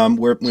well.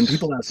 Where when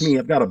people ask me,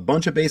 I've got a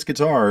bunch of bass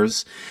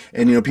guitars,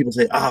 and people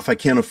say, if I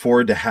can't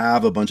afford to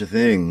have a bunch of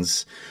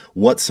things,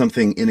 what's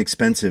something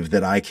inexpensive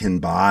that I can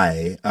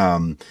buy?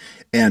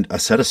 And a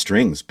set of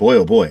strings, boy,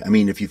 oh boy. I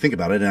mean, if you think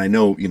about it, and I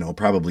know,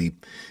 probably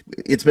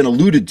it's been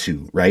alluded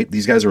to, right?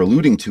 These guys are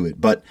alluding to it,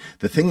 but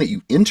the thing that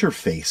you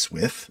interface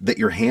with, that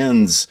your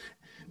hands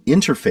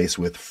interface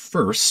with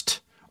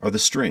first, are the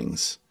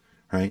strings,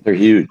 right? They're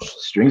huge.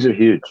 Strings are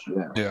huge.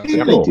 Yeah. It's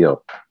a big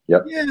deal.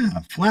 Yep.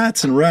 Yeah,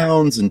 flats and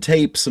rounds and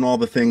tapes and all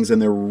the things,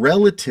 and they're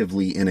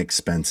relatively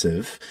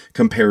inexpensive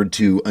compared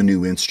to a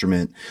new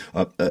instrument,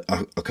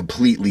 a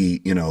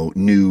completely,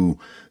 new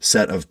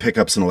set of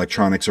pickups and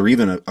electronics, or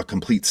even a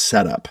complete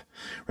setup,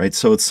 right?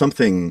 So it's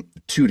something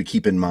too to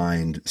keep in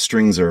mind.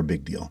 Strings are a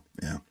big deal.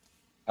 Yeah.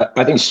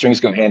 I think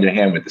strings go hand in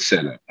hand with the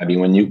setup. I mean,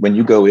 when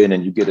you go in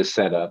and you get a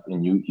setup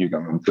and you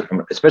go,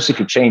 especially if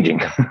you're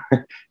changing,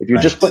 if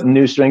you're just putting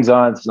new strings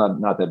on, it's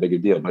not that big a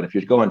deal. But if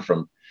you're going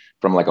from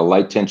like a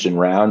light tension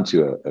round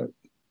to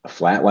a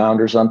flat wound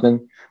or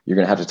something, you're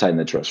going to have to tighten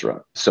the truss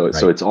rod. So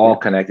it's all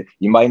connected.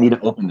 You might need to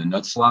open the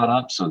nut slot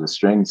up so the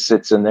string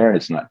sits in there and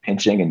it's not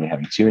pinching and you're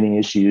having tuning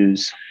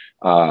issues.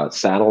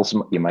 Saddles,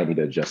 you might need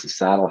to adjust the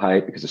saddle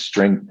height because the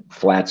string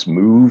flats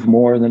move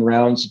more than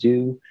rounds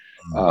do.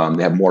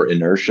 They have more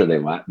inertia.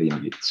 They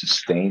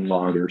sustain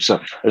longer.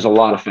 So there's a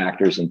lot of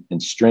factors,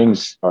 and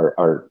strings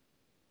are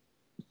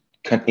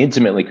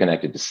intimately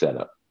connected to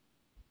setup.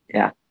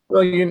 Yeah.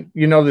 Well,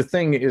 the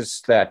thing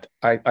is that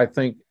I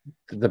think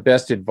the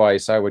best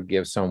advice I would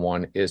give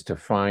someone is to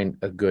find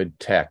a good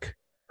tech.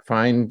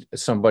 Find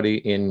somebody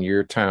in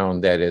your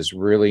town that is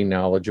really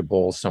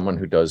knowledgeable, someone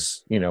who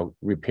does,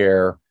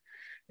 repair,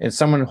 and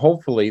someone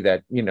hopefully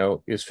that,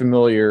 is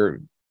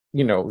familiar,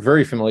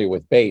 very familiar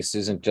with bass,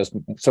 isn't just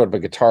sort of a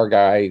guitar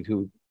guy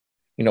who,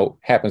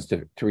 happens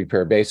to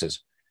repair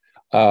basses.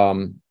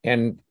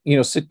 And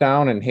sit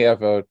down and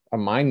have a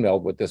mind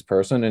meld with this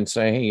person and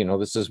say, hey,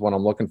 this is what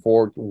I'm looking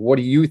for. What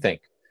do you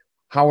think?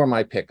 How are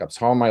my pickups?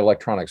 How are my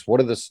electronics? What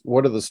are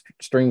the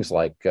strings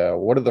like?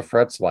 What are the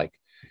frets like?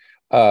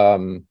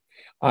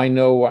 I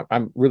know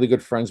I'm really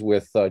good friends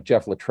with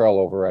Jeff Luttrell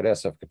over at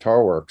SF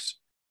Guitar Works,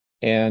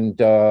 and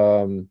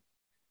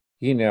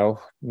you know,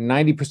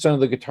 90% of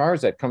the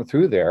guitars that come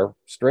through there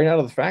straight out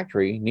of the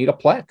factory need a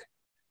plec.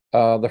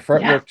 The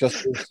fretwork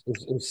just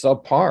is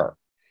subpar.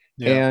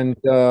 Yeah.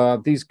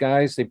 And these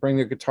guys, they bring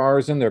their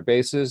guitars and their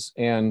basses,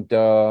 and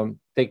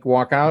they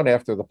walk out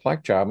after the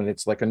plec job, and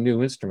it's like a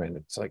new instrument.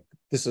 It's like,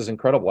 this is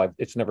incredible.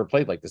 It's never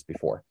played like this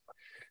before.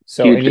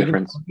 So, Huge and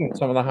difference. even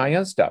some of the high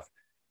end stuff.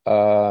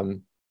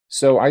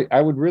 So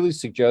I would really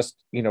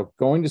suggest, you know,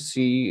 going to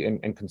see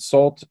and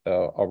consult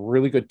a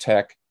really good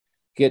tech,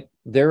 get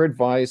their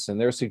advice and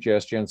their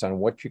suggestions on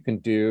what you can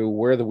do,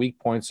 where the weak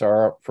points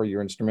are for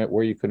your instrument,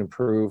 where you can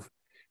improve,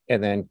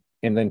 and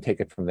then take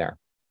it from there.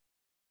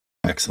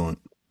 Excellent.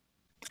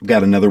 I've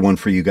got another one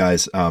for you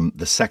guys.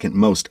 The second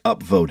most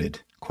upvoted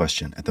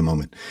question at the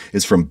moment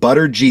is from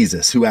Butter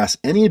Jesus, who asks,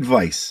 any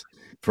advice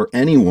for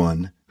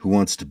anyone who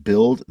wants to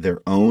build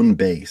their own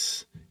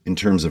bass in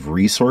terms of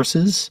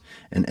resources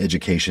and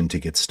education to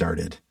get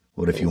started?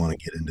 What if you want to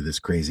get into this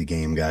crazy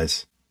game,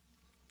 guys?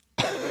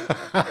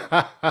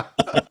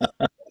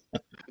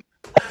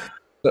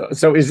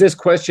 So is this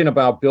question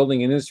about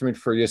building an instrument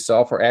for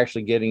yourself or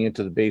actually getting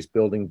into the bass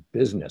building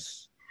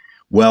business?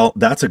 Well,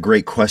 that's a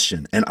great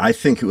question. And I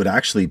think it would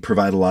actually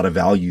provide a lot of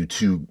value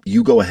to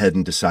you. Go ahead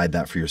and decide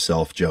that for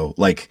yourself, Joe.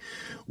 Like,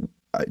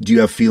 do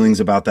you have feelings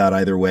about that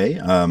either way?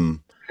 I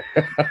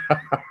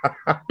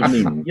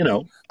mean, you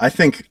know, I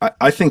think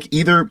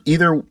either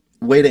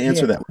way to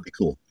answer that would be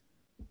cool.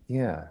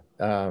 Yeah.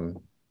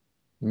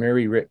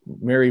 Marry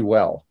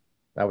well.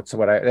 That's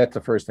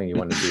the first thing you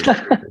want to do.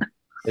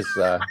 Is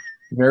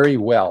marry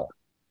well.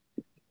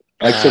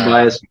 Mike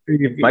Tobias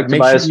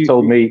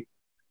told me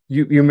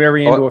you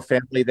marry into a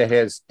family that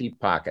has deep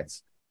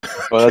pockets.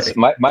 Well, that's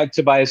Mike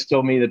Tobias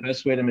told me the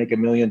best way to make $1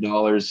 million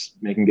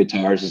making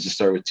guitars is to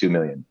start with 2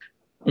 million.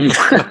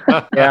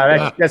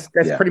 Yeah, that's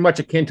pretty much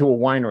akin to a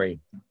winery.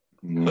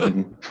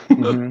 Mm-hmm.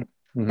 Mm-hmm.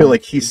 I feel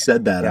like he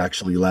said that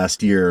actually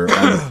last year on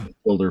the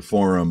Builder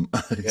Forum.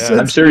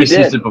 I'm sure he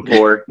sees it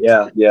before.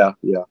 Yeah.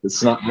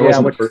 It's not.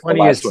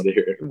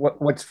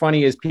 What's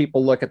funny is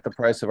people look at the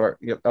price of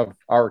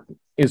our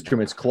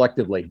instruments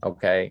collectively.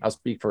 Okay, I'll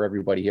speak for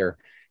everybody here,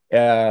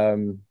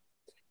 and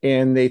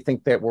they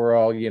think that we're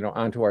all, you know,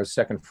 onto our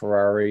second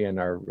Ferrari and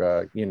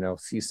our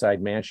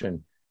seaside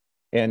mansion.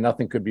 And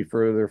nothing could be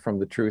further from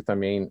the truth. I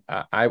mean,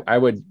 I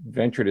would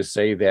venture to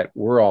say that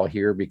we're all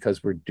here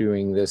because we're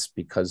doing this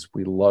because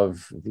we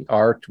love the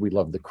art, we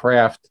love the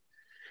craft,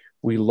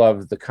 we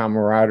love the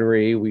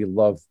camaraderie, we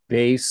love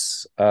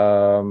bass.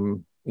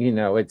 You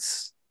know,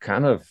 it's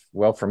kind of,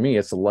 well, for me,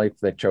 it's the life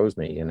that chose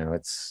me. You know,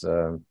 it's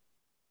kind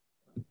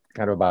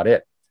of about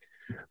it.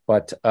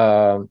 But,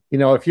 you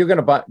know, if you're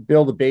going to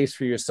build a bass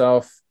for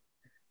yourself,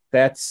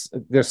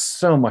 there's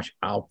so much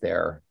out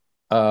there.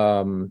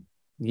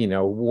 You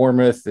know,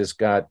 Warmoth has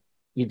got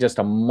just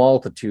a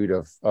multitude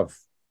of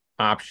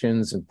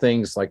options and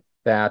things like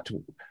that,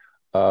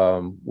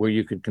 where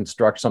you could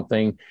construct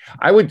something.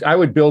 I would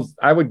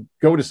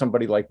go to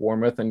somebody like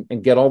Warmoth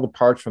and get all the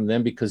parts from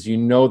them, because you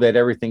know that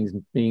everything's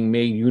being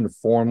made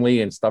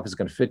uniformly and stuff is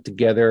going to fit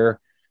together.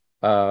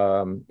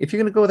 If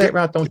you're going to go that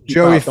route,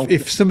 Joe,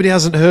 if somebody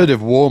hasn't heard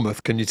of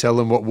Warmoth, can you tell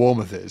them what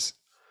Warmoth is?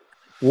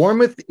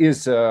 Warmoth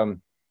is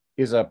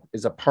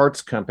a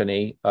parts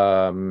company.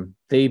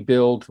 They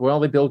build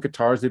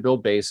guitars, they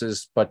build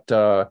basses, but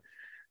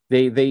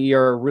they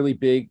are really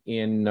big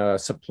in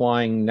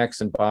supplying necks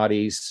and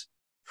bodies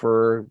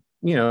for,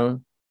 you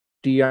know,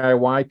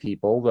 DIY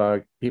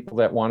people, people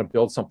that want to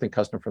build something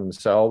custom for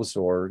themselves,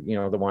 or, you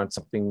know, they want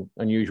something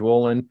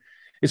unusual. And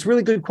it's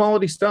really good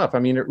quality stuff. I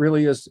mean, it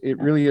really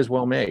is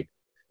well made.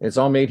 It's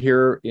all made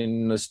here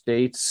in the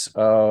States,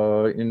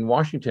 in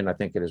Washington, I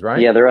think it is,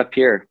 right? Yeah, they're up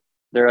here.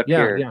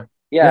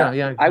 Yeah.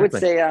 Exactly. I would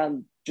say,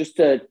 just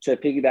to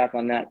piggyback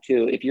on that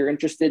too, if you're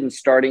interested in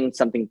starting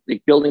something,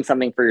 like building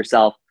something for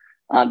yourself,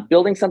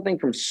 building something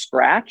from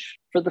scratch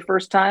for the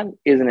first time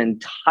is an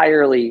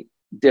entirely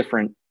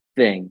different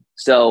thing.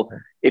 So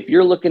if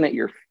you're looking at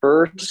your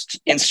first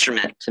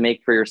instrument to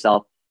make for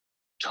yourself,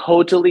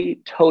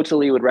 totally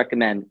would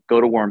recommend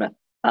go to Warmoth.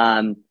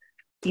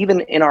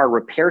 Even in our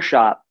repair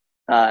shop,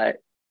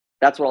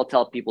 that's what I'll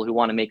tell people who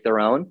want to make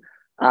their own.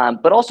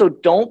 But also,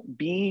 don't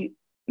be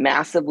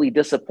massively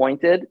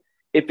disappointed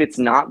if it's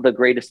not the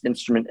greatest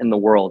instrument in the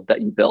world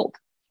that you build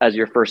as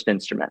your first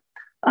instrument,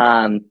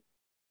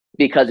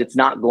 because it's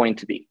not going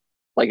to be.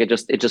 Like, it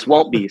just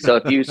won't be.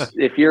 So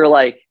if you're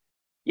like,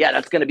 yeah,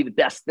 that's going to be the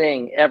best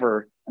thing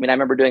ever. I mean, I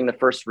remember doing the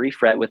first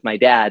refret with my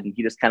dad, and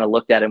he just kind of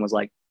looked at it and was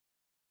like,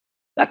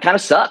 that kind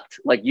of sucked.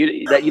 Like,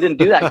 you didn't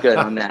do that good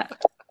on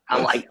that.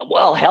 I'm like,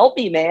 well, help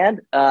me, man.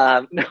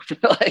 But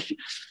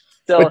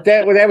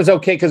that was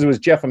okay because it was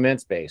Jeff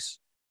Ament's bass.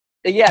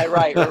 Yeah,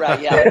 right.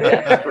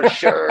 Yeah, for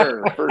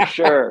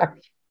sure.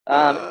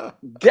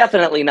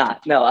 Definitely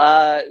not.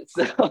 No.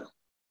 So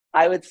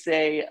I would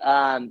say,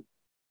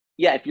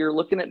 if you're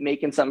looking at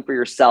making something for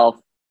yourself,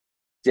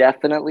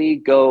 definitely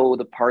go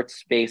the parts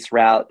space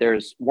route.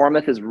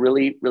 Warmoth is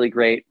really, really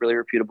great, really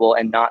reputable,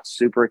 and not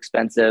super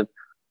expensive.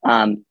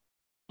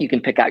 You can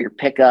pick out your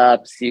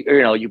pickups.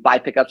 You buy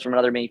pickups from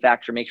another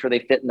manufacturer. Make sure they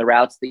fit in the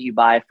routes that you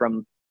buy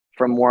from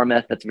from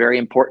Warmoth. That's very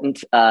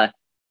important.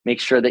 Make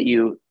sure that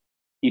you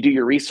do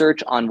your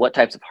research on what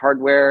types of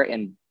hardware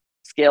and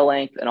scale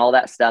length and all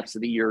that stuff so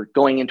that you're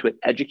going into it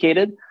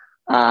educated.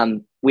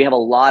 We have a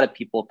lot of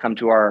people come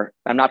to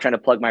I'm not trying to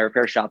plug my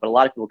repair shop, but a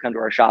lot of people come to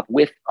our shop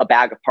with a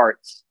bag of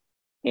parts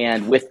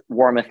and with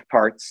Warmoth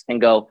parts and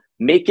go,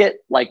 make it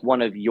like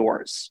one of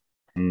yours.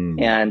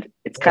 And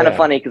it's kind of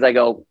funny because I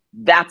go,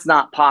 that's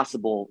not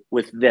possible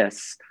with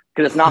this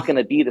because it's not going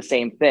to be the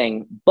same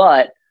thing,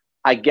 but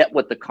I get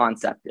what the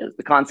concept is.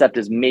 The concept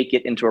is make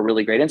it into a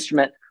really great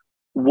instrument.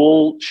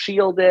 We'll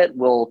shield it.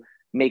 We'll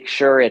make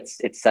sure it's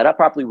set up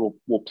properly.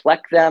 We'll plec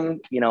them,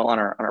 on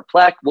our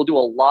plec. We'll do a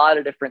lot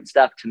of different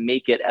stuff to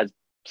make it as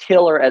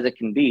killer as it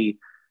can be.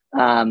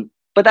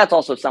 But that's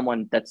also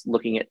someone that's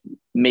looking at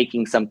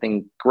making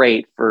something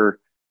great for,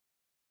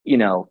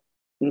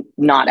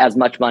 not as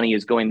much money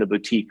as going the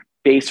boutique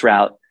bass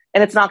route.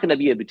 And it's not going to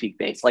be a boutique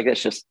bass. Like,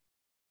 that's just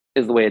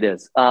is the way it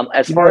is.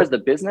 As far as the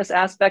business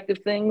aspect of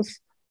things,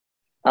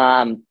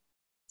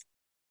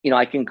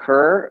 I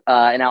concur.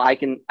 And now I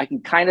can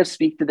kind of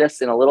speak to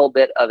this in a little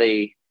bit of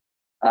a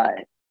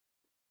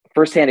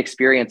firsthand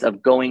experience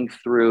of going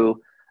through,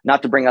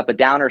 not to bring up a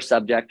downer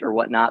subject or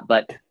whatnot,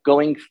 but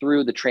going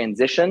through the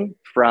transition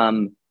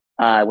from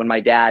when my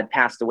dad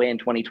passed away in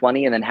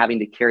 2020 and then having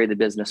to carry the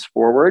business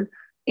forward.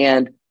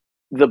 And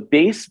the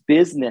bass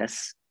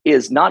business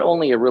is not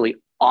only a really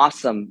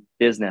awesome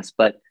business,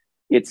 but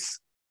it's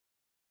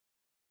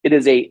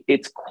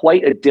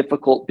quite a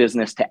difficult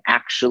business to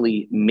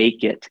actually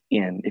make it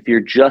in. If you're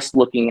just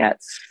looking at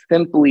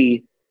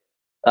simply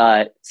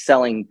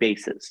selling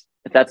basses,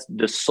 if that's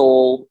the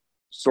sole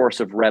source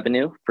of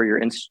revenue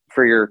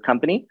for your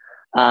company,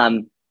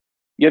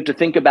 you have to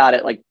think about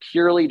it like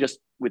purely just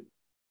with,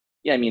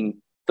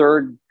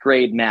 third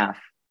grade math.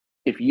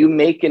 If you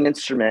make an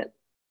instrument,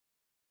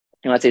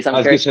 let's say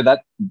something.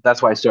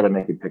 That's why I started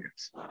making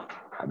pickups.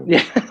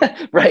 Yeah,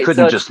 right. I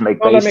couldn't just make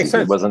basses.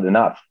 It wasn't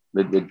enough.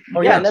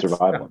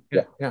 Survival.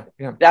 Yeah.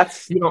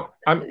 That's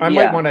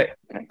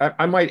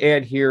I might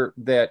add here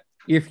that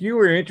if you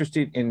were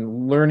interested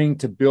in learning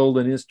to build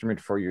an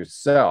instrument for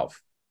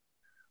yourself,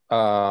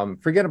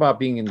 forget about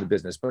being in the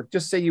business, but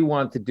just say you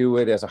want to do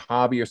it as a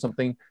hobby or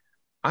something,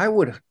 I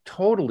would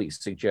totally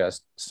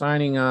suggest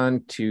signing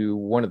on to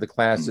one of the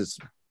classes,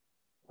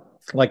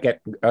 like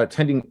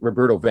attending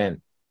Roberto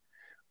Venn.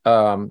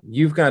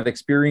 You've got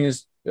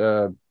experienced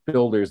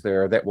builders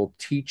there that will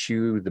teach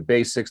you the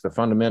basics, the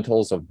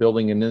fundamentals of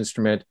building an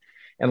instrument.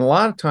 And a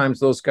lot of times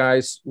those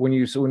guys, when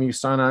you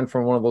sign on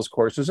from one of those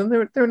courses, and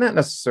they're not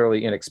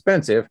necessarily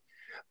inexpensive,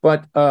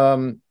 but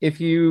if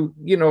you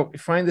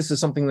find this is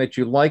something that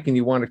you like and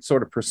you want to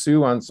sort of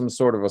pursue on some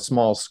sort of a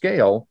small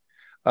scale,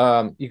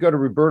 you go to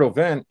Roberto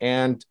Venn,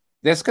 and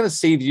that's going to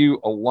save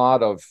you a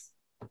lot of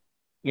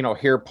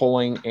hair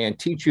pulling and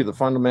teach you the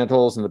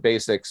fundamentals and the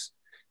basics,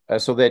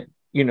 so that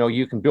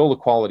you can build a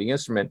quality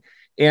instrument.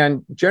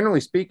 And generally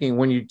speaking,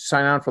 when you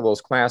sign on for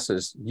those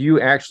classes, you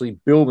actually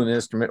build an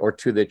instrument or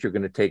two that you're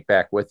going to take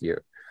back with you.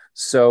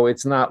 So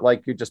it's not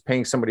like you're just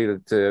paying somebody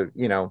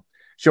to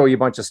show you a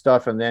bunch of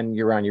stuff and then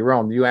you're on your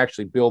own. You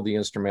actually build the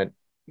instrument,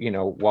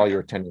 while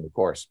you're attending the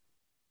course.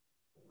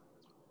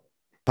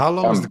 How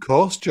long is the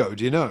course, Joe?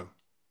 Do you know?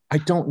 I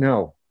don't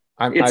know.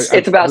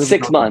 It's about really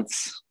 6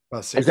 months.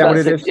 Is that what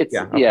it is?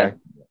 Yeah.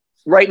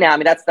 Right now,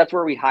 that's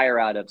where we hire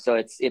out of. So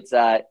it's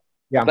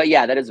yeah. But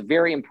yeah, that is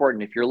very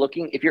important. If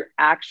you're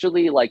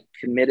actually like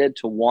committed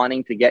to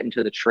wanting to get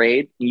into the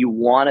trade, and you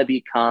want to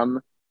become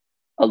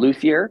a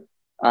luthier,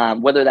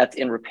 whether that's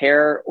in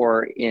repair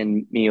or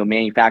in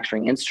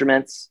manufacturing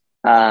instruments,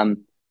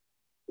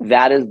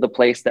 that is the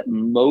place that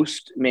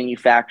most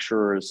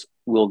manufacturers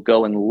will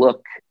go and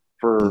look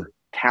for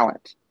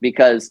talent,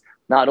 because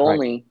not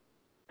only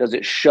does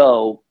it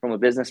show from a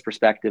business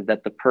perspective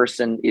that the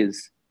person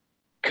is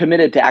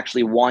committed to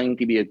actually wanting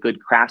to be a good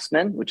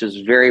craftsman, which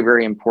is very,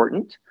 very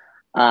important.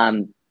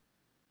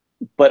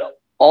 But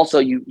also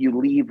you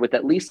leave with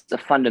at least a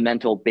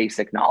fundamental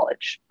basic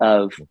knowledge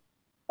of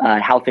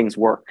how things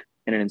work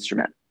in an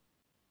instrument.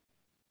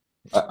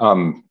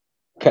 Can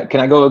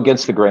I go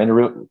against the grain a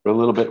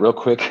little bit real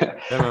quick?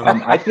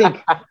 I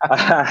think,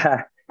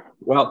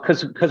 well,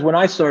 because when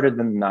I started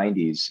in the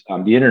 90s,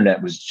 the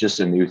internet was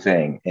just a new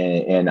thing.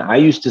 And I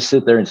used to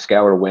sit there and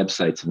scour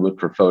websites and look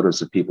for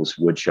photos of people's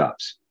wood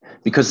shops,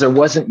 because there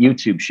wasn't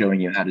YouTube showing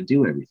you how to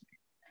do everything,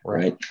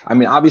 right? I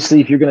mean, obviously,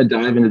 if you're going to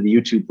dive into the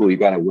YouTube pool, you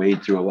got to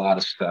wade through a lot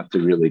of stuff to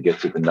really get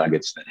to the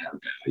nuggets that have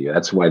value.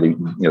 That's why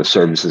the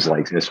services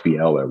like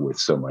SBL are worth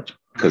so much,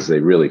 because they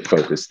really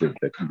focus the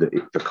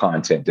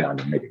content down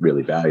to make it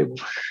really valuable.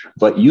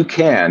 But you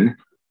can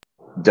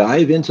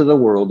dive into the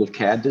world of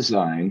CAD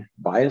design,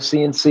 buy a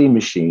CNC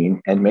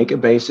machine, and make a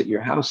bass at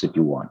your house if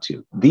you want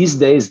to. These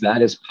days,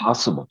 that is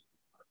possible.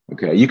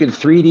 Okay, you can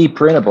 3D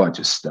print a bunch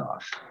of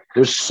stuff.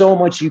 There's so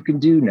much you can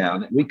do now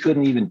that we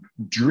couldn't even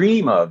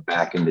dream of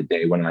back in the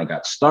day when I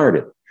got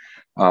started.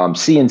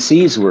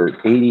 CNCs were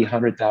 $80,000,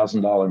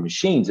 $100,000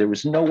 machines. There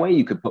was no way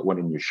you could put one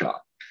in your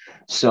shop.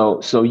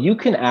 So you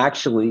can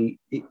actually,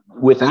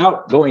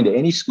 without going to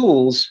any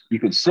schools, you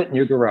could sit in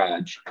your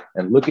garage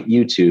and look at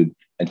YouTube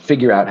and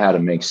figure out how to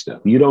make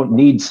stuff. You don't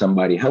need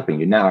somebody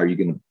helping you. Now, are you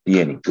going to be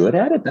any good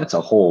at it? That's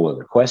a whole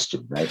other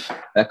question, right?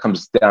 That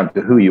comes down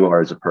to who you are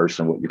as a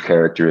person, what your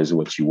character is,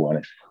 what you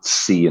want to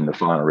see in the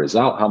final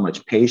result, how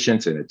much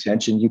patience and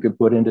attention you can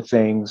put into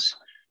things.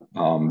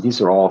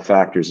 These are all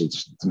factors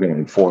that's going to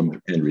inform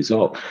the end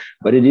result.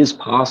 But it is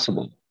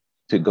possible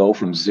to go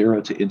from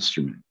zero to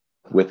instrument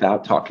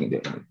without talking to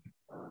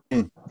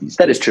anyone.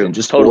 That is true. And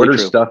just Totally order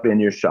true. stuff in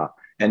your shop.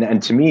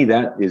 And to me,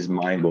 that is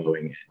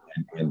mind-blowing.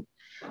 And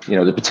you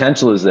know, the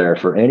potential is there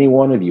for any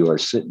one of you are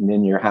sitting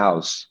in your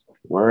house,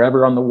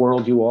 wherever on the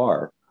world you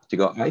are, to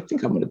go, I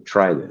think I'm going to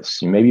try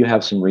this. Maybe you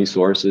have some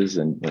resources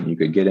and you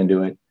could get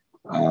into it.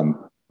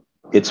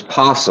 It's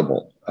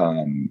possible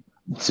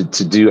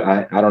to do.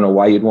 I don't know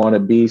why you'd want to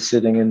be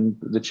sitting in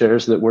the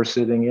chairs that we're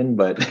sitting in,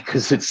 but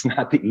because it's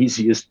not the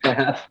easiest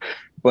path.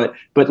 But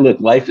look,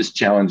 life is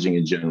challenging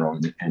in general.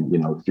 And you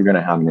know, if you're going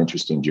to have an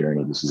interesting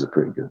journey, this is a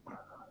pretty good one.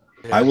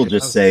 I will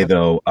just say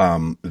though,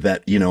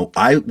 that, you know,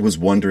 I was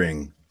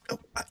wondering,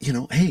 you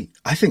know, hey,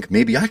 I think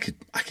maybe I could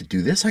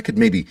do this. I could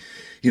maybe,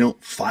 you know,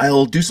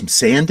 do some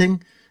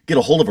sanding, get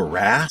a hold of a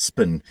rasp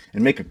and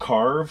make a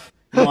carve.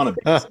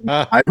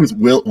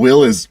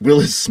 Will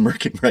is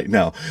smirking right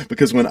now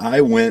because when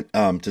I went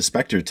to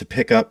Spectre to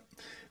pick up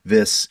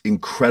this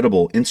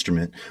incredible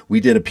instrument, we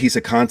did a piece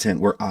of content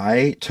where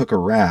I took a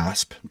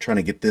rasp. I'm trying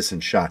to get this in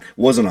shot. It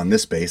wasn't on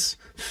this base,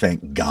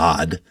 thank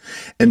God,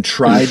 and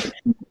tried to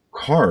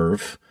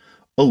carve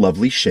a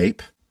lovely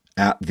shape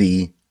at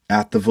the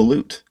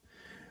volute.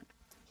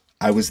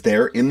 I was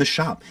there in the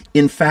shop.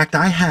 In fact,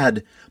 I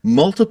had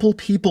multiple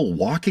people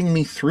walking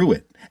me through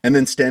it and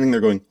then standing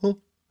there going, oh,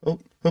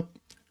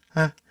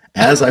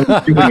 as I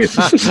was doing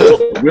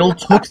it. Will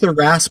took the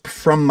rasp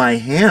from my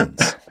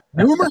hands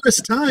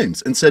numerous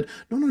times and said,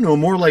 no,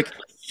 more like,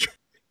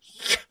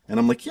 and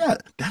I'm like, yeah,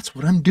 that's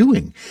what I'm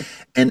doing.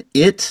 And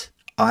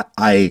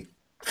I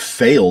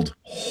failed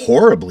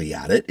horribly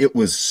at it. It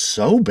was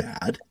so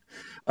bad.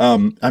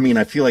 I mean,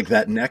 I feel like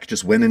that neck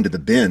just went into the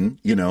bin,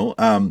 you know,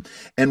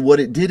 and what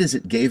it did is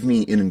it gave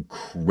me an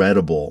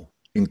incredible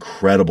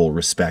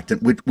respect,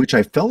 and which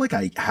I felt like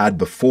I had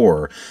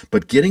before,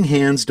 but getting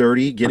hands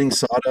dirty, getting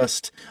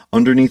sawdust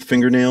underneath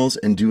fingernails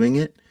and doing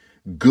it,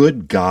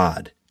 good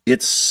God,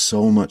 it's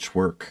so much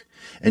work.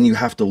 And you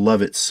have to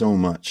love it so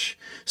much.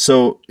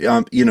 So,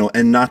 you know,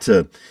 and not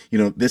to, you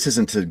know, this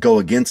isn't to go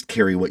against,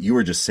 Carey, what you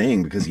were just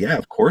saying, because yeah,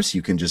 of course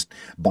you can just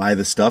buy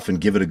the stuff and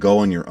give it a go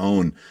on your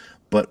own.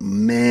 But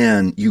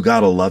man, you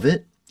got to love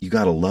it. You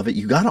got to love it.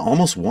 You got to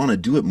almost want to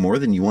do it more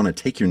than you want to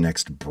take your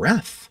next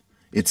breath.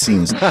 It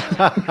seems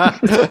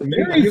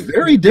very,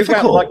 very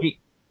difficult.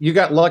 You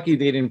got lucky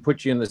they didn't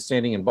put you in the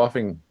sanding and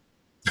buffing.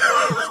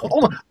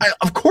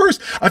 Of course,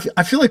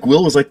 I feel like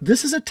Will was like,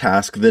 this is a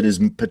task that is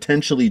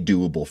potentially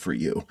doable for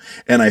you.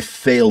 And I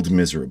failed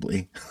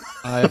miserably.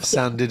 I have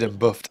sanded and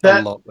buffed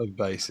a lot of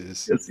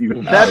bases.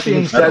 That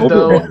being said,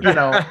 though, you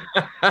know,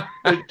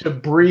 to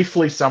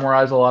briefly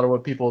summarize a lot of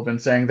what people have been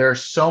saying, there are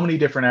so many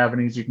different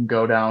avenues you can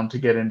go down to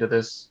get into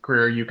this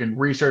career. You can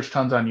research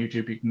tons on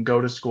YouTube. You can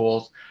go to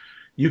schools.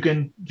 You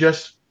can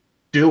just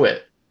do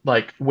it,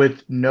 like,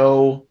 with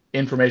no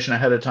information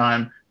ahead of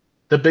time.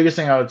 The biggest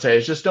thing I would say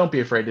is just don't be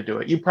afraid to do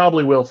it. You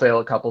probably will fail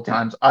a couple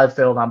times. I've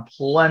failed on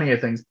plenty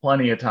of things,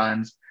 plenty of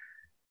times.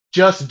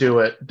 Just do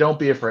it. Don't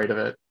be afraid of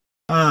it.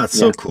 It's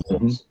so cool.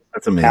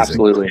 That's amazing.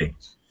 Absolutely. Okay.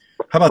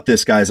 How about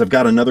this, guys? I've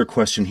got another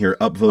question here,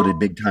 upvoted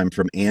big time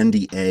from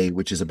Andy A,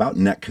 which is about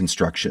neck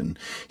construction.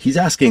 He's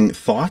asking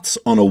thoughts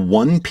on a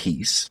one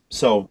piece.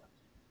 So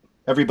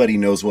everybody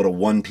knows what a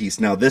one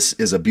piece. Now, this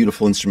is a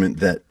beautiful instrument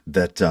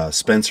that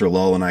Spencer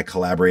Lull and I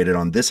collaborated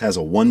on. This has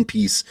a one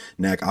piece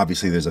neck.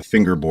 Obviously, there's a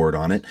fingerboard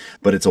on it,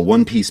 but it's a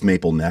one piece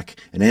maple neck.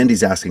 And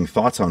Andy's asking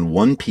thoughts on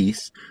one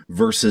piece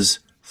versus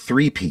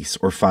 3-piece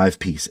or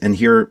 5-piece. And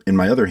here in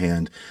my other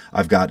hand,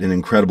 I've got an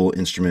incredible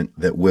instrument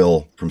that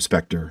Will from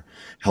Spectre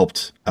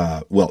helped,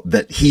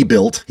 that he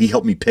built. He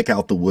helped me pick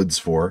out the woods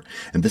for.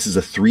 And this is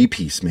a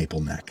 3-piece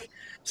maple neck.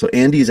 So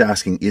Andy's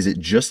asking, is it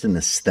just an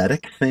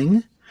aesthetic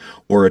thing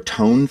or a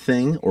tone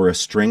thing or a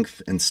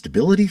strength and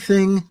stability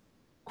thing?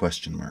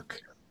 Question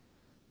mark.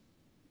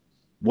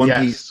 One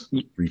piece,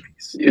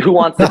 3-piece. Who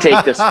wants to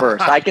take this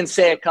first? I can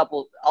say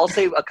I'll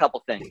say a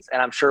couple things,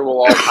 and I'm sure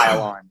we'll all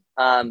pile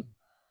on.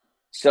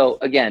 So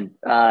again,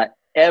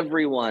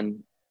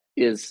 everyone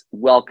is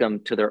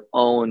welcome to their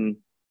own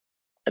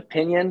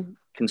opinion,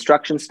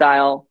 construction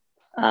style,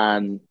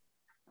 and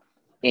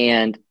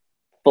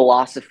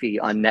philosophy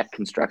on neck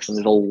construction.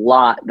 There's a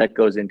lot that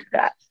goes into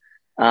that.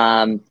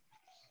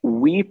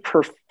 We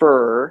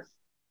prefer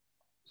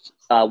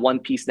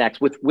one-piece necks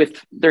with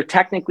they're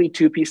technically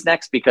 2-piece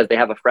necks because they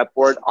have a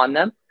fretboard on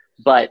them,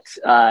 but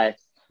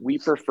we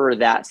prefer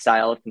that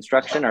style of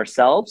construction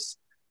ourselves.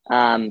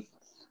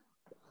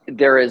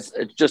 There is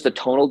just a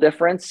tonal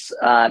difference,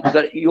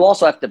 but you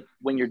also have to,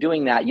 when you're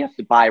doing that, you have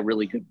to buy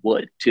really good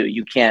wood too.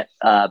 You can't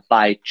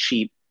buy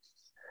cheap,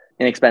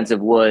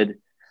 inexpensive wood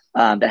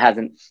that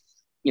hasn't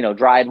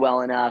dried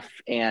well enough,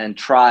 and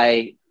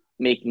try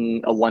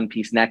making a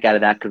one-piece neck out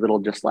of that, because it'll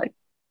just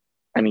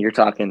you're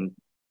talking,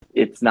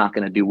 it's not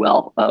going to do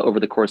well over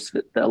the course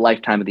of the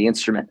lifetime of the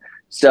instrument.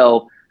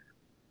 So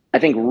I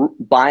think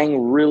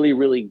buying really,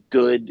 really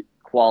good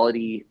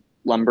quality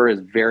lumber is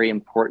very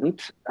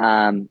important.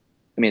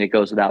 It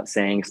goes without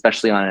saying,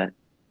 especially on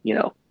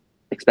a,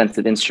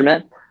 expensive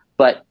instrument,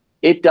 but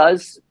it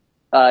does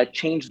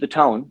change the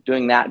tone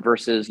doing that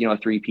versus, a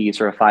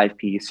 3-piece or a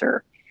 5-piece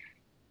or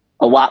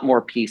a lot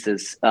more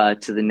pieces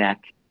to the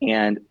neck.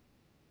 And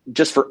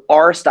just for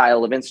our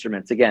style of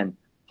instruments, again,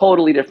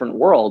 totally different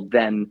world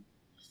than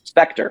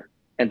Spectre,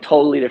 and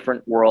totally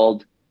different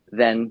world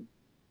than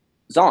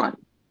Zon,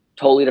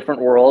 totally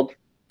different world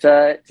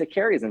to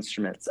Carey's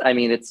instruments.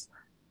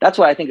 That's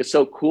what I think is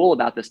so cool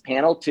about this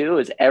panel too,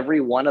 is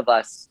every one of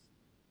us,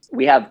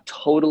 we have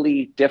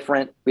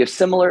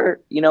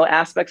similar,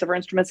 aspects of our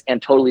instruments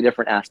and totally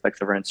different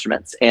aspects of our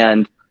instruments.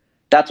 And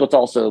that's what's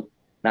also,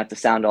 not to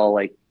sound all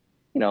like,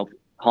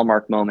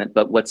 Hallmark moment,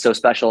 but what's so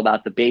special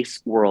about the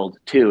bass world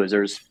too,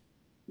 is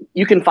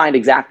you can find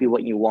exactly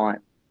what you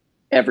want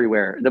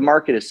everywhere. The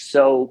market is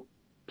so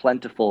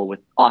plentiful with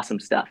awesome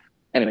stuff.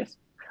 Anyways,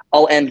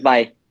 I'll end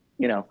my,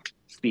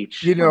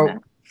 speech.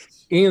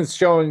 Ian's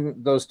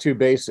showing those two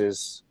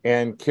basses,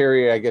 and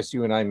Carey, I guess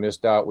you and I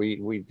missed out.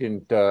 We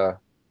didn't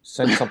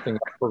send something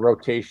up for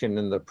rotation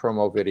in the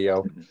promo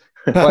video.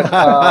 But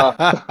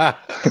I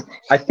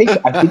think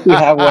we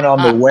have one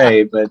on the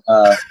way, but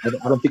I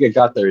don't think it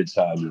got there in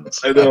time.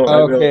 I know.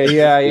 Okay,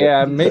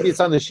 yeah. Maybe it's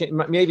on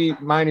maybe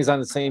mine is on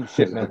the same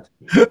shipment.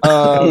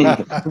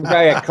 The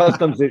guy at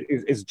Customs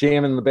is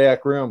jamming in the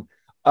back room.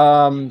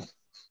 In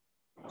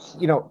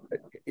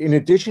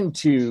addition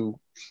to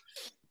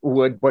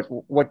wood,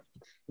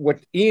 what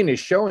Ian is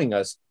showing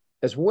us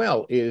as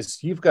well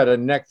is you've got a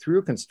neck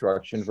through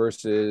construction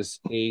versus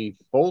a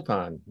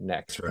bolt-on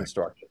neck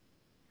construction.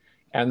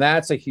 And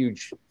that's a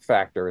huge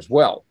factor as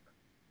well.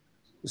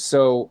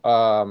 So,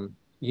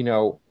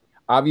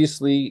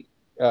 obviously,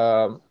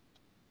 the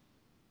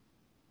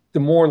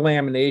more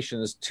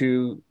laminations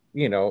to,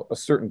 a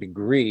certain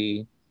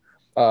degree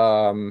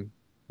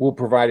will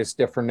provide a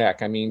stiffer neck.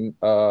 Phil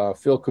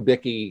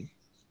Kubicki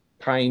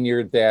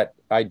pioneered that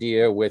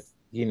idea with,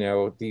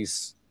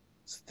 these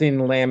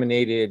thin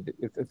laminated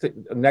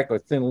neck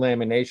with thin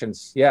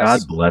laminations. Yes.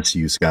 God bless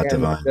you, Scott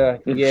Devine. There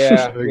we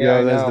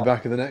go. There's the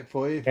back of the neck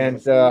for you.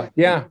 And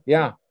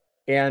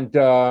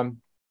And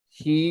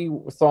he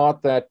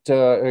thought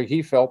that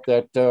he felt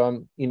that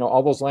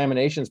all those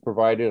laminations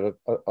provided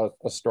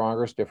a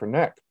stronger, stiffer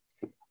neck.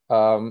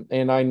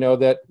 And I know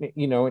that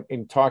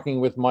in talking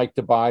with Mike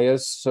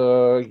Tobias,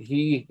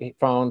 he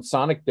found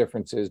sonic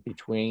differences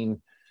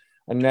between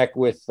a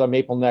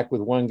maple neck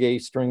with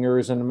 1-gauge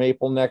stringers and a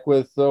maple neck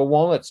with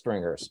walnut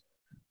stringers.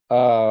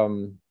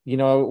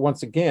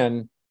 Once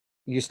again,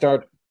 you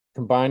start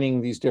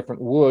combining these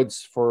different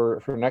woods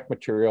for neck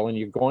material, and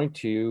you're going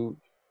to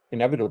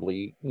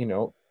inevitably,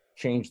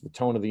 change the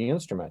tone of the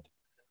instrument.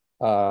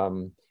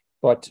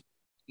 But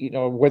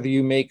whether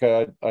you make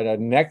a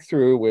neck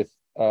through with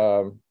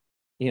 7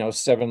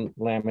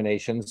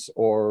 laminations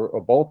or a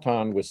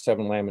bolt-on with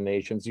 7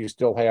 laminations, you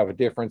still have a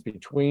difference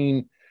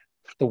between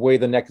the way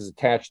the neck is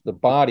attached to the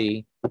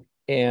body,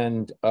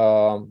 and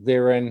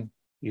therein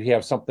you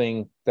have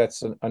something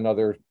that's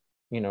another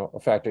a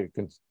factor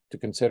to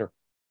consider.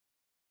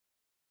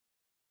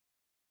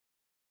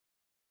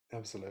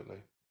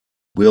 Absolutely.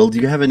 Will, do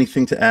you have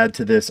anything to add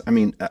to this?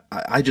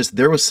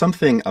 There was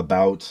something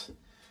about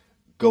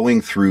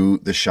going through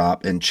the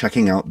shop and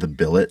checking out the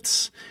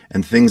billets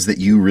and things that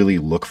you really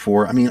look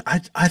for.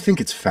 I think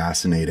it's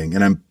fascinating,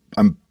 and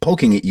I'm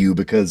poking at you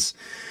because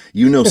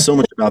you know so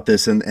much about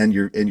this, and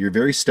you're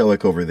very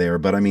stoic over there.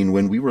 But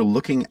when we were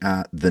looking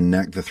at the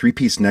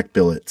 3-piece neck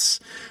billets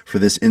for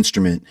this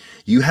instrument,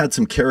 you had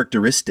some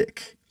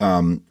characteristic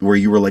where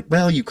you were like,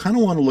 well, you kind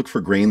of want to look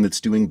for grain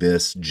that's doing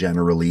this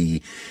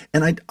generally.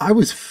 And I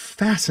was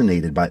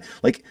fascinated by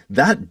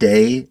that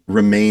day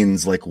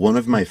remains like one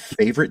of my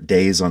favorite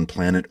days on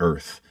planet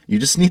Earth. You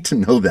just need to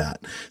know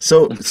that.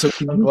 So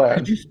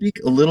could you speak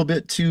a little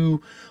bit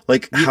to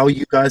how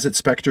you guys at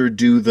Spectre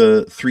do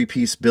the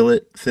 3-piece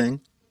billet thing?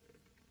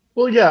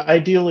 Well, yeah,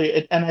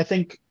 ideally, and I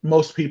think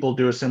most people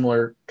do a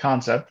similar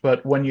concept,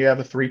 but when you have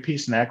a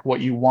 3-piece neck,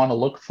 what you want to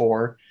look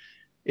for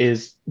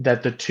is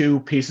that the 2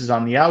 pieces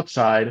on the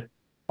outside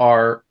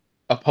are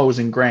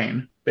opposing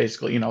grain.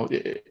 Basically,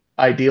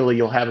 ideally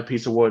you'll have a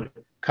piece of wood,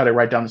 cut it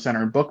right down the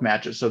center and book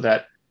match it, so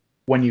that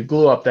when you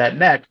glue up that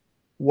neck,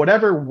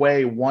 whatever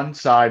way one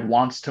side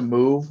wants to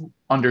move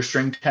under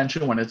string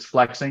tension when it's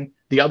flexing,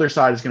 the other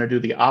side is going to do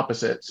the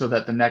opposite, so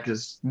that the neck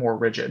is more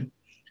rigid.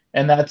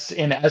 And that's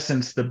in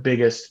essence the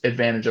biggest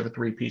advantage of a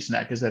 3-piece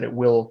neck, is that it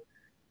will,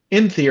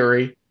 in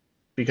theory,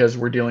 because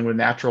we're dealing with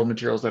natural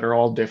materials that are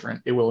all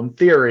different, it will in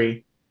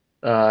theory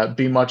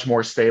be much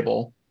more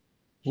stable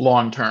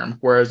long term,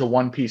 whereas a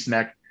 1-piece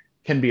neck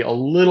can be a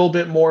little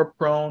bit more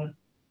prone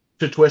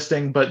to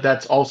twisting, but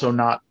that's also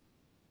not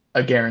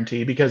a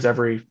guarantee, because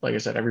every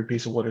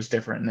piece of wood is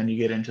different, and then you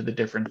get into the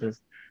difference of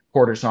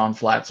quarter sawn,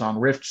 flat sawn,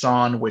 rift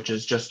sawn, which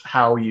is just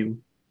how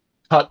you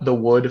cut the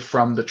wood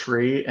from the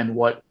tree and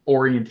what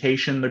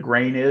orientation the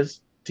grain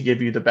is to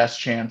give you the best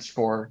chance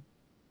for,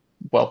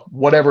 well,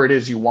 whatever it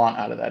is you want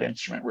out of that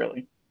instrument,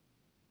 really.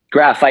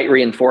 Graphite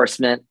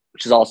reinforcement,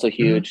 which is also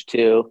huge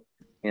too.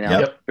 You know,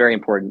 Yep. very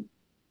important.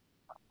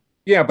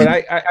 Yeah, but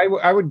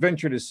I would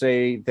venture to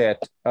say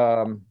that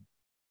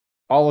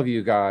all of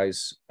you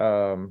guys,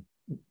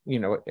 you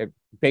know,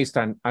 based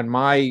on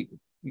my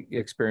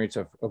experience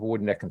of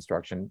wood neck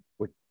construction,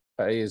 which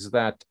is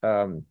that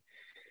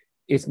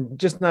it's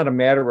just not a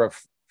matter of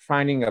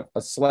finding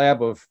a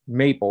slab of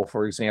maple,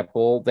 for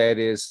example, that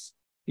is,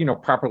 you know,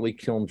 properly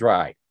kiln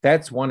dried.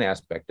 That's one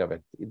aspect of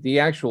it. The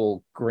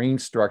actual grain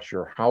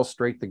structure, how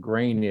straight the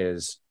grain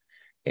is,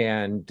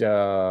 and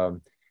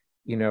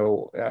you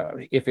know,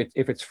 if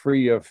it's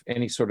free of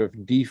any sort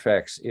of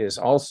defects, is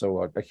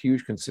also a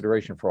huge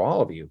consideration for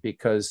all of you,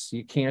 because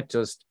you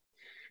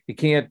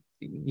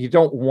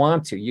don't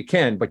want to. You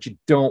can, but you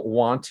don't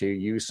want to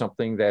use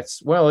something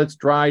that's, well, it's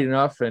dry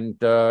enough and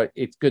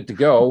it's good to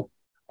go.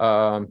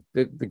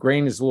 The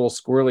grain is a little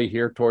squirrely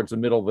here towards the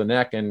middle of the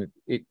neck, and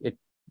it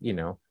you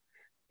know,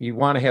 you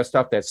want to have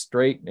stuff that's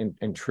straight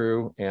and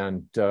true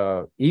and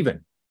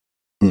even.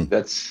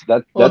 That's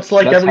Well, it's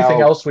like that's everything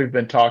how- else we've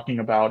been talking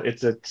about.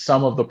 It's a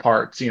sum of the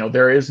parts. You know,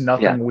 there is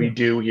nothing we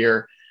do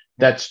here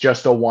that's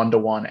just a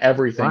one-to-one.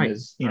 Everything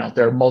is, you know,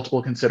 there are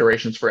multiple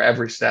considerations for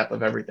every step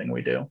of everything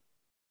we do.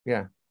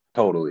 Yeah.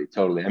 Totally.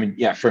 I mean,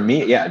 yeah, for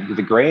me, yeah,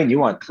 the grain, you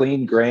want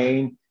clean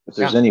grain. If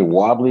there's any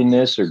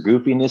wobbliness or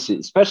goofiness,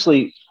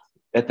 especially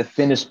at the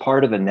thinnest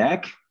part of the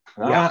neck,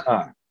 avoid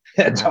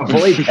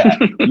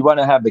that. You want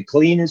to have the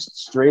cleanest,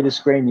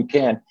 straightest grain you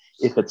can.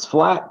 If it's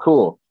flat,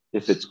 cool.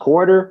 If it's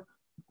quarter,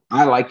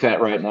 I like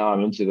that right now.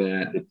 I'm into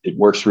that. It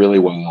works really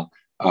well.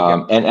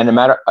 And no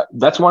matter,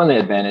 that's one of the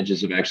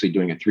advantages of actually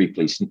doing a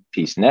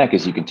three-piece neck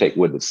is you can take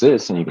wood that's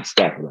this and you can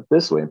stack it up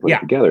this way and put it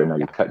together. And now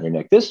you're cutting your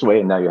neck this way,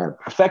 and now you have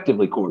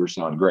effectively quarter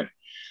sawn grain.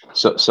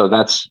 So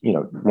that's, you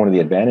know, one of the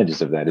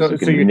advantages of that is you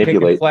can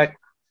manipulate.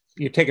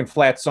 You're taking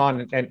flat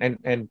sawn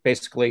and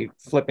basically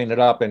flipping it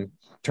up and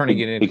turning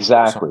it into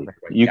exactly.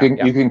 You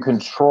can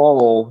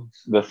control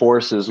the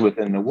forces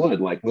within the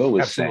wood, like Will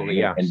was saying,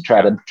 and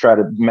try to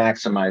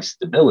maximize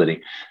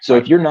stability. So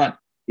if you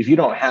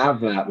don't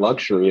have that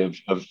luxury of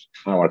I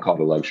don't want to call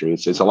it a luxury,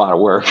 it's a lot of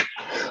work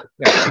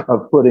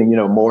of putting, you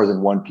know, more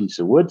than one piece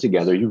of wood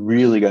together, you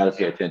really got to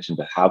pay attention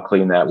to how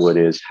clean that wood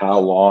is, how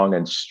long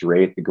and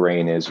straight the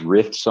grain is.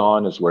 Rift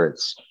sawn is where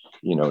it's,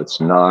 you know, it's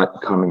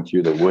not coming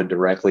through the wood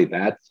directly.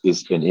 That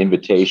is an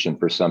invitation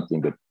for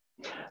something to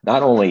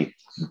not only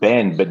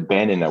bend, but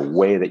bend in a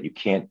way that you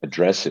can't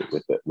address it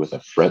with a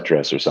fret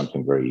dress or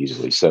something very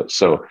easily. So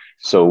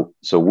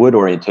wood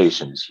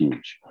orientation is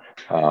huge.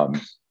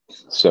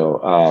 That's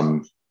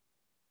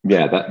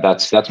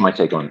my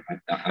take on it.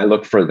 I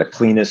look for the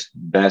cleanest,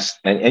 best,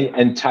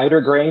 and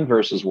tighter grain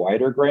versus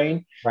wider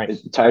grain. Right.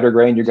 Tighter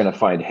grain, you're going to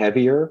find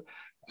heavier,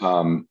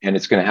 and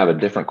it's going to have a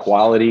different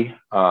quality.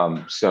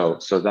 So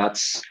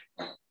that's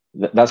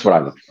what I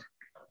look for.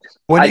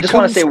 I just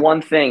want to say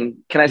one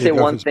thing. Can I say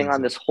one thing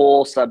on this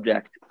whole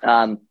subject?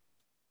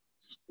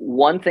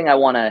 One thing I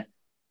want to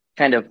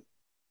kind of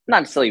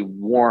not necessarily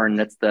warn,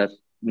 that's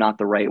not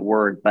the right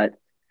word, but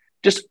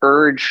just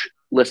urge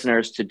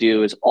listeners to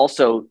do is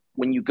also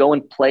when you go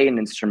and play an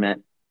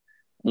instrument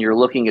and you're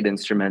looking at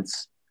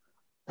instruments,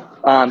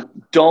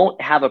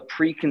 don't have a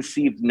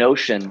preconceived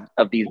notion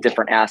of these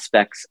different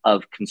aspects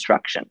of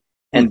construction.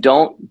 And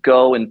don't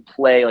go and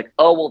play like,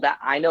 oh, well, that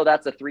I know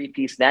that's a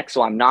three-piece neck,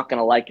 so I'm not going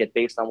to like it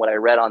based on what I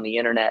read on the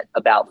internet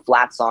about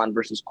flat sawn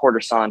versus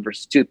quarter sawn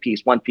versus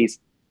two-piece, one-piece.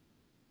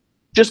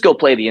 Just go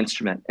play the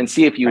instrument and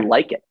see if you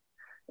like it.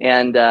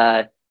 And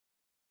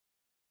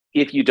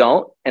if you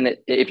don't, and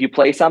if you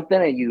play something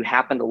and you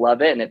happen to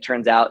love it, and it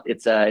turns out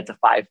it's a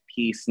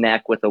five-piece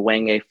neck with a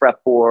Wenge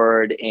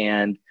fretboard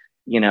and,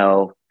 you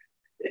know,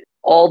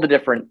 all the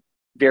different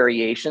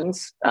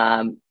variations,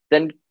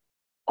 then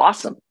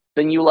awesome.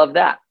 Then you love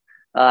that.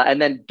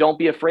 And then don't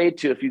be afraid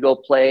to, if you go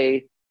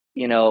play,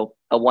 you know,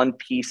 a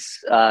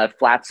one-piece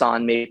flat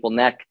sawn maple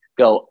neck,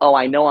 go, oh,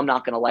 I know I'm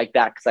not going to like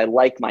that because I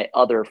like my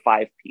other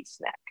five-piece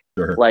neck.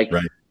 Sure, like,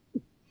 right.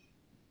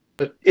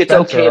 It's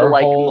Spencer, okay to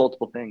like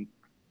multiple things.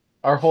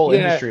 Our whole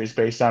industry is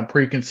based on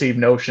preconceived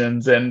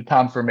notions and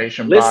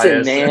confirmation bias.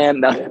 Listen, man.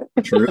 No.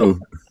 True.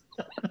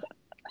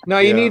 No,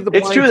 you need the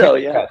blind It's true though,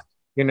 test.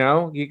 You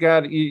know,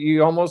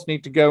 you almost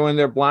need to go in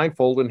there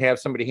blindfolded and have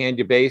somebody hand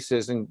you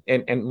basses and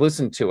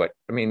listen to it.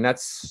 I mean,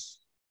 that's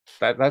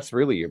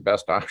really your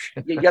best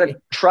option. You got to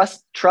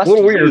trust a little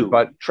you, weird,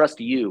 but trust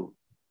you.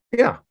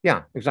 Yeah,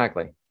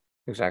 exactly.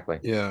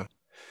 Yeah.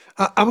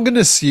 I'm going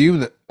to assume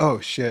that, oh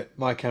shit,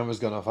 my camera's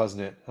gone off,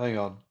 hasn't it? Hang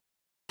on.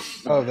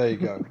 Oh, there you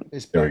go.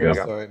 It's There we back.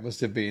 go. Sorry, it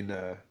must have been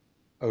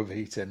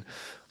overheating.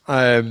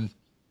 I'm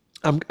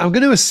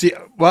going to assume.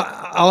 Well,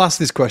 I'll ask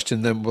this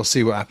question, then we'll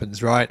see what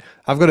happens. Right?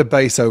 I've got a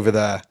bass over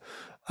there.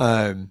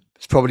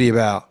 It's probably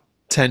about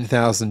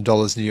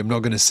 $10,000 new. I'm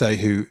not going to say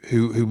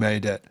who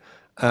made it.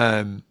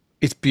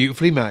 It's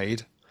beautifully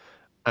made,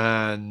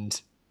 and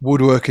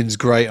Woodworking's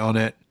great on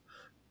it.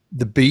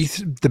 The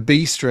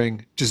B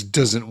string just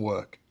doesn't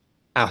work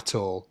at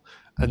all.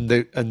 And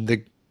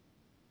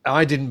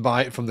I didn't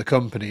buy it from the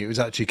company. It was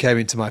actually came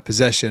into my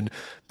possession.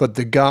 But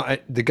the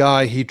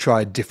guy, he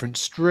tried different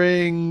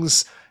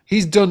strings.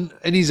 He's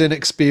an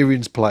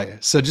experienced player.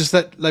 So just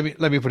let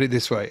me put it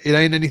this way. It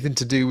ain't anything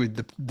to do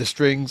with the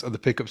strings or the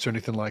pickups or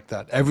anything like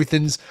that.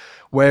 Everything's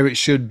where it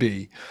should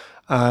be.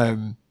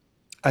 And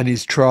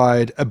he's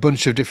tried a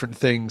bunch of different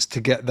things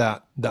to get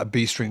that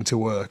B string to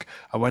work.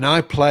 And when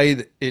I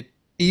play it,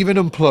 even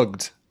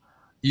unplugged,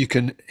 you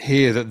can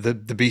hear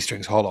that the B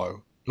string's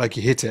hollow. Like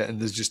you hit it and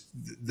there's just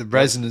the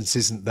resonance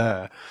isn't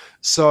there.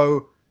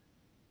 So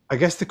I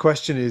guess the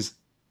question is,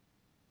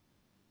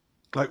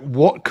 like,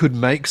 what could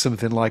make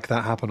something like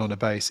that happen on a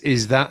bass?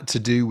 Is that to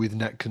do with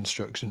neck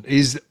construction?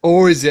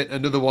 Or is it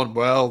another one?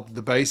 Well,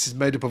 the bass is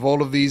made up of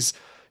all of these,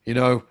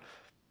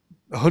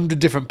 100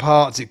 different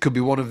parts. It could be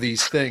one of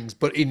these things.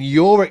 But in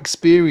your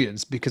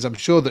experience, because I'm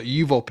sure that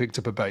you've all picked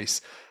up a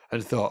bass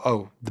and thought,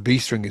 oh, the B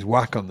string is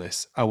whack on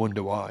this. I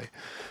wonder why.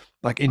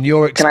 Like, in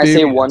your experience, can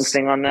I say one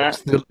thing on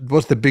that?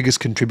 What's the biggest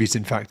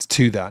contributing factor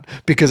to that?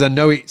 Because I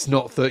know it's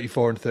not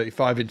 34 and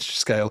 35 inch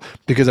scale,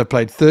 because I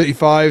played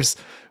 35s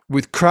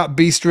with crap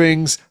B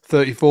strings,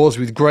 34s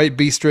with great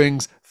B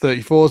strings,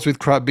 34s with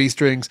crap B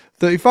strings,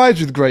 35s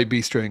with great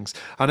B strings.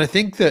 And I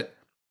think that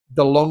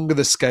the longer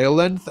the scale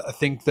length, I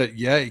think that,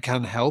 yeah, it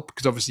can help,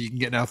 because obviously you can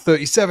get now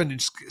 37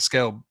 inch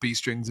scale B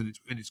strings and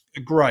it's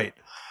great.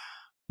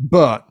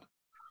 But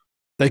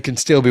they can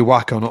still be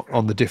whack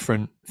on the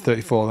different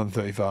 34s and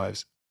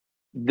 35s.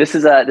 This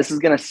is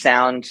going to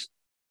sound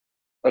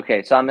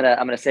okay. So I'm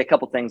gonna say a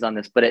couple things on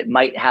this, but it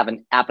might have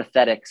an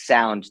apathetic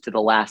sound to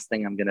the last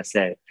thing I'm going to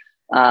say.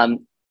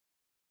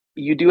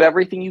 You do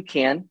everything you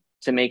can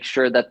to make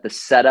sure that the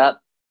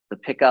setup, the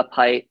pickup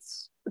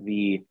heights,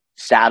 the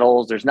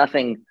saddles, there's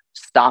nothing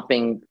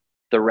stopping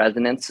the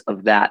resonance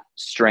of that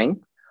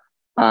string.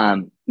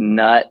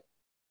 Nut,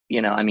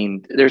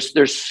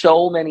 there's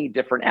so many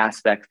different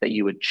aspects that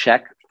you would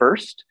check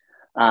first.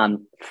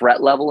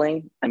 Fret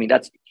leveling,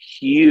 that's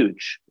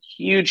huge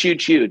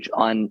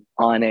on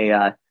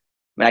a,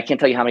 I can't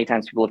tell you how many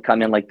times people have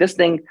come in like, this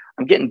thing,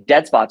 I'm getting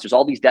dead spots. There's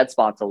all these dead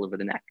spots all over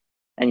the neck.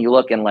 And you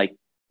look and like,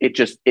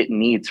 it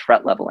needs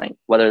fret leveling,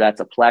 whether that's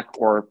a plec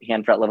or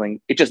hand fret leveling.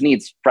 It just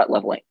needs fret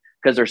leveling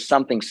because there's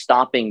something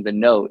stopping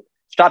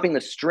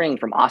the string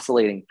from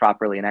oscillating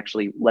properly and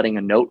actually letting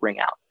a note ring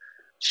out.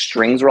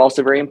 Strings are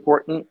also very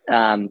important.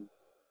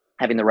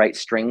 Having the right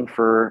string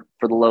for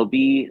the low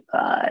B,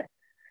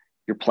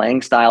 your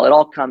playing style, it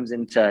all comes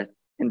into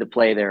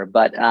play there.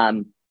 But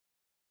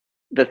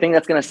the thing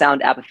that's going to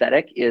sound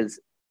apathetic is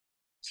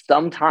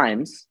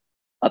sometimes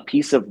a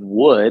piece of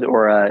wood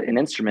or an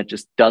instrument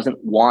just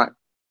doesn't want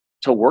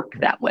to work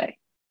that way.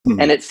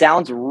 Mm-hmm. And it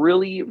sounds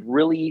really,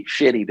 really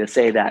shitty to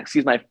say that.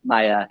 Excuse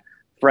my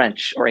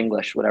French or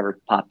English, whatever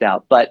popped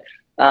out. But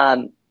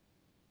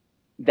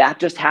that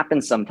just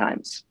happens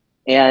sometimes.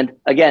 And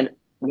again,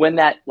 when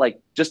that, like,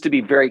 just to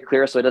be very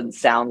clear, so it doesn't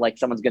sound like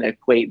someone's going to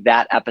equate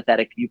that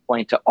apathetic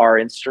viewpoint to our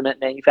instrument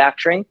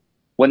manufacturing.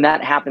 When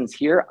that happens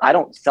here, I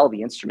don't sell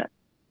the instrument.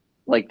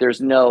 Like,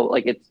 there's no,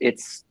 like,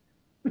 it's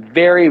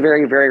very,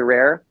 very, very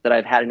rare that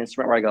I've had an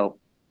instrument where I go,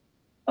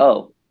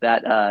 oh,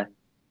 that,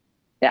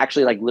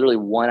 actually, like, literally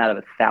 1 out of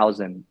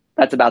 1,000.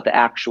 That's about the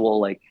actual,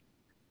 like,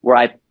 where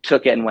I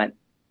took it and went,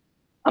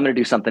 I'm going to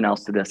do something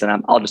else to this,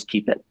 and I'll just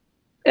keep it.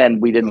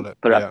 And we didn't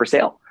put it up for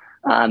sale.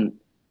 And,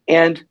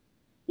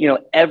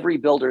 every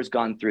builder's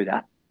gone through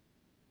that.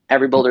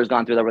 Every builder's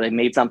gone through that where they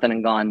made something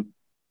and gone,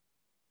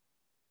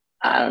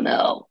 I don't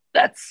know,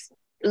 that's,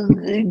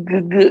 and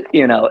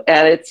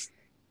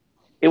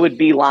it would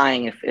be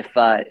lying if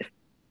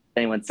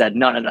anyone said,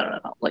 no.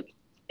 Like,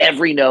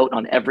 every note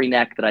on every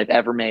neck that I've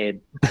ever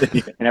made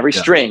and every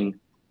string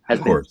has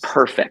been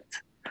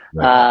perfect.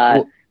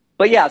 Right.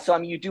 But yeah, so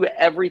you do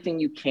everything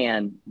you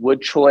can: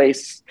 wood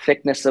choice,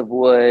 thickness of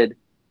wood,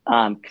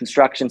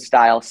 construction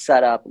style,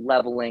 setup,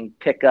 leveling,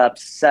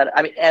 pickups,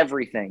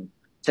 everything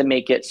to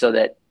make it so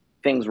that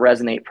things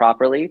resonate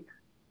properly.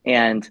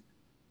 And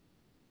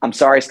I'm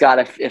sorry, Scott,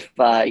 if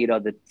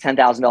the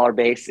 $10,000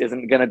 bass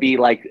isn't going to be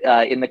like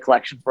in the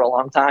collection for a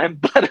long time.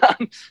 But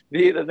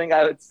the thing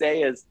I would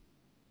say is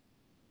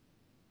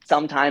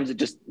sometimes it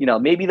just,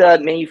 maybe the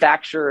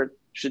manufacturer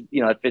should,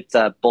 if it's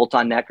a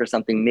bolt-on neck or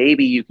something,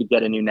 maybe you could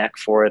get a new neck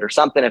for it or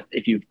something.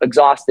 If you've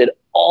exhausted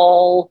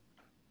all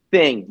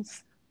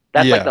things,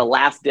 that's like the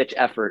last ditch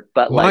effort.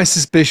 But my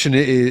suspicion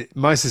is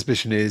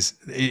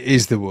it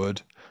is the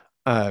wood,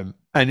 and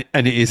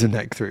it is a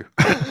neck through.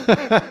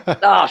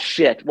 Oh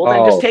shit! Well,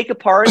 then just take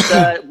apart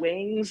the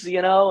wings, and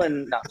no,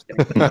 I'm just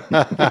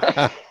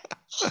kidding.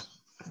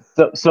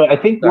 So I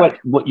think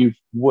what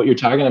you're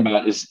talking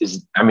about is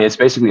it's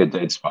basically a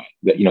dead spot.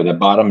 That the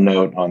bottom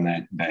note on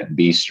that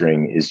B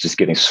string is just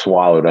getting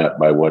swallowed up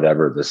by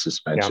whatever the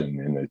suspension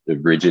and the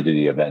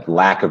rigidity of that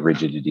lack of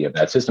rigidity of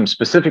that system,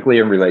 specifically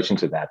in relation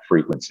to that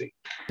frequency.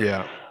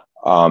 Yeah.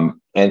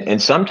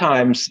 And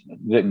sometimes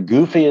the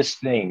goofiest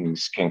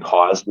things can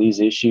cause these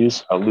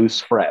issues. A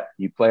loose fret.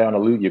 You play on a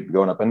lute, you're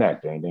going up a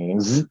neck. Ding, ding,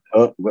 zzz.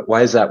 Oh,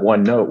 why is that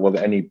one note? Well,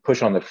 and you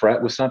push on the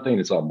fret with something,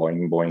 it's all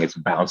boing, boing. It's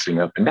bouncing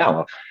up and down.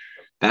 Well,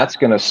 that's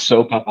going to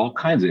soak up all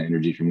kinds of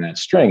energy from that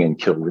string and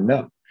kill the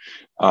note.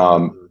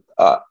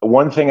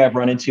 One thing I've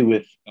run into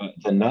with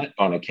the nut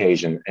on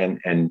occasion,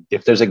 and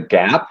if there's a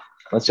gap,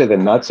 let's say the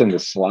nut's in the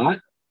slot,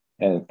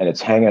 and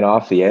it's hanging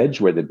off the edge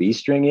where the B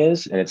string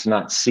is, and it's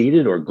not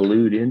seated or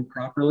glued in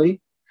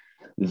properly,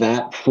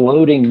 that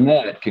floating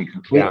nut can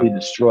completely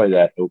destroy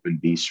that open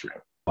B string.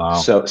 Wow.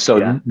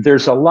 So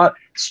there's a lot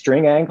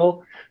string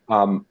angle.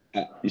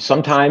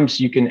 Sometimes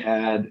you can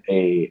add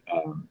a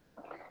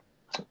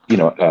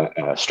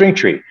string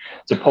tree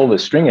to pull the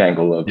string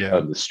angle of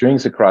the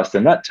strings across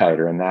the nut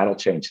tighter, and that'll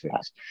change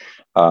things.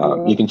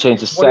 You can change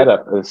the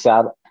setup.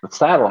 The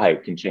saddle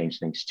height can change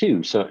things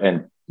too. So,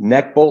 and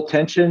neck bolt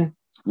tension,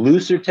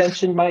 looser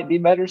tension might be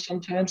better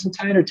sometimes than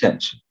tighter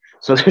tension.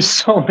 So there's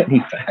so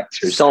many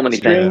factors. So many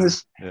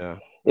strings. things. Yeah.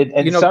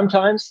 And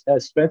sometimes,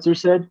 as Spencer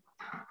said,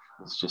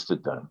 it's just a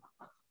done.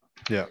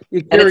 Yeah.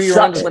 And it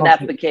sucks when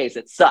that's the case.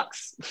 It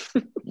sucks.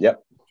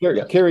 Yep.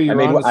 Carey,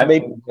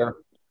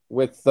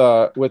 with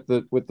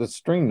the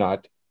string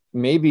nut,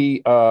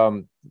 maybe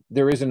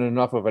there isn't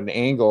enough of an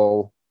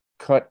angle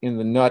cut in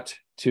the nut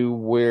to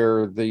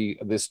where the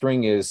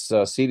string is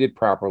seated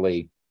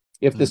properly.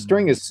 If the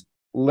string is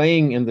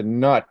laying in the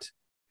nut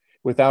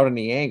without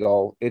any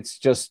angle, it's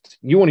just,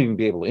 you won't even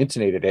be able to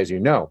intonate it, as you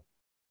know.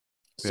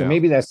 So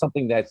maybe that's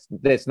something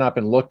that's not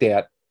been looked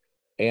at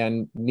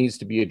and needs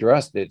to be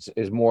addressed.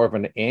 Is more of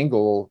an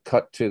angle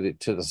cut to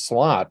the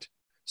slot,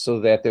 so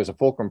that there's a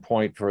fulcrum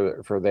point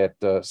for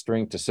that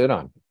string to sit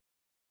on.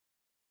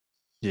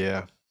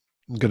 Yeah,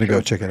 I'm gonna go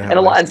check it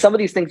out. And some of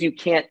these things you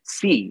can't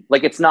see.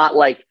 Like, it's not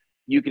like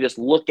you could just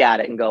look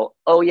at it and go,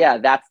 "Oh yeah,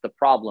 that's the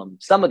problem."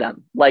 Some of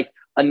them, like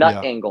a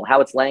nut angle,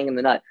 how it's laying in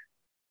the nut,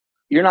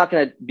 you're not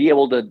going to be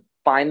able to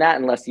find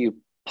that unless you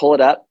pull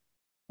it up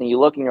and you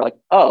look and you're like,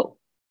 "Oh,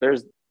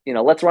 there's,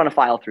 let's run a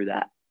file through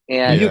that."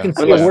 And you can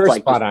see a wear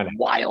spot on it.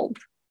 Wild.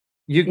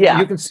 You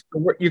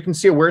can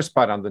see a wear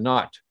spot on the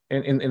nut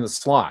in the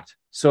slot.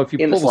 So if you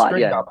pull the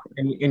string up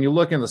and you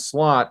look in the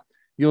slot,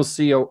 you'll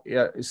see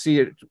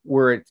it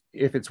where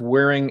if it's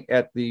wearing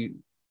at the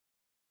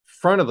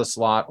front of the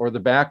slot or the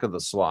back of the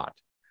slot.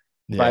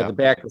 By the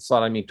back of the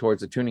slot, I mean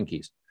towards the tuning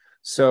keys.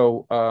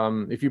 So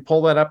if you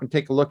pull that up and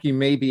take a look, you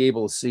may be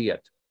able to see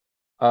it.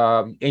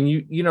 And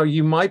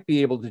you might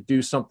be able to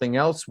do something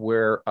else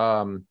where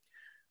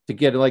to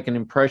get like an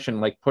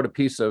impression, like put a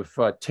piece of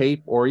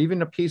tape or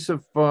even a piece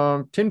of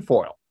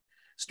tinfoil,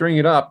 string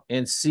it up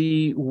and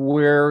see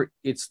where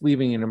it's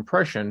leaving an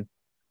impression,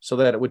 so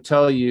that it would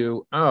tell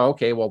you, oh,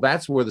 okay, well,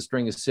 that's where the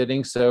string is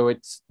sitting, so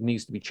it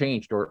needs to be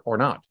changed or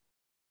not.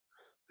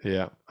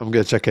 Yeah, I'm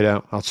going to check it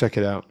out. I'll check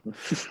it out.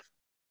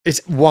 It's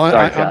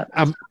why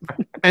I'm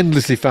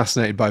endlessly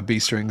fascinated by B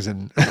strings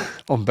and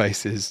on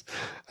basses,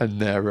 and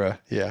they're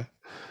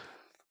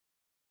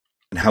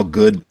and how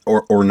good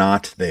or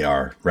not they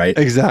are, right?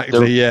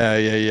 Exactly.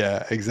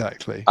 Yeah,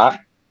 exactly.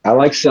 I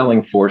like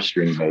selling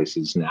 4-string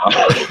basses now.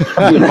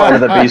 I'm not part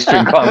of the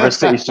B-string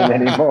conversation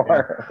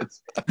anymore.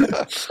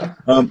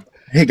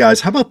 Hey guys,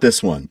 how about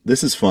this one?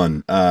 This is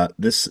fun.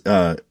 This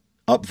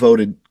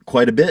upvoted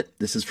quite a bit.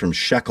 This is from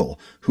Shekel,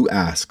 who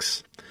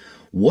asks,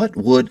 what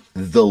would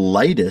the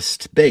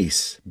lightest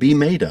bass be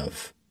made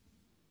of?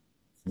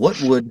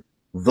 What would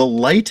the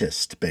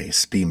lightest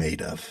bass be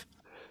made of?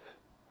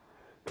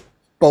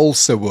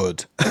 Balsa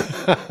wood.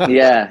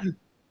 Yeah.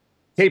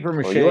 Paper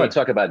mache. Well, you want to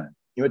talk about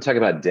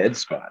dead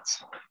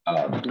spots.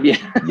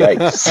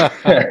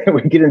 Yikes.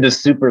 We get into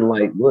super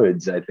light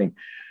woods, I think.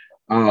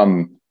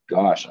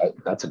 Gosh,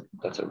 that's a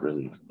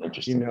really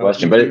interesting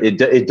question. But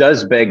it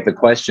does beg the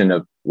question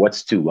of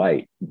what's too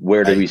light?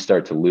 Where do we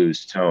start to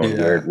lose tone?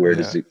 Where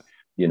does it,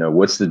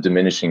 what's the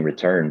diminishing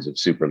returns of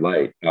super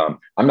light?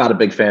 I'm not a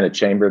big fan of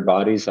chambered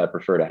bodies. I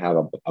prefer to have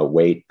a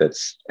weight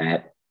that's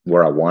at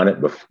where I want it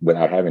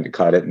without having to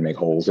cut it and make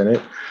holes in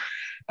it.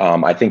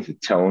 I think the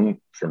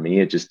tone, for me,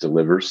 it just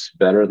delivers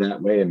better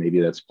that way. And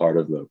maybe that's part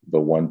of the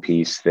one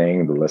piece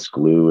thing, the less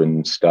glue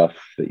and stuff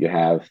that you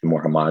have, the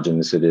more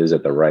homogeneous it is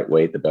at the right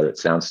weight, the better it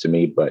sounds to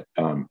me. But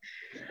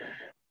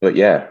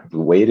yeah, the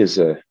weight is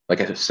like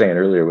I was saying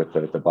earlier with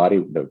the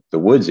body, the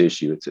woods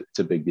issue, it's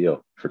a big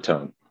deal for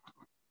tone.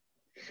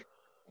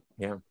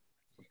 Yeah.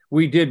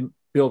 We did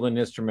build an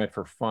instrument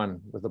for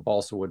fun with a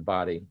balsa wood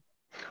body,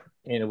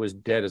 and it was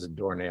dead as a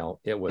doornail.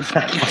 It was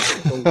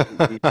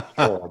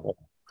horrible.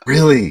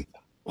 Really?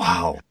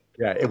 Wow.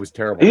 Yeah, it was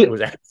terrible. It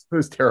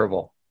was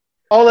terrible.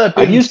 All that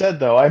being said,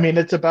 though, I mean,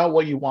 it's about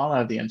what you want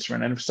out of the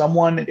instrument. And if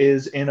someone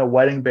is in a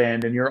wedding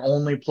band and you're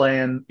only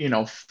playing,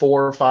 4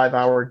 or 5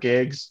 hour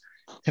gigs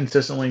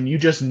consistently, and you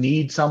just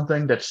need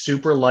something that's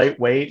super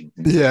lightweight,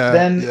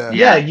 then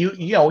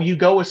you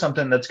go with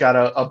something that's got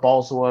a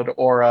balsa wood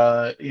or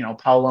a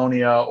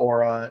Paulonia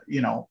or a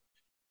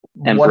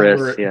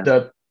Empress,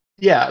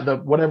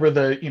 whatever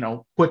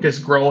the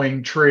quickest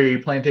growing tree,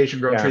 plantation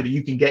growing tree that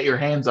you can get your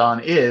hands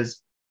on is.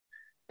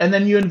 And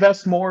then you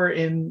invest more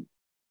in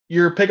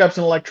your pickups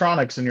and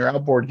electronics and your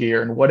outboard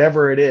gear and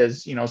whatever it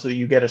is, you know, so that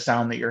you get a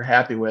sound that you're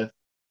happy with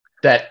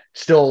that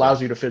still allows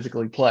you to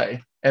physically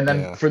play. And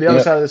then for the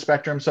other side of the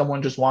spectrum,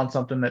 someone just wants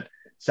something that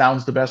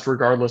sounds the best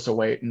regardless of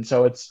weight. And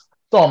so it's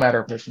all a matter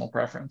of personal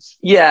preference.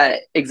 Yeah,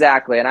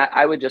 exactly. And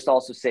I would just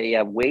also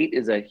say, weight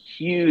is a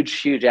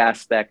huge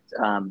aspect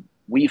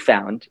we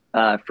found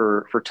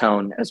for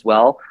tone as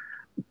well.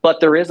 But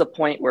there is a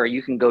point where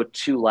you can go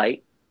too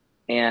light.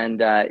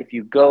 And if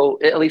you go,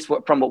 at least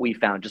from what we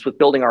found, just with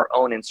building our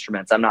own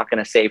instruments, I'm not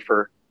going to say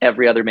for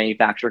every other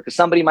manufacturer, because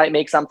somebody might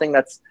make something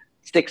that's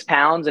 6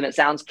 pounds and it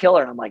sounds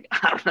killer. And I'm like,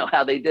 I don't know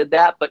how they did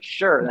that, but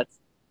sure,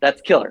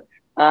 that's killer.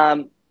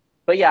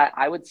 But yeah,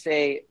 I would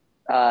say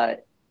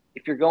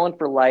if you're going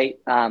for light,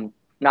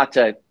 not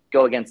to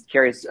go against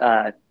Carey's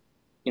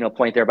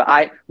point there,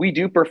 but we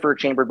do prefer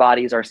chambered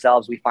bodies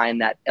ourselves. We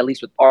find that at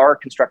least with our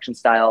construction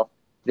style,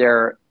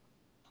 they're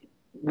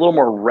a little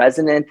more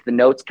resonant. The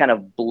notes kind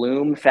of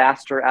bloom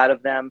faster out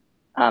of them,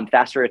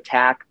 faster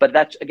attack. But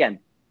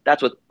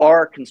that's with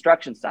our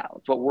construction style.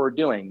 It's what we're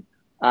doing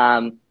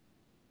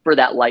for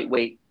that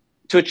lightweight,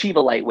 to achieve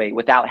a lightweight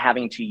without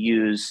having to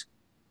use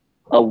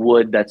a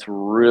wood that's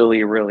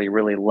really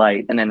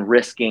light and then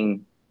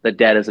risking the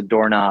dead as a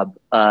doorknob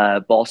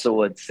balsa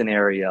wood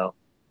scenario.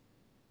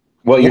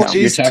 Well, what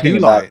is too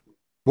light?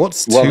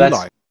 What's too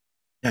light?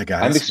 Yeah,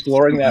 guys. I'm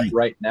exploring that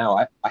right now.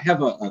 I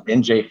have an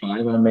NJ5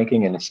 I'm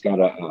making, and it's got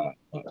a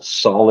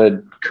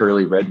solid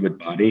curly redwood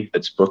body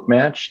that's book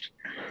matched.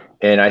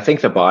 And I think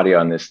the body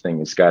on this thing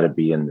has got to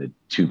be in the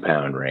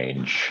 2-pound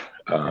range.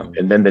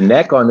 And then the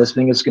neck on this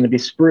thing is going to be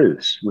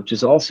spruce, which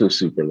is also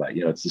super light.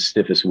 You know, it's the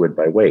stiffest wood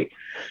by weight.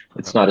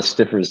 It's not as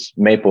stiff as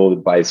maple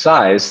by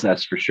size,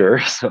 that's for sure.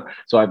 So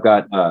I've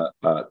got,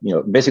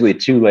 basically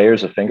 2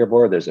 layers of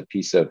fingerboard. There's a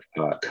piece of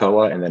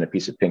koa and then a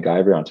piece of pink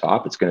ivory on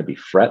top. It's going to be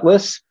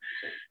fretless.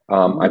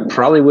 I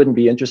probably wouldn't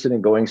be interested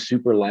in going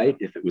super light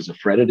if it was a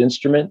fretted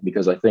instrument,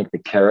 because I think the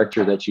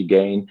character that you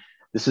gain,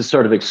 this is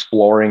sort of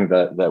exploring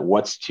the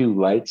what's too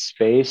light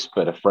space,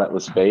 but a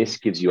fretless bass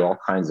gives you all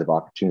kinds of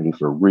opportunity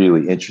for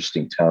really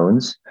interesting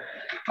tones.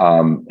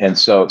 And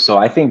so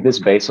I think this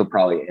bass will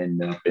probably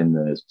end up in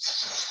the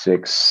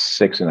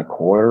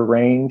 6.25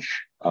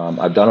 range.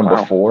 I've done them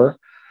before.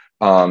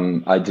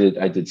 I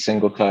did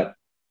single cut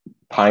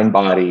pine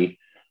body,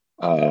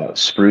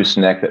 spruce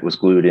neck that was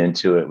glued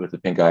into it with the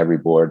pink ivory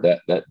board.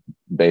 That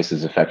bass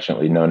is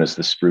affectionately known as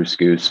the Spruce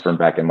Goose from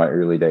back in my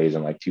early days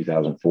in like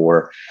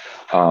 2004.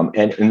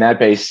 And that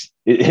bass,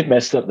 it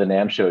messed up the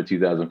NAMM show in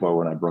 2004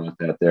 when I brought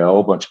that there. A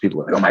whole bunch of people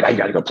were like, "Oh my God, you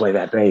got to go play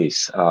that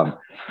bass." And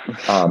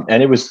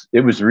it was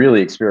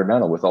really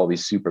experimental with all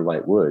these super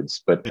light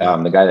woods. But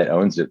the guy that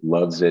owns it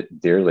loves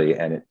it dearly,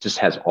 and it just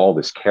has all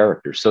this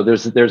character. So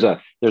there's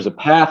a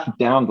path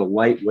down the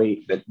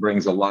lightweight that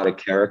brings a lot of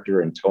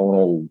character and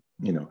tonal,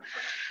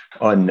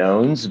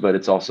 unknowns, but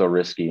it's also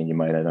risky, and you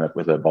might end up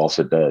with a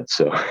balsa dud.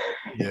 So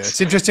yeah, it's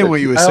interesting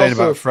what you were saying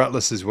about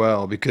fretless as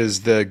well,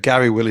 because the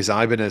Gary Willis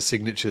Ibanez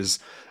signatures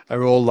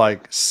are all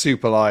like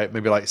super light,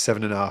 maybe like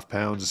 7.5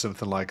 pounds or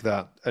something like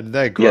that, and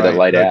they're great. Yeah, they're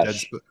light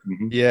ash.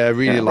 Yeah,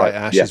 really light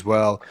ash as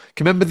well.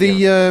 Can you remember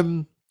the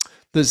and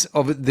this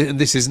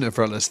isn't a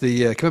fretless. Can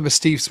you remember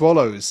Steve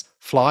Swallow's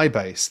fly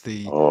bass,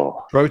 the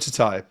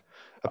prototype?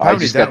 Apparently I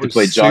just got to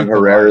play John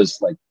Herrera's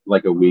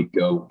like a week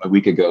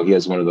ago. He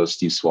has one of those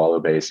Steve Swallow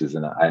basses,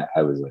 and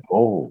I was like,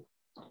 oh,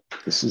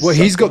 this is. Well,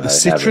 he's got the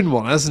Citron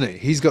one, hasn't he?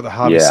 He's got the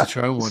Harvey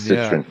Citron one.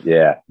 Citron,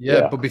 yeah.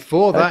 But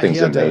before that he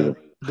had the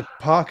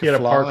Parker. He had a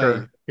Fly.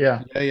 Parker.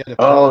 Yeah.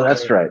 Oh,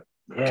 that's right.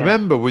 Yeah. Do you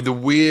remember with the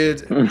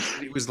weird?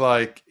 It was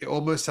like it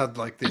almost had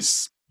like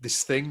this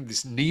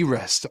knee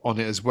rest on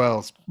it as well.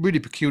 It's really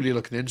peculiar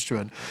looking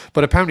instrument,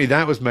 but apparently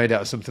that was made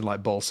out of something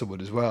like balsa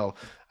wood as well,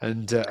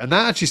 and that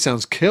actually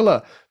sounds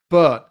killer,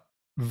 but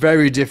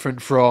very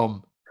different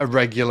from a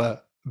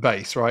regular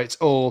bass, right?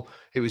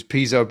 It was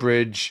piezo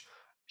bridge,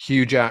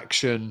 huge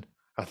action.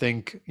 I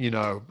think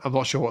I'm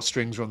not sure what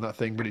strings were on that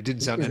thing, but it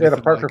didn't sound. Is that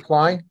a Parker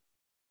Fly?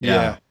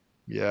 Yeah.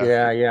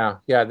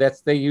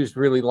 They used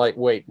really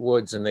lightweight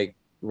woods, and they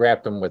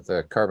wrapped them with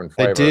the carbon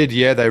fiber. They did,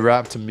 yeah. They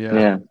wrapped them,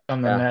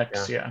 on the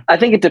necks, I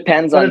think it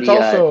depends on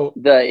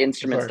the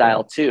instrument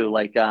style too.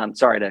 Like,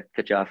 sorry to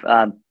cut you off.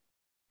 I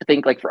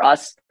think like for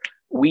us,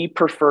 we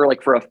prefer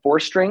like for a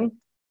 4-string,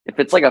 if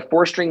it's like a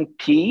 4-string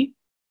P,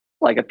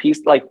 like a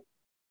piece like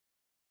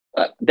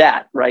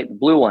that, right? The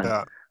blue one.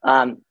 Yeah.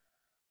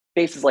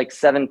 Bass is like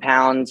 7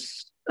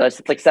 pounds.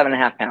 It's like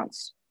 7.5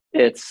 pounds.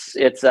 It's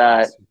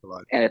and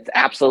it's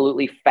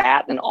absolutely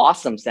fat and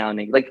awesome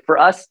sounding. Like for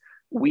us,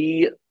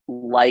 we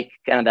like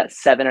kind of that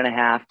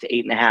 7.5 to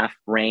 8.5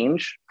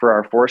 range for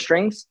our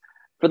 4-strings.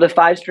 For the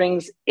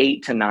 5-strings,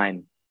 8 to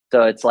 9.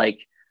 So it's like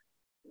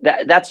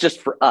that's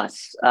just for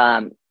us.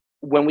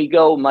 When we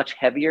go much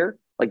heavier,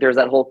 like there's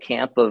that whole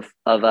camp of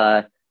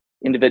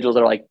individuals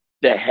that are like,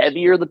 the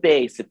heavier the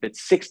bass, if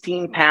it's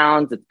 16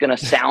 pounds, it's going to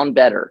sound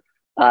better.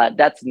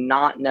 That's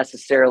not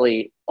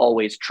necessarily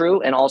always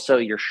true. And also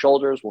your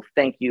shoulders will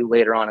thank you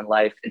later on in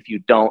life if you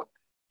don't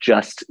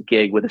just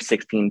gig with a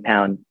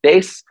 16-pound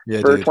bass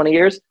for 20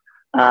 years.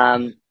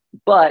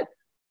 But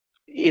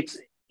it's,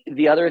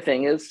 the other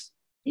thing is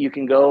you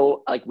can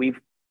go, like,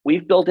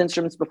 we've built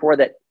instruments before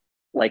that,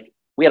 like,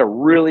 we had a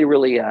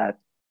really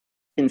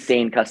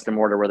insane custom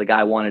order where the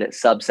guy wanted it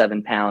sub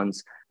 7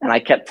 pounds. And I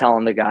kept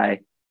telling the guy,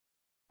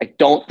 I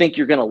don't think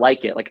you're going to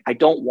like it. Like, I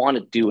don't want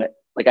to do it.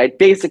 Like, I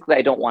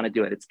don't want to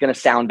do it. It's going to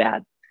sound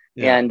bad.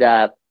 Yeah.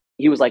 And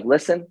he was like,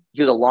 listen,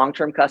 he was a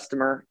long-term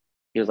customer.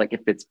 He was like, if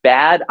it's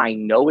bad, I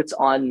know it's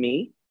on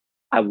me.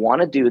 I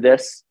want to do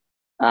this.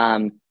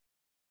 And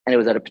it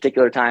was at a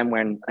particular time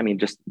when, I mean,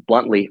 just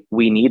bluntly,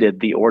 we needed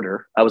the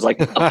order. I was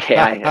like, okay,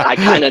 I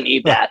kind of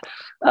need that.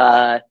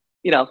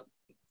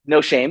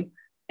 No shame.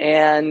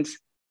 And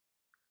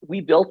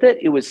we built it.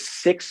 It was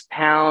 6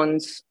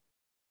 pounds,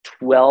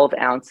 12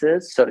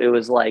 ounces. So it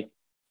was like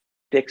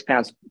 6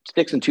 pounds,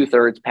 6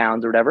 2/3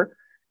 pounds or whatever.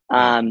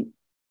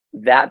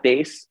 That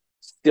bass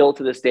still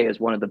to this day is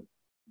one of the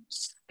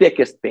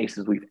thickest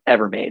basses we've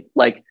ever made.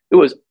 Like, it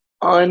was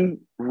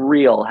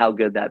unreal how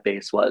good that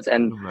bass was.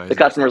 And the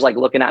customer's like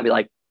looking at me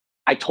like,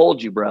 I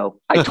told you, bro.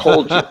 I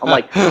told you. I'm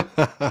like,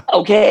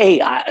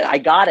 okay, I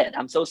got it.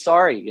 I'm so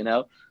sorry,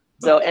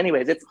 So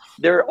anyways,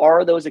 there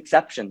are those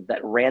exceptions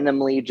that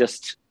randomly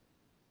just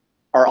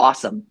are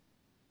awesome.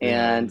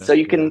 And so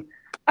you can,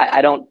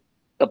 I don't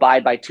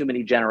abide by too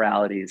many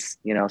generalities.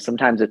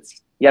 Sometimes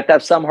you have to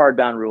have some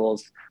hardbound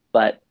rules,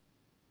 but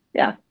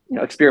yeah,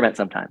 experiment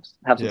sometimes,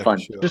 have some fun.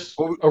 Sure. Just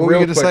a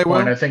real quick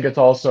point. I think it's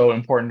also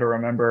important to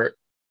remember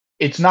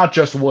it's not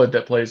just wood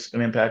that plays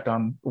an impact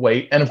on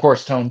weight, and of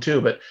course tone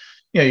too, but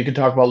you can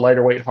talk about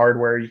lighter weight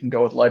hardware. You can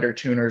go with lighter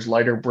tuners,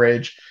 lighter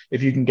bridge.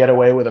 If you can get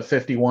away with a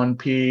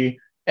 51P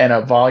and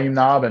a volume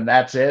knob and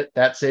that's it,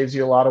 that saves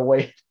you a lot of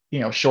weight.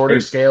 Shorter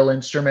scale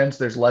instruments,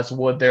 there's less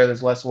wood there,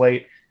 there's less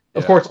weight.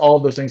 Of course, all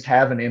of those things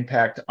have an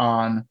impact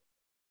on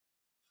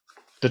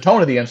the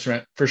tone of the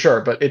instrument for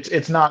sure, but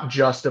it's not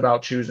just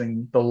about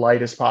choosing the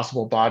lightest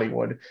possible body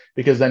wood,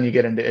 because then you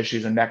get into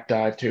issues of neck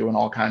dive too and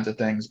all kinds of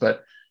things.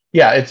 But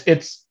yeah,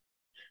 it's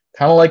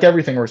kind of like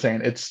everything we're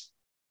saying.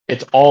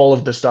 It's all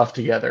of the stuff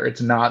together.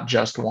 It's not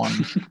just one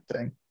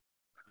thing.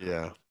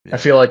 Yeah. I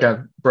feel like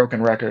a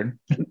broken record.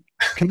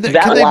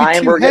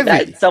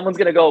 Someone's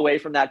going to go away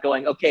from that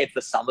going, okay, it's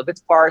the sum of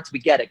its parts. We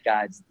get it,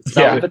 guys. The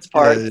sum of its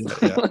parts.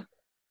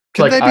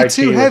 Can they be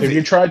too heavy? Have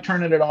you tried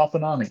turning it off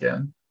and on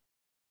again?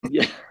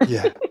 Yeah.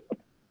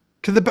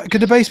 Could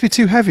the bass be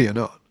too heavy or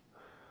not?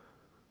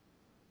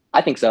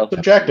 I think so.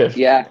 Subjective.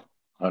 Yeah.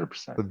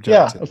 100%.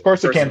 Yeah, of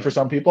course it can for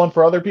some people, and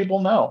for other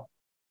people, no.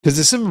 Because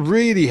there's some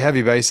really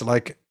heavy bass.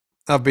 Like,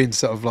 I've been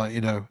sort of like,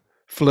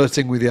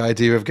 flirting with the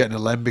idea of getting a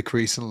Lembic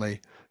recently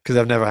because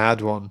I've never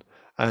had one.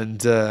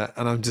 And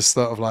I'm just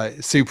sort of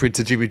like super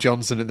into Jimmy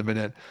Johnson at the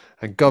minute.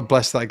 And God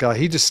bless that guy.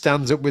 He just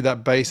stands up with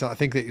that bass. I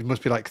think that it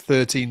must be like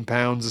 13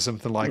 pounds or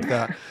something like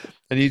that.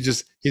 And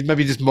he's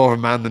maybe just more of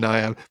a man than I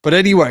am. But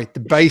anyway,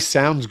 the bass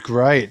sounds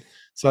great.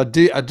 So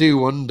I do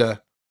wonder.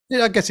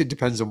 I guess it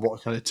depends on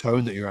what kind of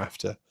tone that you're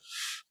after,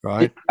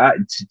 right?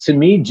 To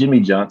me, Jimmy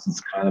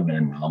Johnson's kind of an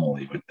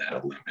anomaly with that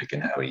Olympic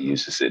and how he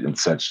uses it in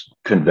such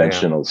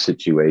conventional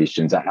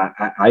situations.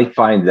 I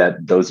find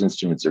that those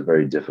instruments are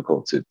very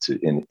difficult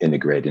to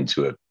integrate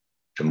into a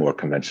more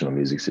conventional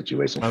music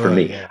situation for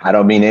me. Yeah. I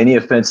don't mean any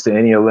offense to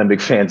any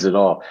Olympic fans at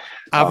all.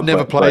 I've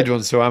never played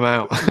one, so I'm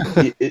out.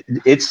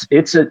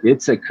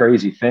 It's a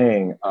crazy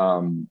thing.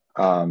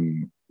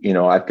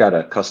 I've got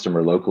a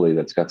customer locally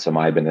that's got some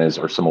Ibanez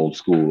or some old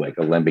school, like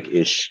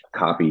Alembic-ish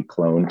copy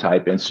clone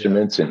type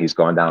instruments. And he's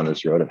gone down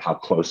this road of how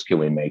close can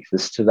we make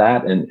this to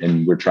that?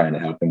 And we're trying to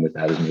help him with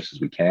that as much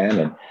as we can.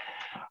 And,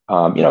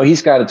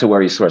 he's got it to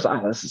where he swears,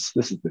 this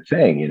is the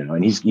thing,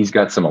 and he's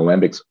got some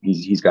Alembics.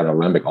 He's got an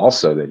Alembic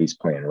also that he's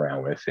playing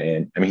around with.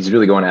 And I mean, he's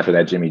really going after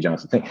that Jimmy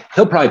Johnson thing.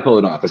 He'll probably pull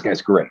it off. This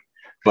guy's great.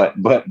 But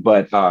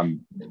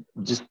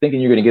just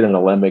thinking you're going to get an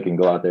Alembic and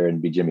go out there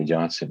and be Jimmy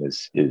Johnson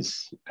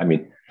is, I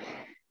mean,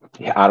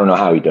 I don't know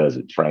how he does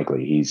it.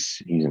 Frankly,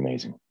 he's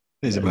amazing.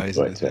 He's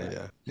amazing.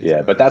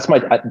 But but that's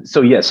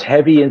so yes,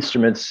 heavy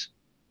instruments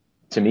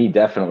to me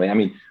definitely. I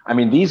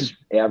mean these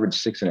average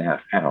 6.5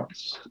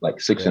 pounds, like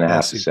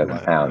 6.5 to 7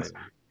 pounds,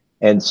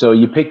 and so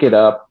you pick it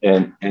up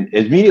and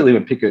immediately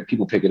when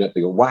people pick it up,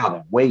 they go, "Wow,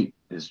 the weight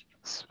is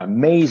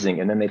amazing!"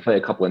 And then they play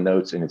a couple of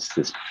notes and it's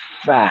this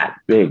fat,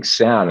 big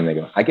sound, and they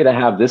go, "I get to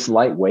have this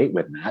lightweight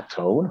with that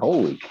tone.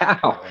 Holy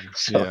cow!"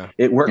 So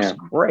it works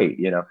great,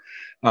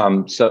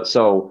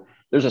 So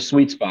there's a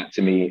sweet spot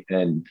to me,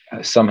 and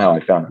somehow I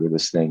found it with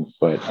this thing.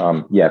 But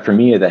for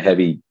me, the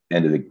heavy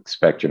end of the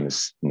spectrum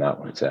is not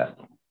where it's at.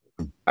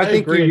 I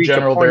agree in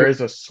general there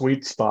is a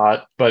sweet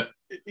spot, but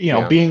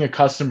being a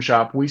custom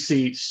shop, we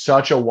see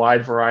such a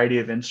wide variety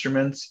of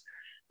instruments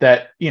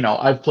that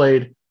I've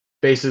played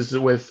basses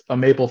with a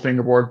maple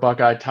fingerboard,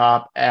 buckeye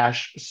top,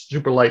 ash,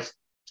 super light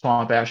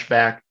swamp ash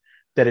back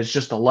that is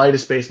just the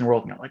lightest bass in the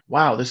world. And you're like,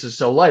 wow, this is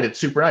so light. It's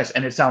super nice.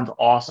 And it sounds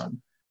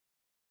awesome.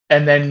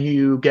 And then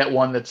you get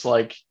one that's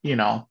like,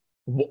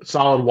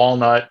 solid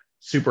walnut,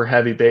 super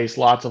heavy bass,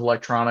 lots of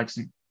electronics,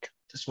 and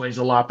this weighs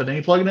a lot, but then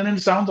you plug it in and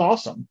it sounds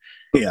awesome.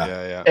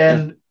 Yeah.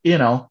 And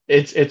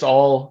it's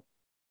all.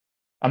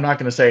 I'm not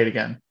going to say it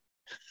again.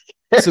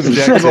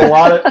 Subjective. There's a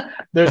lot of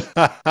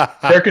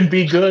there can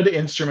be good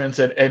instruments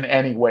in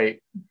any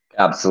weight.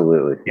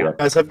 Absolutely. Yeah.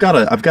 Guys, I've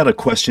got a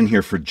question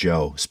here for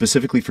Joe,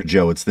 specifically for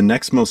Joe. It's the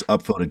next most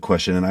upvoted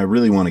question, and I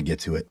really want to get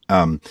to it.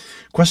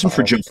 Question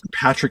for Joe from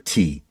Patrick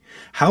T.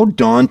 How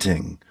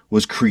daunting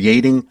was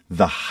creating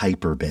the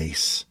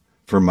Hyperbass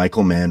for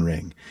Michael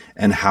Manring,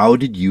 and how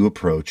did you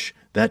approach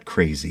that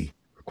crazy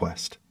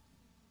request?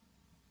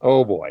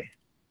 Oh boy.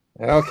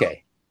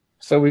 Okay.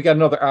 So we got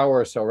another hour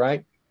or so,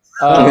 right?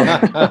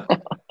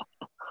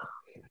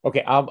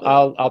 Okay,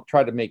 I'll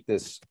try to make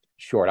this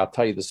short. I'll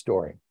tell you the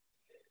story.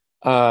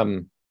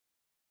 I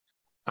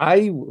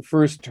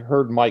first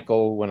heard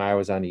Michael when I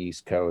was on the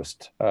East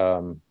Coast.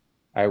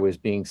 I was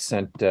being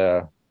sent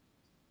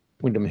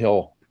Windham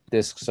Hill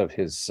discs of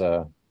his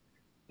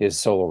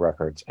solo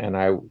records, and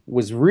I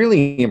was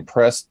really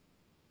impressed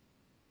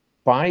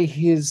by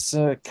his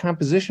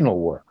compositional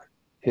work,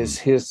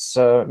 his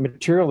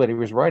material that he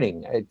was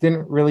writing.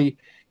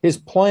 His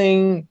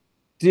playing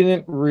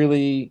didn't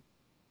really.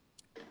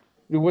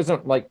 It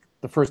wasn't like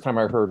the first time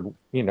I heard,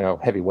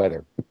 Heavy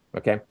Weather.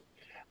 Okay.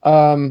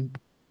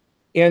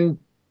 And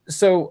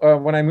so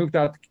when I moved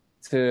out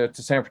to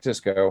San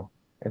Francisco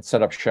and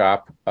set up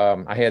shop,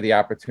 I had the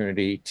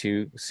opportunity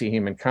to see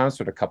him in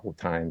concert a couple of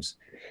times.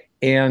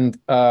 And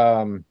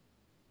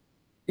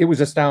it was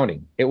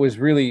astounding. I went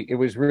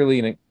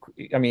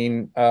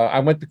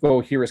to go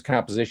hear his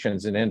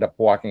compositions and end up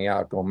walking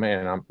out going,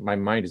 man, my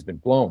mind has been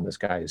blown. This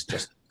guy is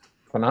just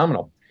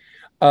phenomenal.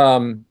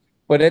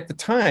 But at the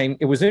time,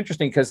 it was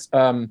interesting because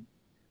I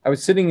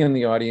was sitting in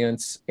the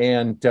audience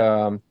and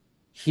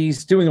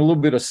he's doing a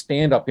little bit of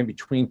stand-up in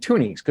between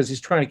tunings because he's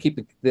trying to keep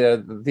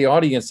the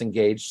audience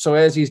engaged. So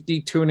as he's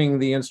detuning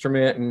the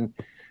instrument and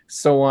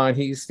so on,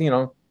 he's,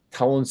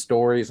 telling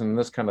stories and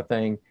this kind of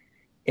thing.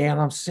 And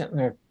I'm sitting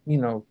there,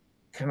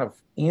 kind of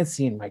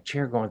antsy in my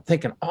chair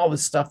thinking all the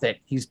stuff that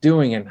he's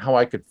doing and how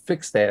I could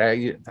fix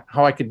that,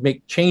 how I could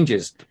make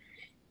changes.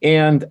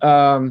 And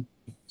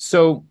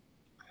so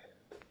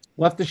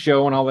left the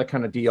show and all that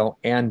kind of deal.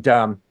 And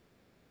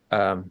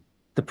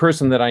the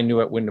person that I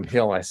knew at Windham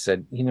Hill, I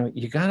said,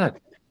 you gotta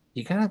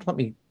let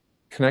me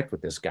connect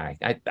with this guy.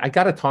 I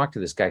gotta talk to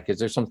this guy because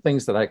there's some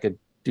things that I could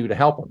do to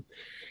help him.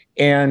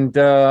 And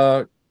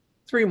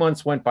 3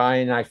 months went by,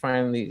 and I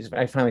finally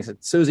said,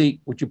 Susie,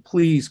 would you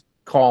please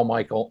call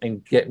Michael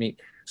and get me?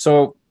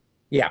 So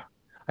yeah,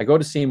 I go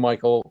to see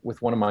Michael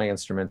with one of my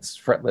instruments,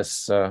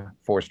 fretless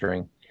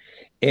 4-string,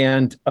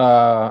 and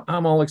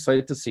I'm all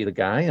excited to see the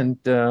guy. And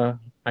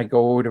I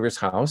go over to his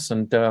house,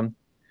 and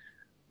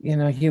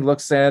he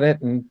looks at it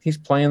and he's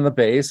playing the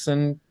bass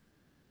and,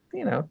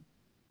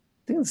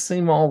 didn't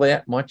seem all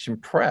that much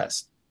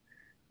impressed.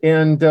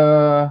 And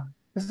so,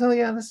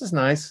 yeah, this is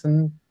nice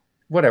and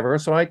whatever.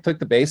 So I took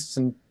the bass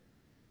and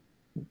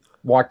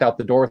walked out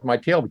the door with my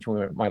tail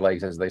between my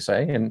legs, as they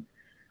say. And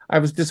I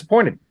was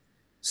disappointed.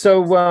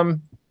 So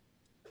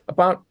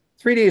about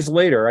 3 days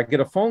later, I get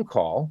a phone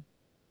call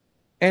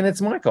and it's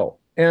Michael.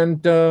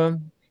 And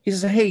he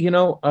says, hey,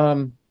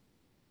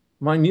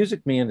 my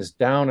Music Man is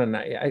down and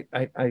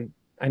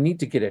I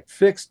need to get it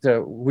fixed.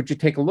 Would you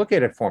take a look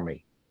at it for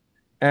me?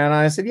 And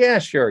I said, yeah,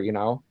 sure,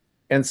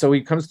 And so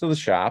he comes to the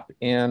shop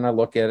and I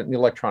look at it and the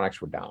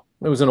electronics were down.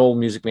 It was an old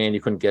Music Man.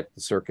 You couldn't get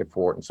the circuit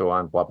for it and so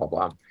on, blah, blah,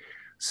 blah.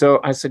 So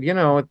I said,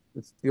 the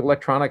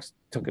electronics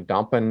took a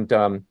dump and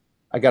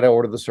I got to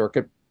order the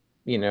circuit.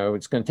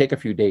 It's going to take a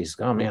few days.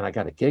 Oh, man, I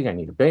got a gig. I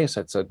need a bass.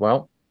 I said,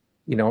 well,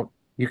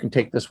 you can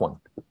take this one.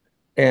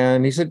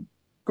 And he said,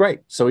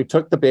 great. So he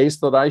took the bass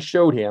that I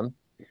showed him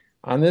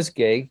on this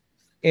gig.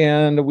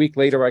 And a week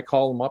later, I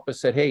called him up and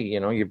said, hey,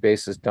 your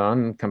bass is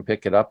done. Come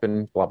pick it up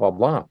and blah, blah,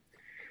 blah.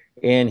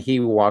 And he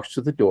walks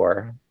to the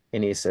door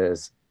and he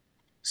says,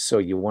 so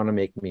you want to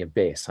make me a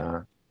bass,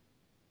 huh?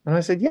 And I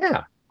said,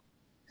 yeah.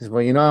 He says,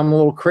 well, I'm a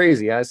little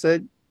crazy. I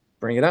said,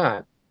 bring it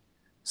on.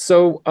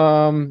 So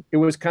it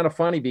was kind of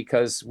funny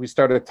because we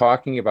started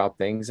talking about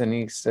things and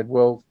he said,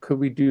 well, could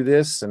we do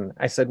this? And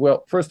I said,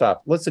 well, first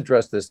off, let's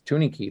address this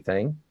tuning key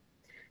thing.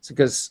 It's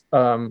because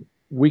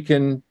we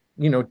can,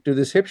 do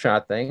this hip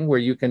shot thing where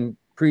you can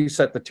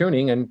preset the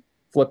tuning and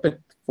flip the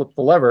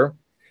lever,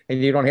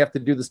 and you don't have to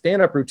do the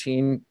stand-up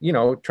routine,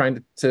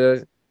 trying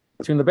to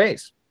tune the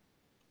bass.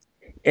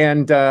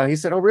 And he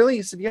said, oh, really?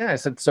 He said, yeah. I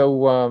said,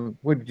 so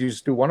would you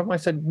just do one of them? I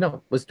said,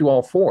 no, let's do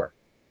all 4.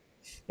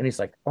 And he's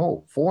like,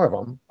 oh, 4 of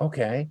them.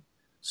 Okay.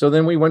 So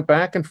then we went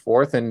back and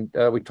forth and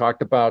we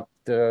talked about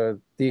the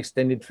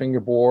extended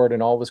fingerboard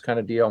and all this kind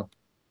of deal.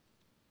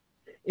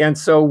 And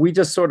so we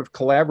just sort of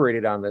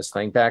collaborated on this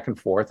thing back and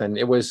forth. And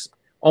it was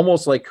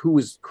almost like who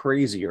was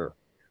crazier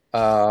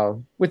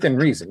within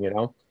reason,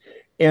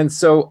 And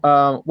so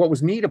what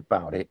was neat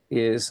about it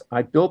is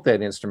I built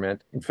that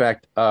instrument. In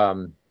fact,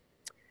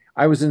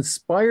 I was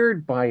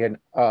inspired by an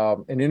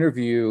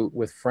interview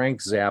with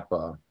Frank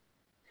Zappa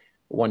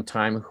one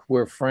time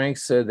where Frank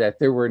said that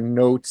there were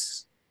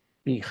notes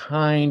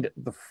behind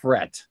the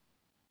fret.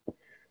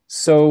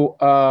 So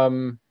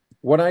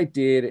what I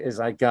did is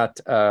I got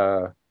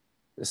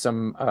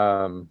some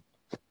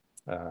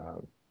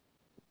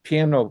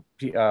piano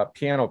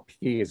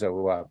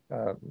piezo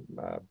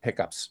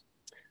pickups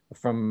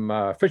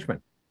from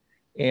Fishman,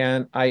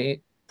 and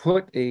I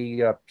put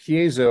a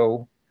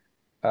piezo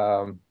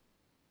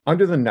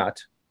under the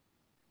nut,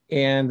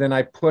 and then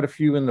I put a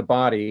few in the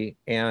body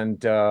and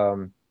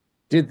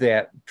did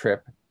that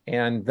trip.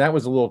 And that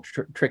was a little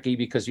tricky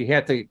because you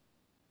have to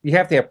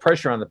have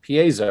pressure on the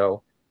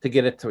piezo to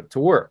get it to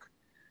work.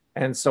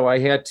 And so I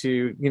had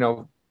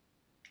to,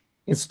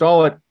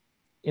 install it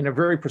in a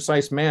very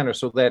precise manner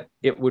so that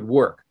it would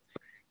work.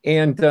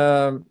 And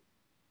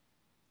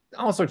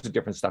all sorts of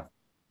different stuff.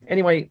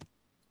 Anyway,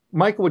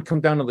 Michael would come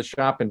down to the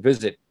shop and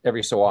visit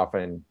every so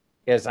often.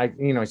 As I,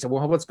 he said,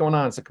 well, what's going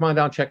on? I said, come on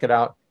down, check it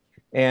out.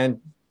 And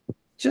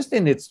just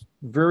in its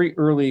very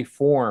early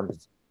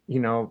forms,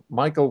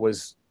 Michael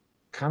was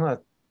kind of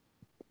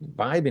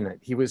vibing it.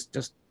 He was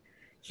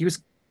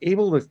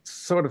able to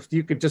sort of,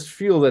 you could just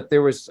feel that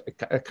there was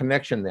a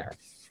connection there.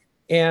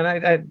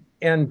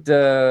 And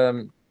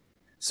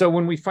so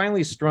when we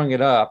finally strung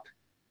it up,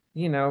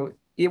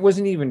 it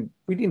wasn't even,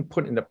 we didn't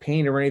put it in the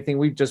paint or anything.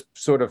 We just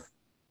sort of,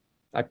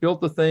 I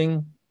built the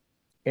thing,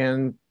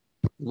 and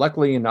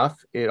luckily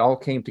enough, it all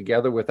came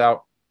together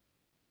without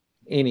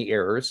any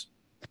errors.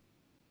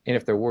 And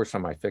if there were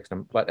some, I fixed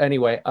them. But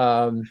anyway,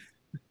 and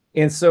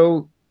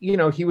so,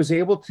 he was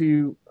able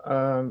to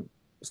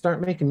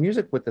start making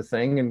music with the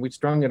thing, and we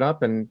strung it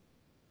up, and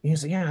he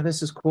said, yeah,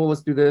 this is cool.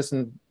 Let's do this,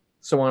 and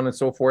so on and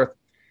so forth.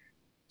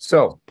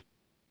 So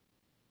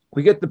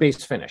we get the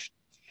bass finished,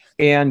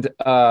 and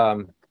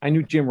I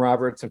knew Jim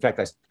Roberts. In fact,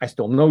 I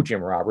still know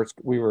Jim Roberts.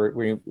 We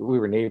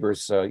were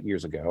neighbors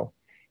years ago,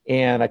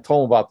 and I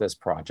told him about this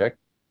project.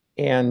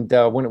 And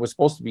when it was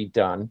supposed to be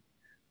done,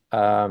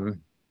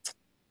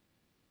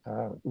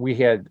 we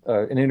had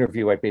an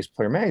interview at Bass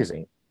Player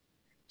Magazine.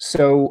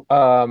 So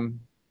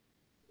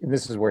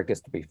this is where it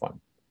gets to be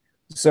fun.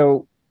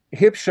 So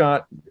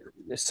Hipshot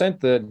sent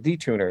the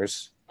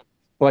detuners,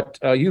 but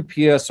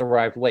UPS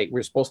arrived late. We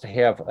were supposed to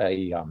have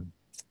a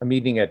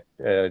meeting at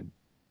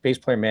Bass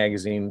Player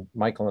Magazine,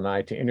 Michael and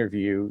I, to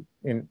interview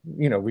and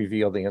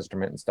reveal the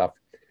instrument and stuff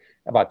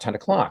about 10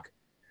 o'clock.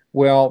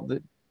 Well,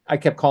 I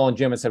kept calling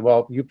Jim and said,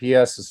 well,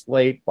 UPS is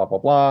late, blah, blah,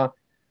 blah.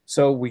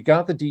 So we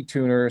got the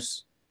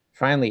detuners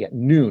finally at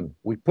noon.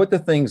 We put the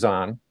things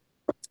on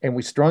and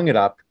we strung it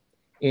up,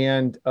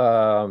 and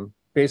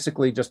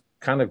basically just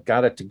kind of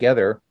got it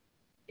together,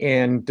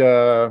 and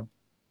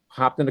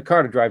hopped in the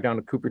car to drive down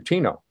to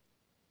Cupertino.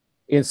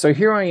 And so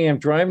here I am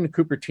driving to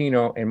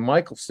Cupertino, and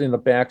Michael's in the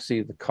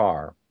backseat of the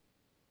car,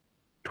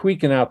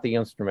 tweaking out the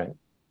instrument.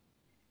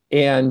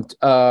 And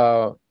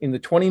in the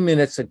 20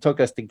 minutes it took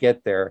us to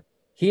get there,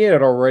 he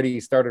had already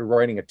started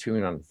writing a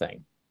tune on the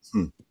thing.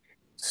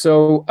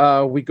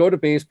 So we go to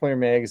Bass Player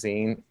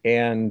Magazine,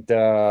 and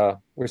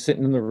we're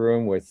sitting in the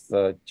room with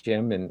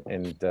Jim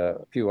and a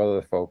few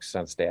other folks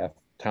on staff,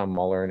 Tom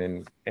Muller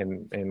and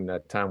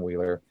Tom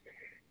Wheeler.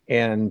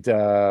 And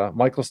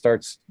Michael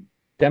starts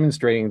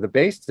demonstrating the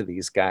bass to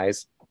these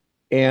guys.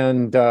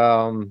 And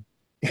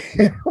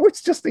it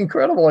was just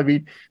incredible. I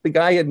mean, the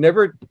guy had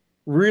never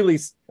really,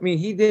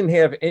 he didn't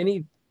have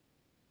any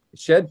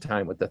shed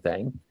time with the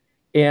thing.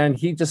 And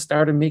he just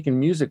started making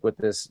music with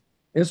this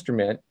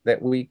instrument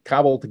that we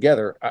cobbled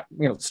together,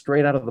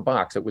 straight out of the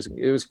box. It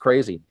was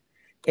crazy.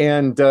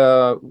 And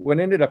what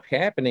ended up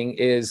happening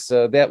is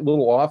that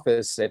little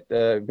office at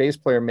Bass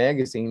Player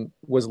Magazine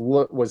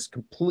was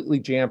completely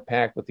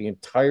jam-packed with the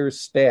entire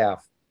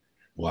staff.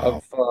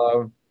 Wow.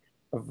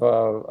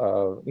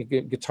 of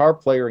guitar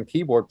player and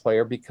keyboard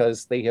player,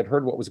 because they had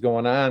heard what was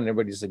going on, and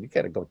everybody said, you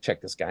got to go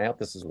check this guy out.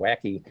 This is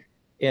wacky.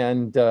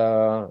 And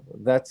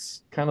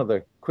that's kind of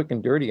the quick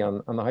and dirty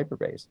on the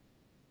Hyperbass.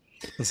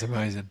 That's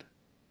amazing.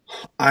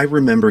 I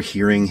remember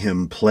hearing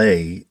him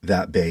play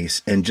that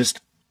bass, and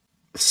just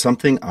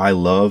something I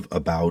love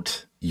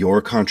about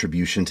your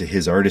contribution to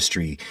his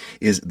artistry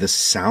is the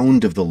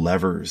sound of the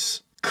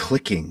levers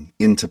clicking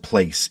into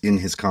place in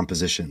his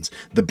compositions.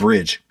 The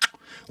bridge,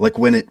 like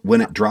when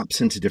it drops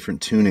into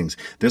different tunings,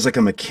 there's like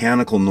a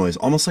mechanical noise,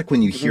 almost like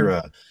when you hear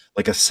a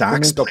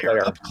sax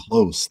player up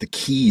close, the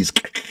keys.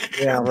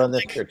 Yeah, run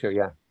this here too.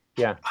 Yeah.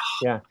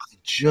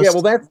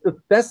 Well,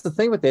 that's the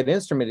thing with that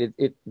instrument.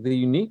 The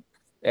unique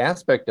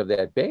aspect of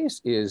that bass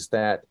is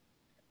that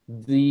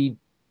the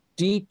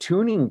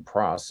detuning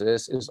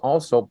process is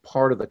also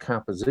part of the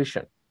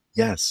composition.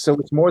 Yes. So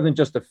it's more than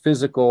just a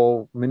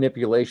physical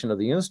manipulation of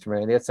the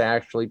instrument. It's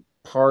actually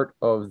part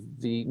of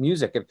the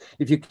music.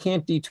 If you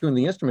can't detune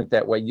the instrument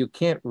that way, you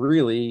can't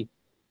really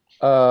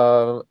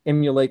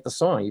emulate the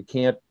song. You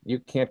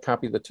can't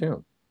copy the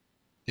tune.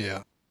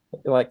 Yeah.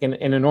 Like an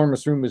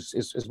enormous room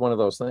is one of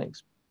those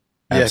things.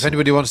 Yeah, absolutely. If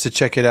anybody wants to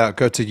check it out,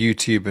 go to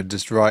YouTube and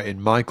just write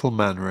in Michael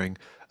Manring,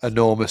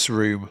 enormous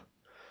room,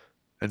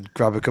 and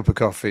grab a cup of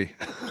coffee.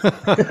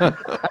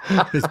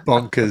 It's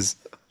bonkers.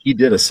 He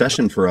did a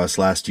session for us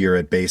last year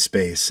at Bass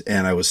Space,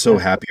 and I was so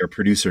happy. Our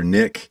producer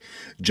Nick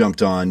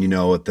jumped on,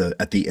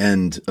 at the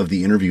end of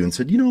the interview and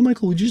said,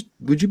 Michael,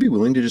 would you be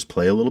willing to just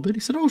play a little bit? He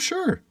said, "Oh,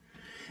 sure."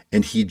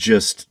 And he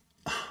just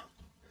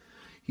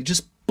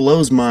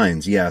blows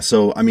minds. Yeah.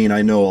 So, I mean,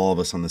 I know all of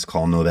us on this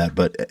call know that,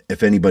 but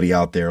if anybody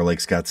out there,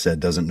 like Scott said,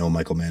 doesn't know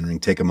Michael Manring,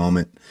 take a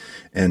moment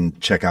and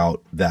check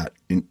out that.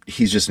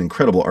 He's just an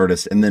incredible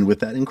artist. And then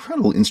with that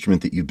incredible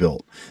instrument that you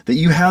built, that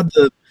you had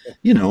the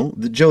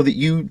Joe, that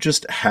you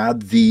just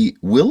had the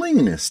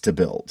willingness to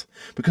build,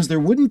 because there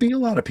wouldn't be a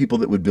lot of people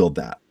that would build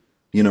that,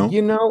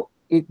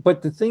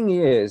 But the thing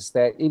is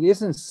that it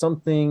isn't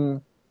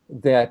something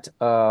that,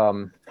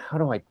 how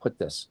do I put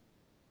this?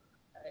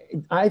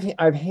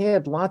 I've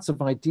had lots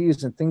of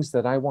ideas and things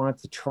that I wanted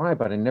to try,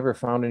 but I never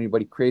found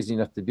anybody crazy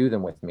enough to do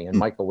them with me. And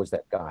Michael was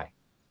that guy.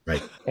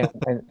 Right.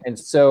 And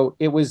so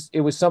it was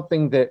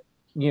something that,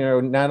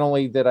 not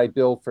only that I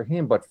build for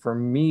him, but for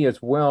me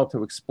as well,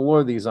 to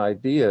explore these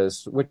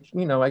ideas, which,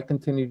 I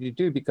continue to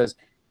do because,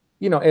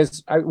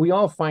 we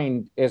all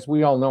find, as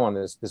we all know on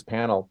this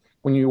panel,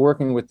 when you're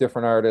working with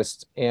different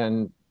artists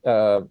and,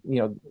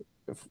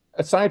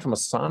 aside from a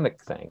sonic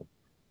thing,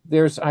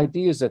 there's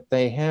ideas that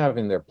they have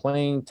in their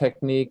playing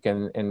technique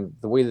and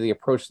the way that they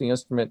approach the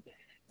instrument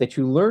that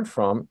you learn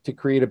from to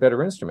create a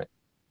better instrument.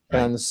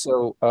 Right. And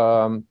so,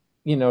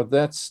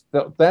 that's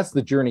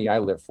the journey I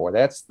live for.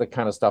 That's the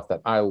kind of stuff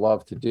that I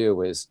love to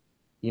do is,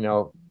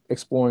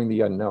 exploring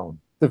the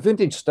unknown. The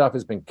vintage stuff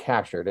has been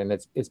captured and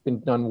it's been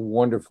done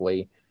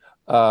wonderfully.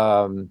 But,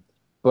 I'm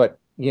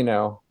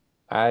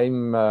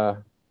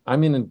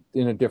in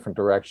a different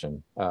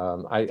direction.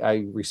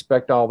 I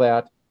respect all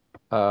that.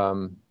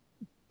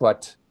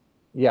 But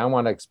yeah, I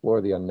want to explore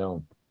the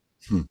unknown.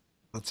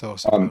 That's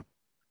awesome.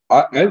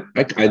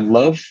 I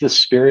love the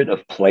spirit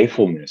of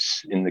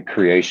playfulness in the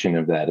creation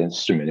of that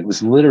instrument. It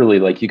was literally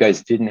like you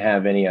guys didn't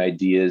have any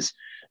ideas.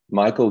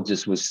 Michael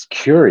just was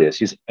curious.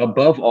 He's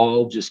above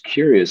all just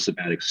curious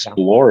about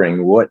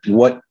exploring what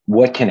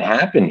can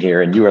happen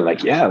here. And you were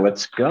like, yeah,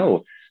 let's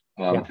go.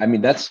 I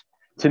mean,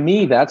 to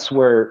me, that's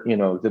where,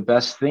 the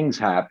best things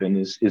happen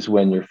is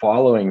when you're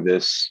following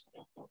this.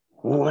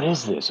 What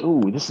is this? Oh,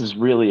 this is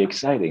really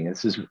exciting.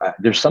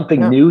 There's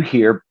something new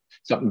here,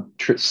 something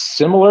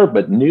similar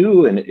but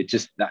new, and it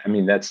just,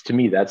 that's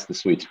the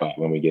sweet spot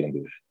when we get into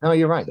it. No,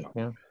 you're right. So.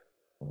 Yeah,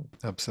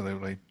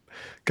 absolutely,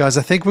 guys.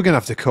 I think we're gonna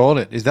have to call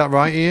it. Is that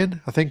right,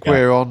 Ian? I think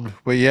we're gonna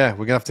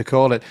have to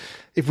call it.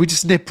 If we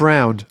just nip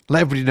round,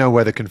 let everybody know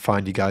where they can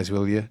find you guys,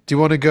 will you? Do you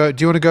want to go,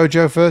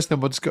 Joe, first? Then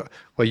we'll just go.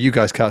 Well, you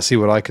guys can't see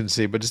what I can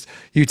see, but just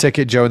you take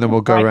it, Joe, and then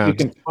we'll go around. You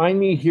can find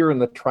me here in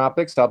the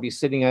tropics. I'll be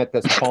sitting at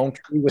this palm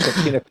tree with a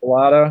pina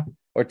colada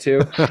or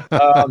two.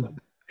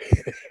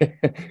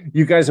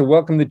 You guys are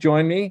welcome to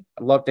join me.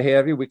 I'd love to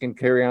have you. We can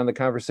carry on the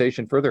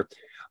conversation further.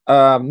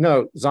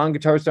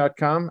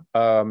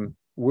 zonguitars.com.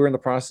 We're in the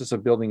process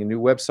of building a new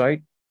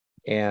website.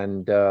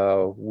 And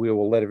we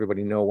will let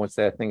everybody know once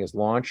that thing is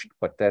launched,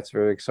 but that's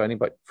very exciting.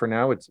 But for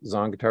now, it's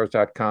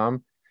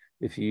zonguitars.com.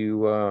 If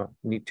you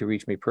need to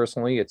reach me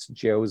personally, it's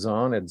Joe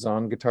Zon at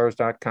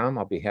zonguitars.com.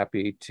 I'll be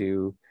happy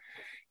to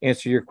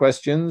answer your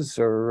questions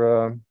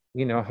or,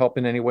 help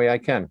in any way I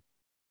can.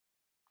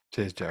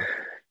 Cheers, Joe.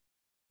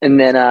 And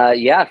then,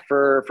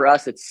 for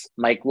us, it's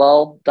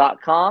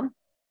MikeLull.com.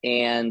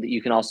 And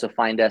you can also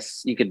find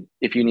us,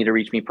 if you need to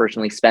reach me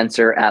personally,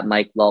 Spencer at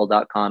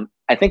MikeLull.com.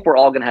 I think we're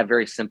all going to have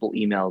very simple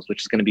emails,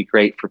 which is going to be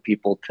great for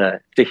people to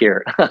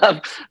hear.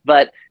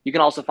 But you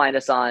can also find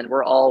us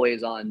we're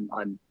always on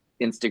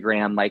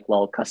Instagram, Mike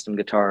Lull Custom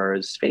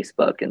Guitars,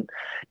 Facebook, and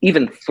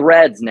even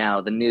Threads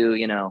now, the new,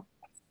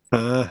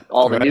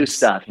 all the new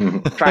stuff,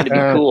 trying to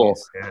be cool.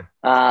 So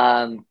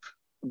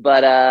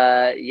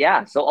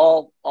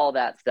all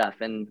that stuff.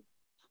 And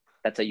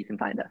that's how you can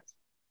find us.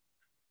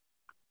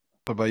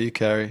 What about you,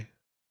 Carey?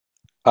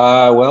 The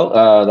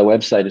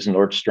website is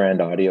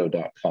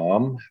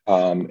nordstrandaudio.com.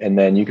 And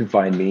then you can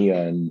find me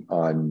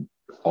on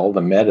all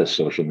the meta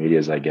social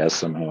medias, I guess.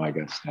 Somehow I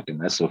got stuck in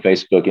that. So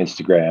Facebook,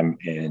 Instagram,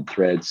 and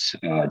Threads.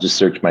 Just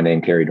search my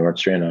name, Carey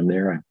Nordstrand, on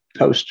there. I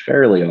post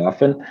fairly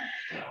often.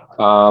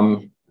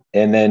 And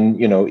then,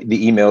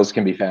 the emails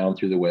can be found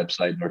through the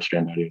website,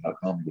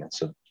 nordstrandaudio.com again.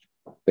 So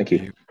thank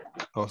you.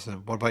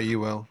 Awesome. What about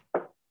you, Will?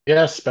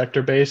 Yeah,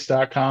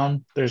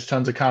 spectrebase.com. There's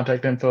tons of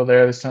contact info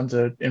there. There's tons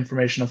of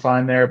information to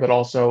find there, but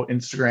also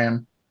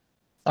Instagram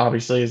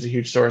obviously is a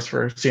huge source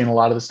for seeing a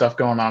lot of the stuff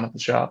going on at the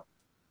shop.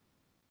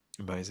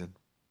 Amazing.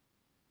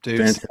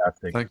 Dudes,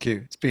 fantastic. Thank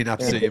you. It's been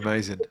absolutely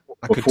amazing.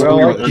 Thank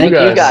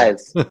you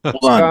guys. Hold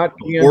on. Scott,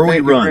 Before we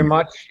thank run, you very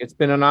much. It's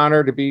been an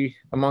honor to be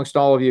amongst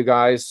all of you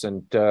guys,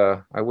 and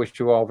I wish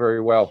you all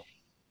very well.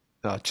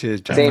 Oh,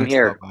 cheers, John. Same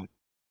here.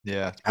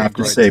 Yeah. I have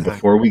to say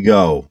before we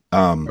go,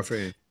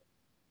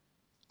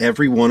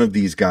 every one of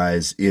these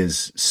guys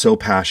is so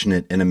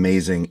passionate and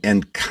amazing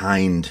and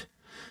kind.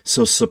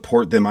 So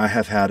support them. I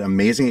have had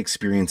amazing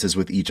experiences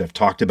with each. I've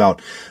talked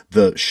about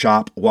the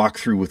shop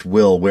walkthrough with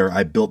Will, where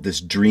I built this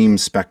dream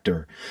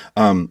Spectre.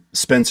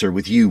 Spencer,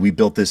 with you, we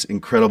built this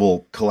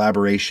incredible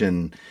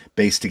collaboration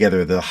bass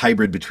together, the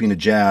hybrid between a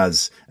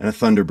jazz and a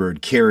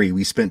Thunderbird. Carey,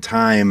 we spent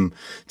time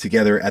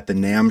together at the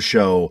NAMM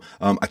show.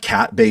 A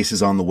cat bass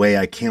is on the way.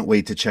 I can't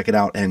wait to check it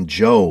out. And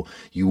Joe,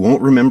 you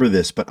won't remember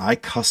this, but I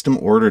custom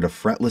ordered a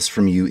fretless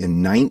from you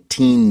in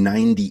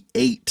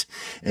 1998,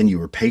 and you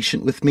were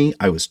patient with me.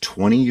 I was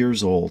 20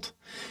 years old.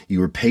 You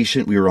were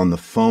patient. We were on the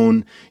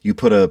phone. You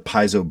put a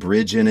piezo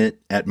bridge in it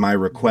at my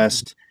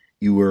request.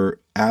 You were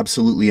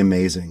absolutely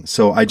amazing.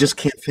 So I just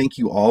can't thank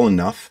you all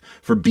enough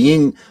for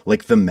being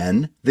like the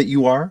men that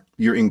you are.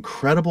 You're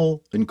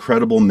incredible,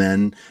 incredible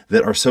men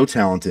that are so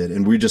talented.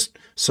 And we're just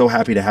so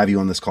happy to have you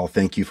on this call.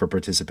 Thank you for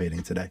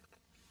participating today.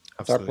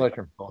 It's our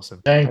pleasure.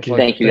 Awesome. Thank you.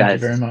 Thank you, guys.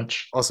 Very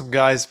much. Awesome,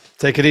 guys.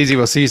 Take it easy.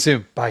 We'll see you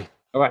soon. Bye.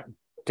 All right.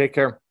 Take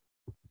care.